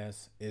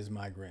podcast is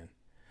my Grin,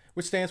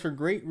 which stands for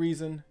Great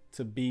Reason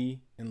to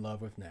Be in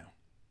Love with Now.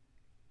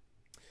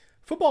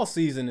 Football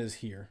season is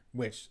here,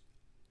 which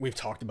we've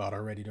talked about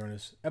already during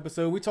this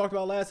episode. We talked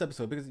about last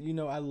episode because,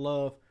 I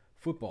love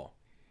football.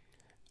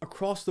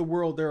 Across the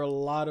world, there are a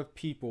lot of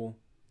people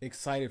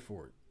excited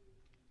for it,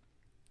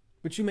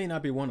 but you may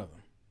not be one of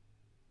them.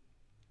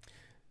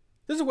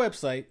 There's a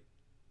website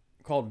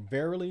called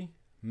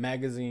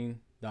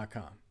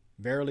verilymagazine.com.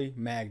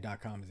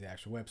 Verilymag.com is the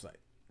actual website.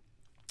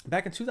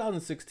 Back in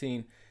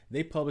 2016,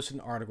 they published an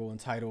article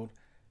entitled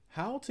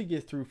How to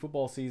Get Through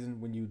Football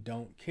Season When You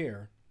Don't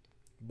Care,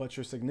 But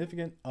Your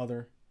Significant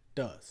Other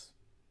Does.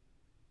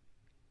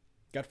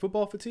 Got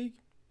football fatigue?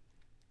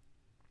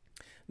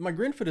 My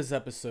grin for this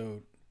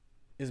episode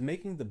is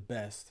making the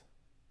best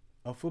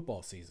of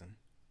football season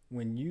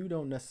when you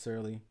don't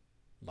necessarily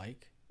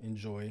like,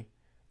 enjoy,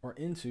 or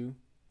into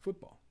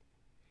football.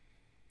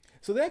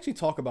 So they actually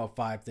talk about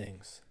 5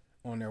 things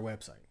on their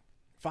website.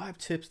 5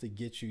 tips to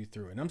get you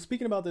through it. And I'm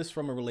speaking about this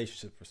from a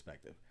relationship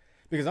perspective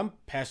because I'm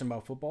passionate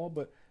about football,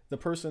 but the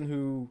person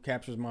who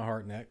captures my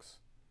heart next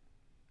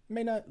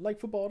may not like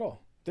football at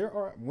all. There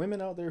are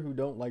women out there who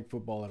don't like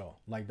football at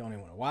all. Like, don't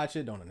even want to watch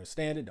it, don't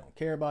understand it, don't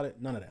care about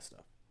it, none of that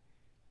stuff.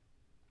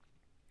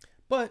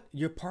 But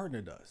your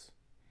partner does.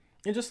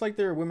 And just like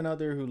there are women out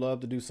there who love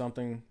to do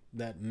something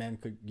that men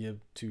could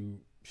give 2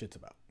 shits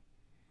about.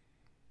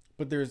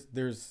 But there's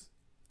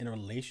in a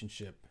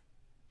relationship,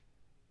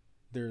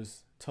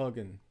 there's tug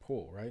and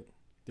pull, right?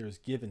 There's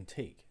give and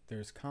take.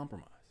 There's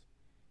compromise.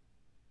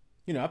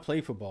 You know, I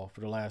played football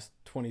for the last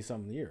 20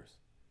 something years.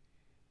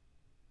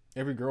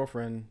 Every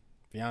girlfriend,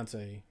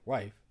 fiance,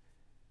 wife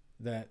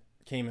that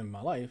came in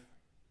my life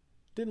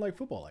didn't like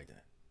football like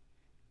that.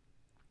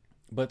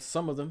 But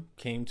some of them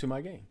came to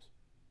my games.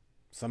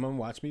 Some of them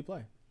watched me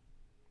play.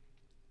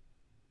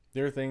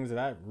 There are things that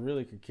I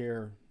really could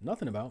care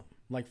nothing about,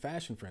 like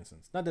fashion, for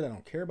instance. Not that I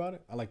don't care about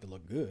it. I like to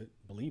look good,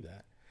 believe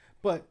that.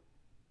 But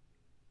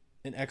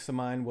an ex of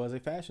mine was a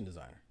fashion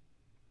designer.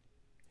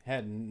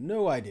 Had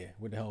no idea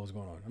what the hell was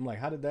going on. I'm like,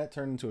 how did that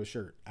turn into a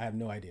shirt? I have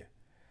no idea.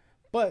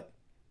 But,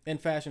 and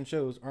fashion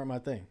shows aren't my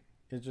thing.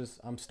 It's just,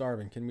 I'm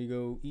starving. Can we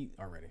go eat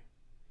already?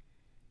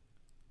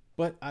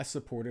 But I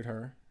supported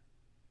her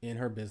in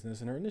her business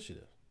and her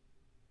initiative.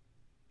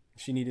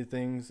 She needed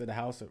things at the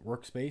house, at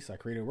workspace. I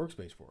created a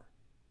workspace for her.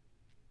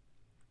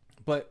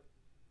 But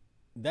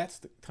that's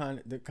the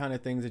kind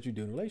of things that you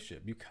do in a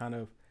relationship. You kind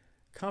of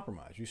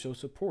compromise. You show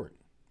support.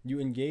 You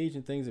engage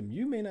in things that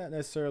you may not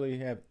necessarily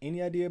have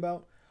any idea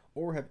about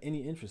or have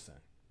any interest in.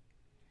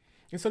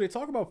 And so they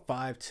talk about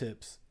 5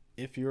 tips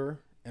if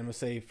you're, and I'm going to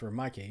say for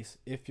my case,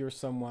 if you're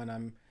someone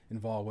I'm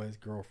involved with,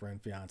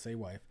 girlfriend, fiance,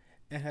 wife,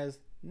 and has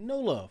no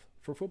love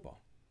for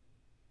football.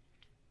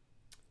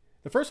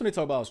 The first one they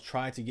talk about is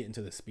try to get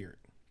into the spirit.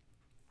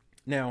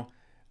 Now,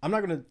 I'm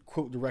not going to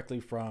quote directly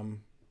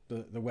from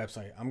the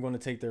website. I'm going to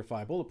take their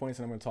 5 bullet points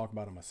and I'm going to talk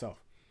about it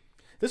myself.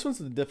 This one's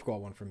the difficult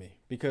one for me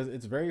because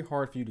it's very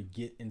hard for you to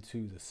get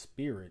into the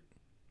spirit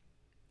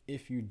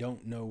if you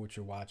don't know what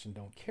you're watching,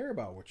 don't care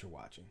about what you're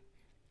watching.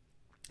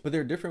 But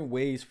there are different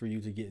ways for you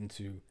to get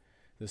into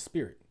the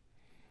spirit.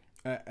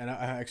 And I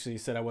actually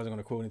said I wasn't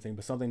going to quote anything,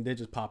 but something did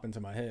just pop into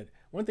my head.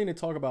 One thing they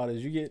talk about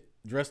is you get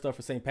dressed up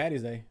for St.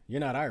 Patty's Day. You're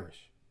not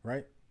Irish,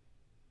 right?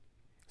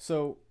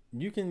 So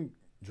you can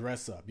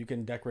dress up. You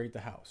can decorate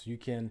the house. You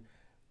can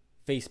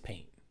face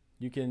paint.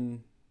 You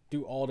can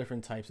do all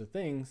different types of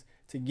things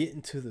to get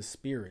into the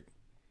spirit,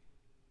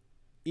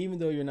 even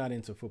though you're not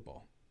into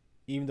football,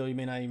 even though you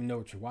may not even know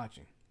what you're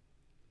watching.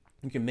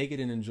 You can make it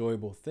an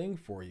enjoyable thing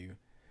for you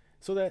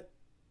so that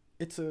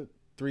it's a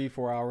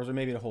 3-4 hours or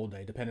maybe the whole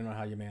day, depending on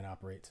how your man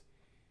operates.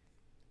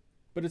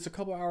 But it's a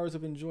couple hours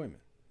of enjoyment,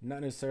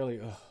 not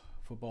necessarily,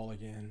 football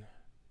again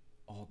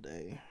all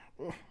day.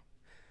 Ugh.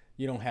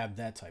 You don't have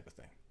that type of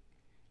thing.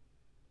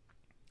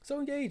 So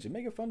engage it,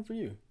 make it fun for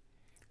you.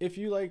 If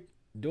you like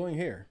doing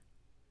hair,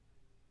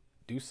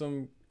 do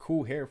some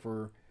cool hair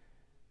for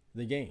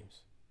the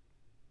games.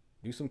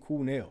 Do some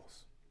cool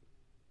nails.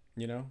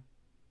 You know,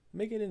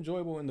 make it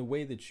enjoyable in the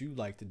way that you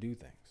like to do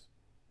things.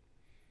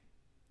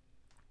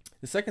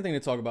 The second thing to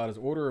talk about is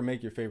order or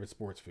make your favorite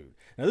sports food.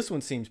 Now, this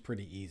one seems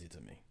pretty easy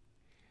to me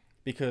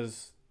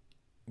because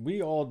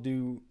we all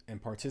do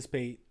and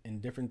participate in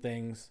different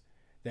things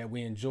that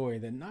we enjoy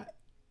that not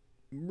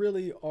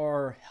really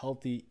are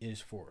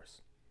healthy-ish for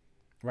us,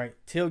 right?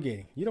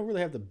 Tailgating. You don't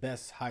really have the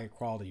best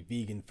high-quality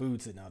vegan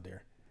food sitting out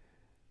there.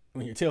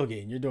 When you're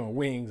tailgating, you're doing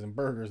wings and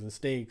burgers and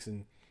steaks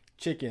and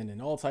chicken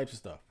and all types of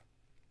stuff.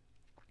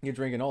 You're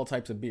drinking all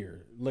types of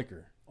beer,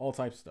 liquor, all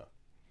types of stuff.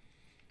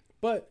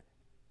 But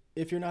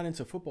if you're not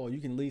into football, you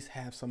can at least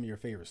have some of your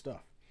favorite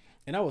stuff.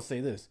 And I will say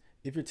this,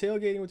 if you're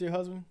tailgating with your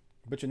husband,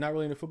 but you're not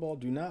really into football,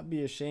 do not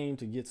be ashamed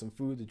to get some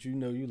food that you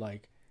know you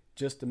like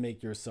just to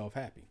make yourself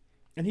happy.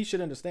 And he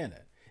should understand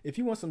that. If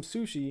you want some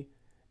sushi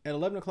at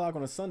 11 o'clock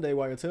on a Sunday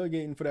while you're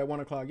tailgating for that 1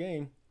 o'clock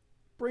game,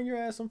 bring your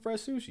ass some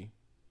fresh sushi.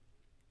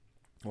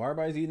 While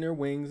everybody's eating their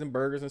wings and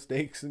burgers and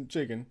steaks and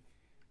chicken,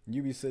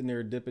 you be sitting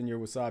there dipping your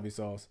wasabi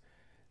sauce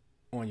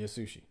on your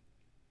sushi.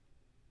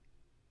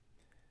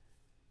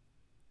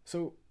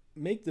 So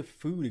make the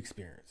food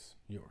experience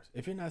yours.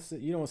 If you're not,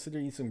 you don't want to sit there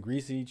and eat some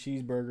greasy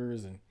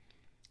cheeseburgers and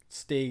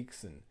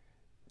steaks and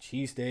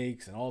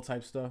cheesesteaks and all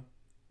types of stuff,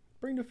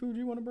 bring the food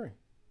you want to bring.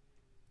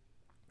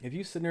 If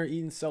you're sitting there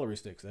eating celery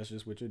sticks, that's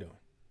just what you're doing.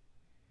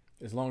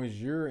 As long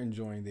as you're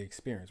enjoying the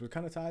experience, which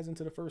kind of ties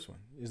into the first one.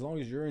 As long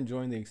as you're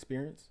enjoying the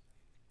experience,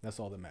 that's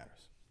all that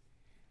matters.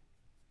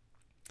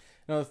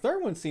 Now, the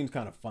third one seems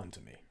kind of fun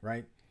to me,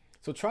 right?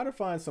 So try to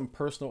find some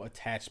personal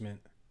attachment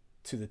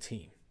to the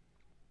team.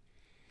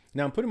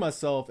 Now, I'm putting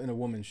myself in a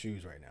woman's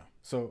shoes right now.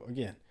 So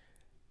again,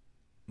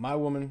 my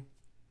woman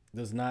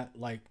does not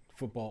like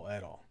football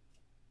at all.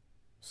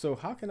 So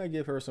how can I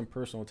give her some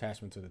personal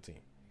attachment to the team?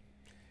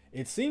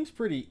 It seems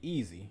pretty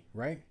easy,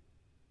 right?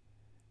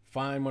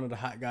 Find one of the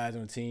hot guys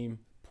on the team,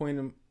 point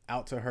him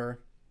out to her.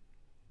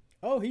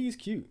 Oh, he's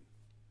cute.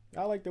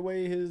 I like the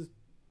way his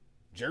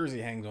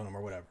jersey hangs on him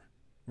or whatever,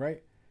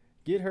 right?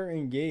 Get her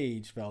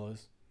engaged,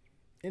 fellas,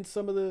 in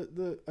some of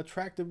the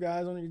attractive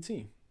guys on your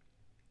team.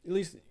 At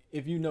least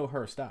if you know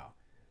her style.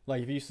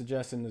 Like if you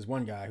suggesting there's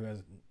one guy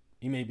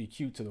he may be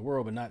cute to the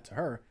world, but not to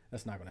her,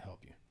 that's not going to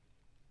help you.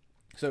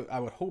 So I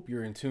would hope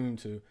you're in tune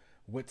to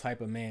what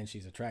type of man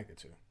she's attracted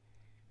to.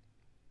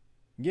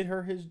 Get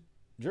her his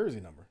jersey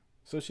number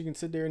so she can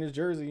sit there in his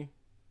jersey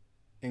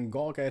and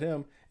gawk at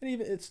him. And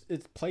even it's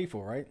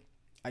playful, right?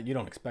 You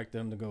don't expect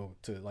them to go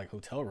to like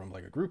hotel room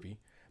like a groupie,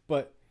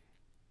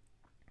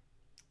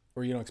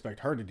 or you don't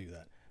expect her to do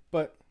that.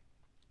 But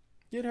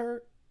get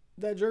her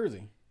that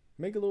jersey.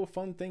 Make a little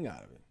fun thing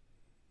out of it.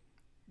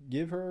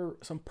 Give her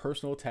some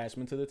personal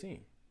attachment to the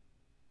team.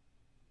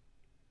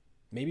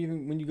 Maybe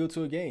even when you go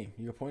to a game,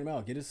 you can point him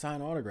out. Get his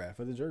signed autograph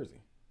for the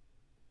jersey.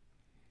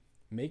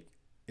 Make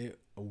it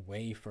a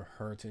way for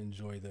her to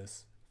enjoy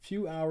this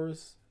few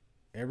hours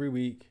every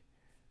week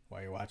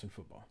while you're watching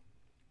football.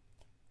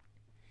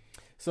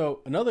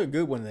 So another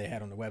good one they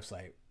had on the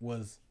website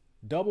was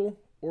double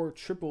or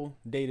triple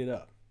dated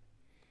up.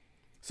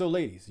 So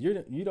ladies,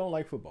 you don't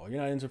like football. You're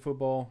not into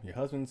football. Your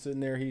husband's sitting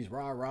there. He's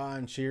rah-rah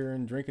and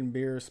cheering, drinking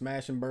beer,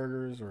 smashing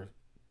burgers, or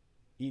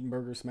eating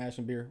burgers,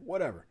 smashing beer,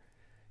 whatever.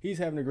 He's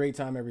having a great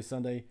time every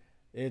Sunday.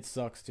 It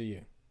sucks to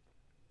you.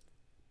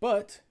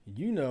 But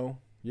you know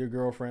your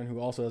girlfriend who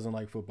also doesn't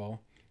like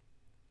football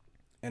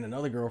and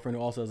another girlfriend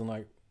who also doesn't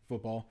like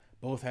football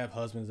both have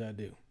husbands that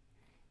do.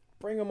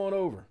 Bring them on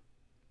over.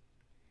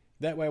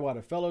 That way, while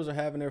the fellas are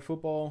having their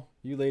football,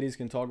 you ladies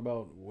can talk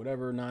about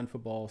whatever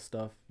non-football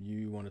stuff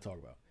you want to talk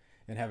about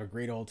and have a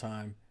great old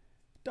time.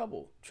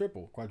 Double,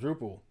 triple,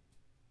 quadruple,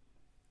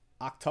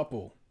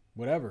 octuple,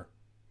 whatever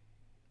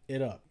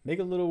it up. Make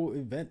a little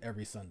event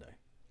every Sunday.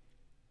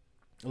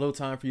 A little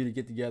time for you to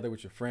get together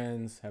with your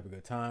friends, have a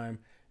good time,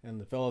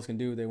 and the fellas can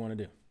do what they want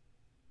to do.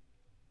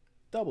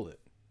 Double it,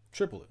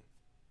 triple it,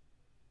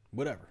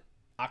 whatever,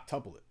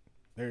 octuple it.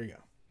 There you go.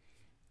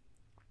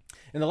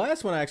 And the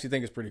last one I actually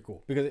think is pretty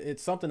cool because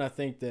it's something I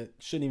think that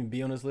shouldn't even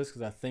be on this list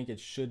because I think it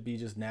should be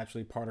just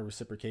naturally part of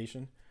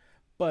reciprocation.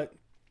 But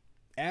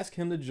ask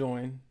him to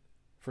join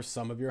for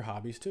some of your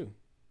hobbies too.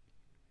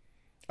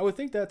 I would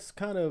think that's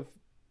kind of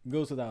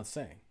goes without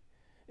saying.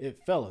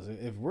 Fellas,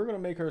 if we're going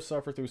to make her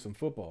suffer through some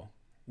football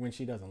when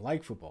she doesn't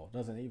like football,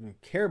 doesn't even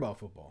care about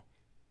football,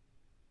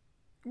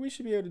 we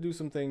should be able to do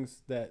some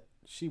things that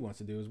she wants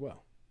to do as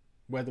well,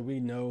 whether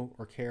we know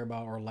or care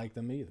about or like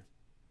them either.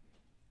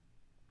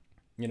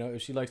 You know,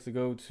 if she likes to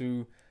go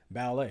to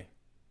ballet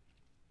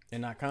and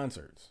not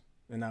concerts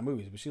and not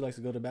movies, but she likes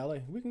to go to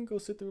ballet, we can go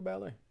sit through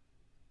ballet.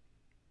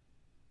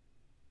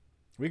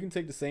 We can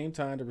take the same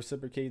time to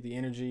reciprocate the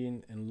energy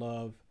and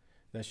love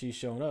that she's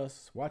shown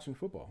us watching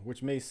football,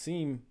 which may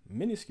seem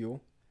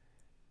minuscule,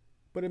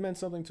 but it meant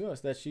something to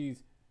us that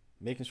she's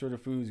making sure the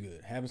food's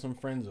good, having some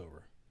friends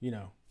over, you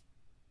know,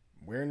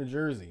 wearing a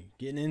jersey,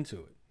 getting into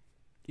it,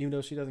 even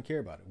though she doesn't care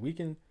about it. We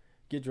can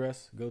get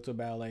dressed, go to a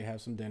ballet,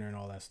 have some dinner and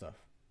all that stuff,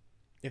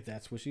 if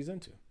that's what she's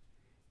into.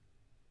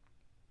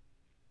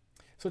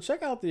 So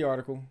check out the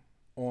article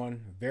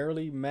on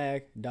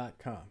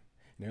verilymag.com. And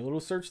there's a little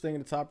search thing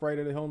in the top right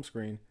of the home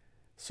screen.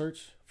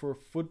 Search for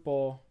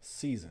football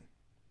season.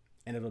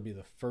 And it'll be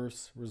the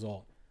first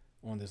result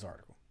on this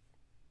article.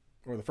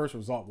 Or the first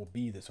result will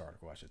be this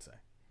article, I should say.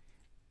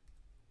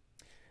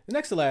 The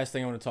next to last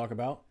thing I want to talk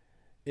about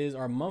is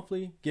our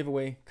monthly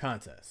giveaway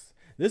contest.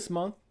 This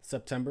month,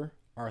 September,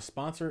 our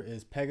sponsor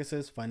is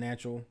Pegasus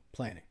Financial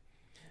Planning.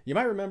 You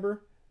might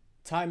remember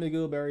Ty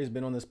McGillberry has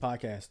been on this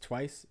podcast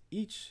twice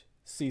each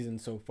season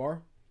so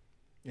far,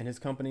 and his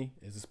company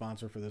is the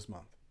sponsor for this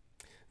month.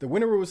 The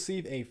winner will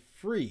receive a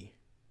free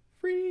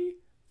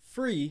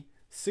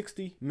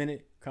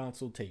 60-minute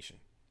consultation.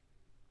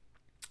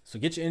 So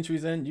get your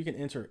entries in. You can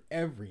enter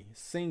every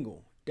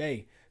single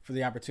day for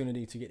the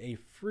opportunity to get a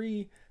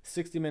free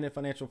 60-minute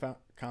financial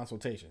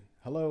consultation.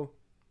 Hello,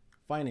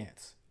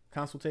 finance,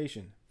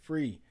 consultation,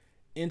 free.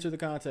 Enter the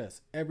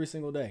contest every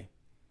single day.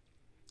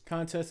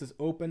 Contest is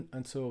open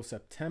until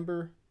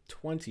September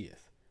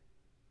 20th.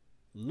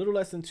 A little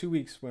less than 2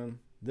 weeks when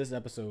this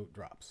episode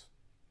drops.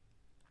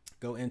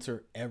 Go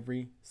enter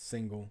every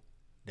single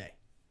day.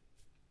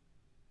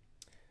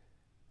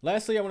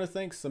 Lastly, I want to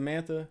thank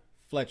Samantha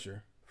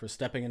Fletcher for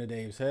stepping into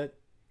Dave's head.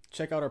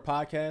 Check out our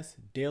podcast,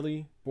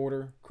 Daily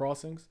Border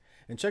Crossings,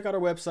 and check out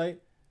our website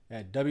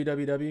at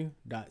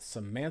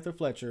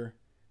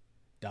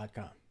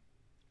www.samanthafletcher.com.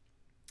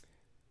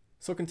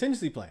 So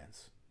contingency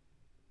plans,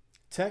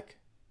 tech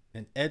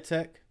and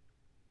EdTech,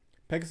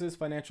 Pegasus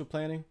Financial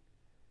Planning,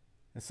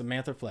 and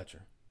Samantha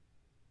Fletcher.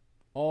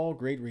 All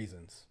great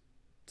reasons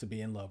to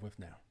be in love with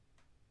now.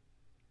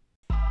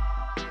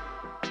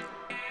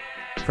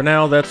 For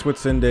now, that's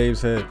what's in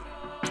Dave's head.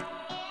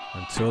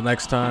 Until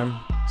next time,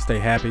 stay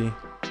happy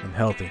and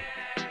healthy.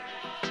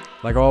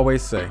 Like I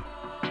always say,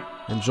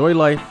 enjoy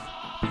life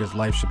because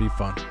life should be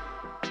fun.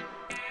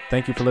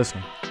 Thank you for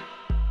listening.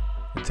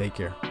 and take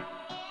care.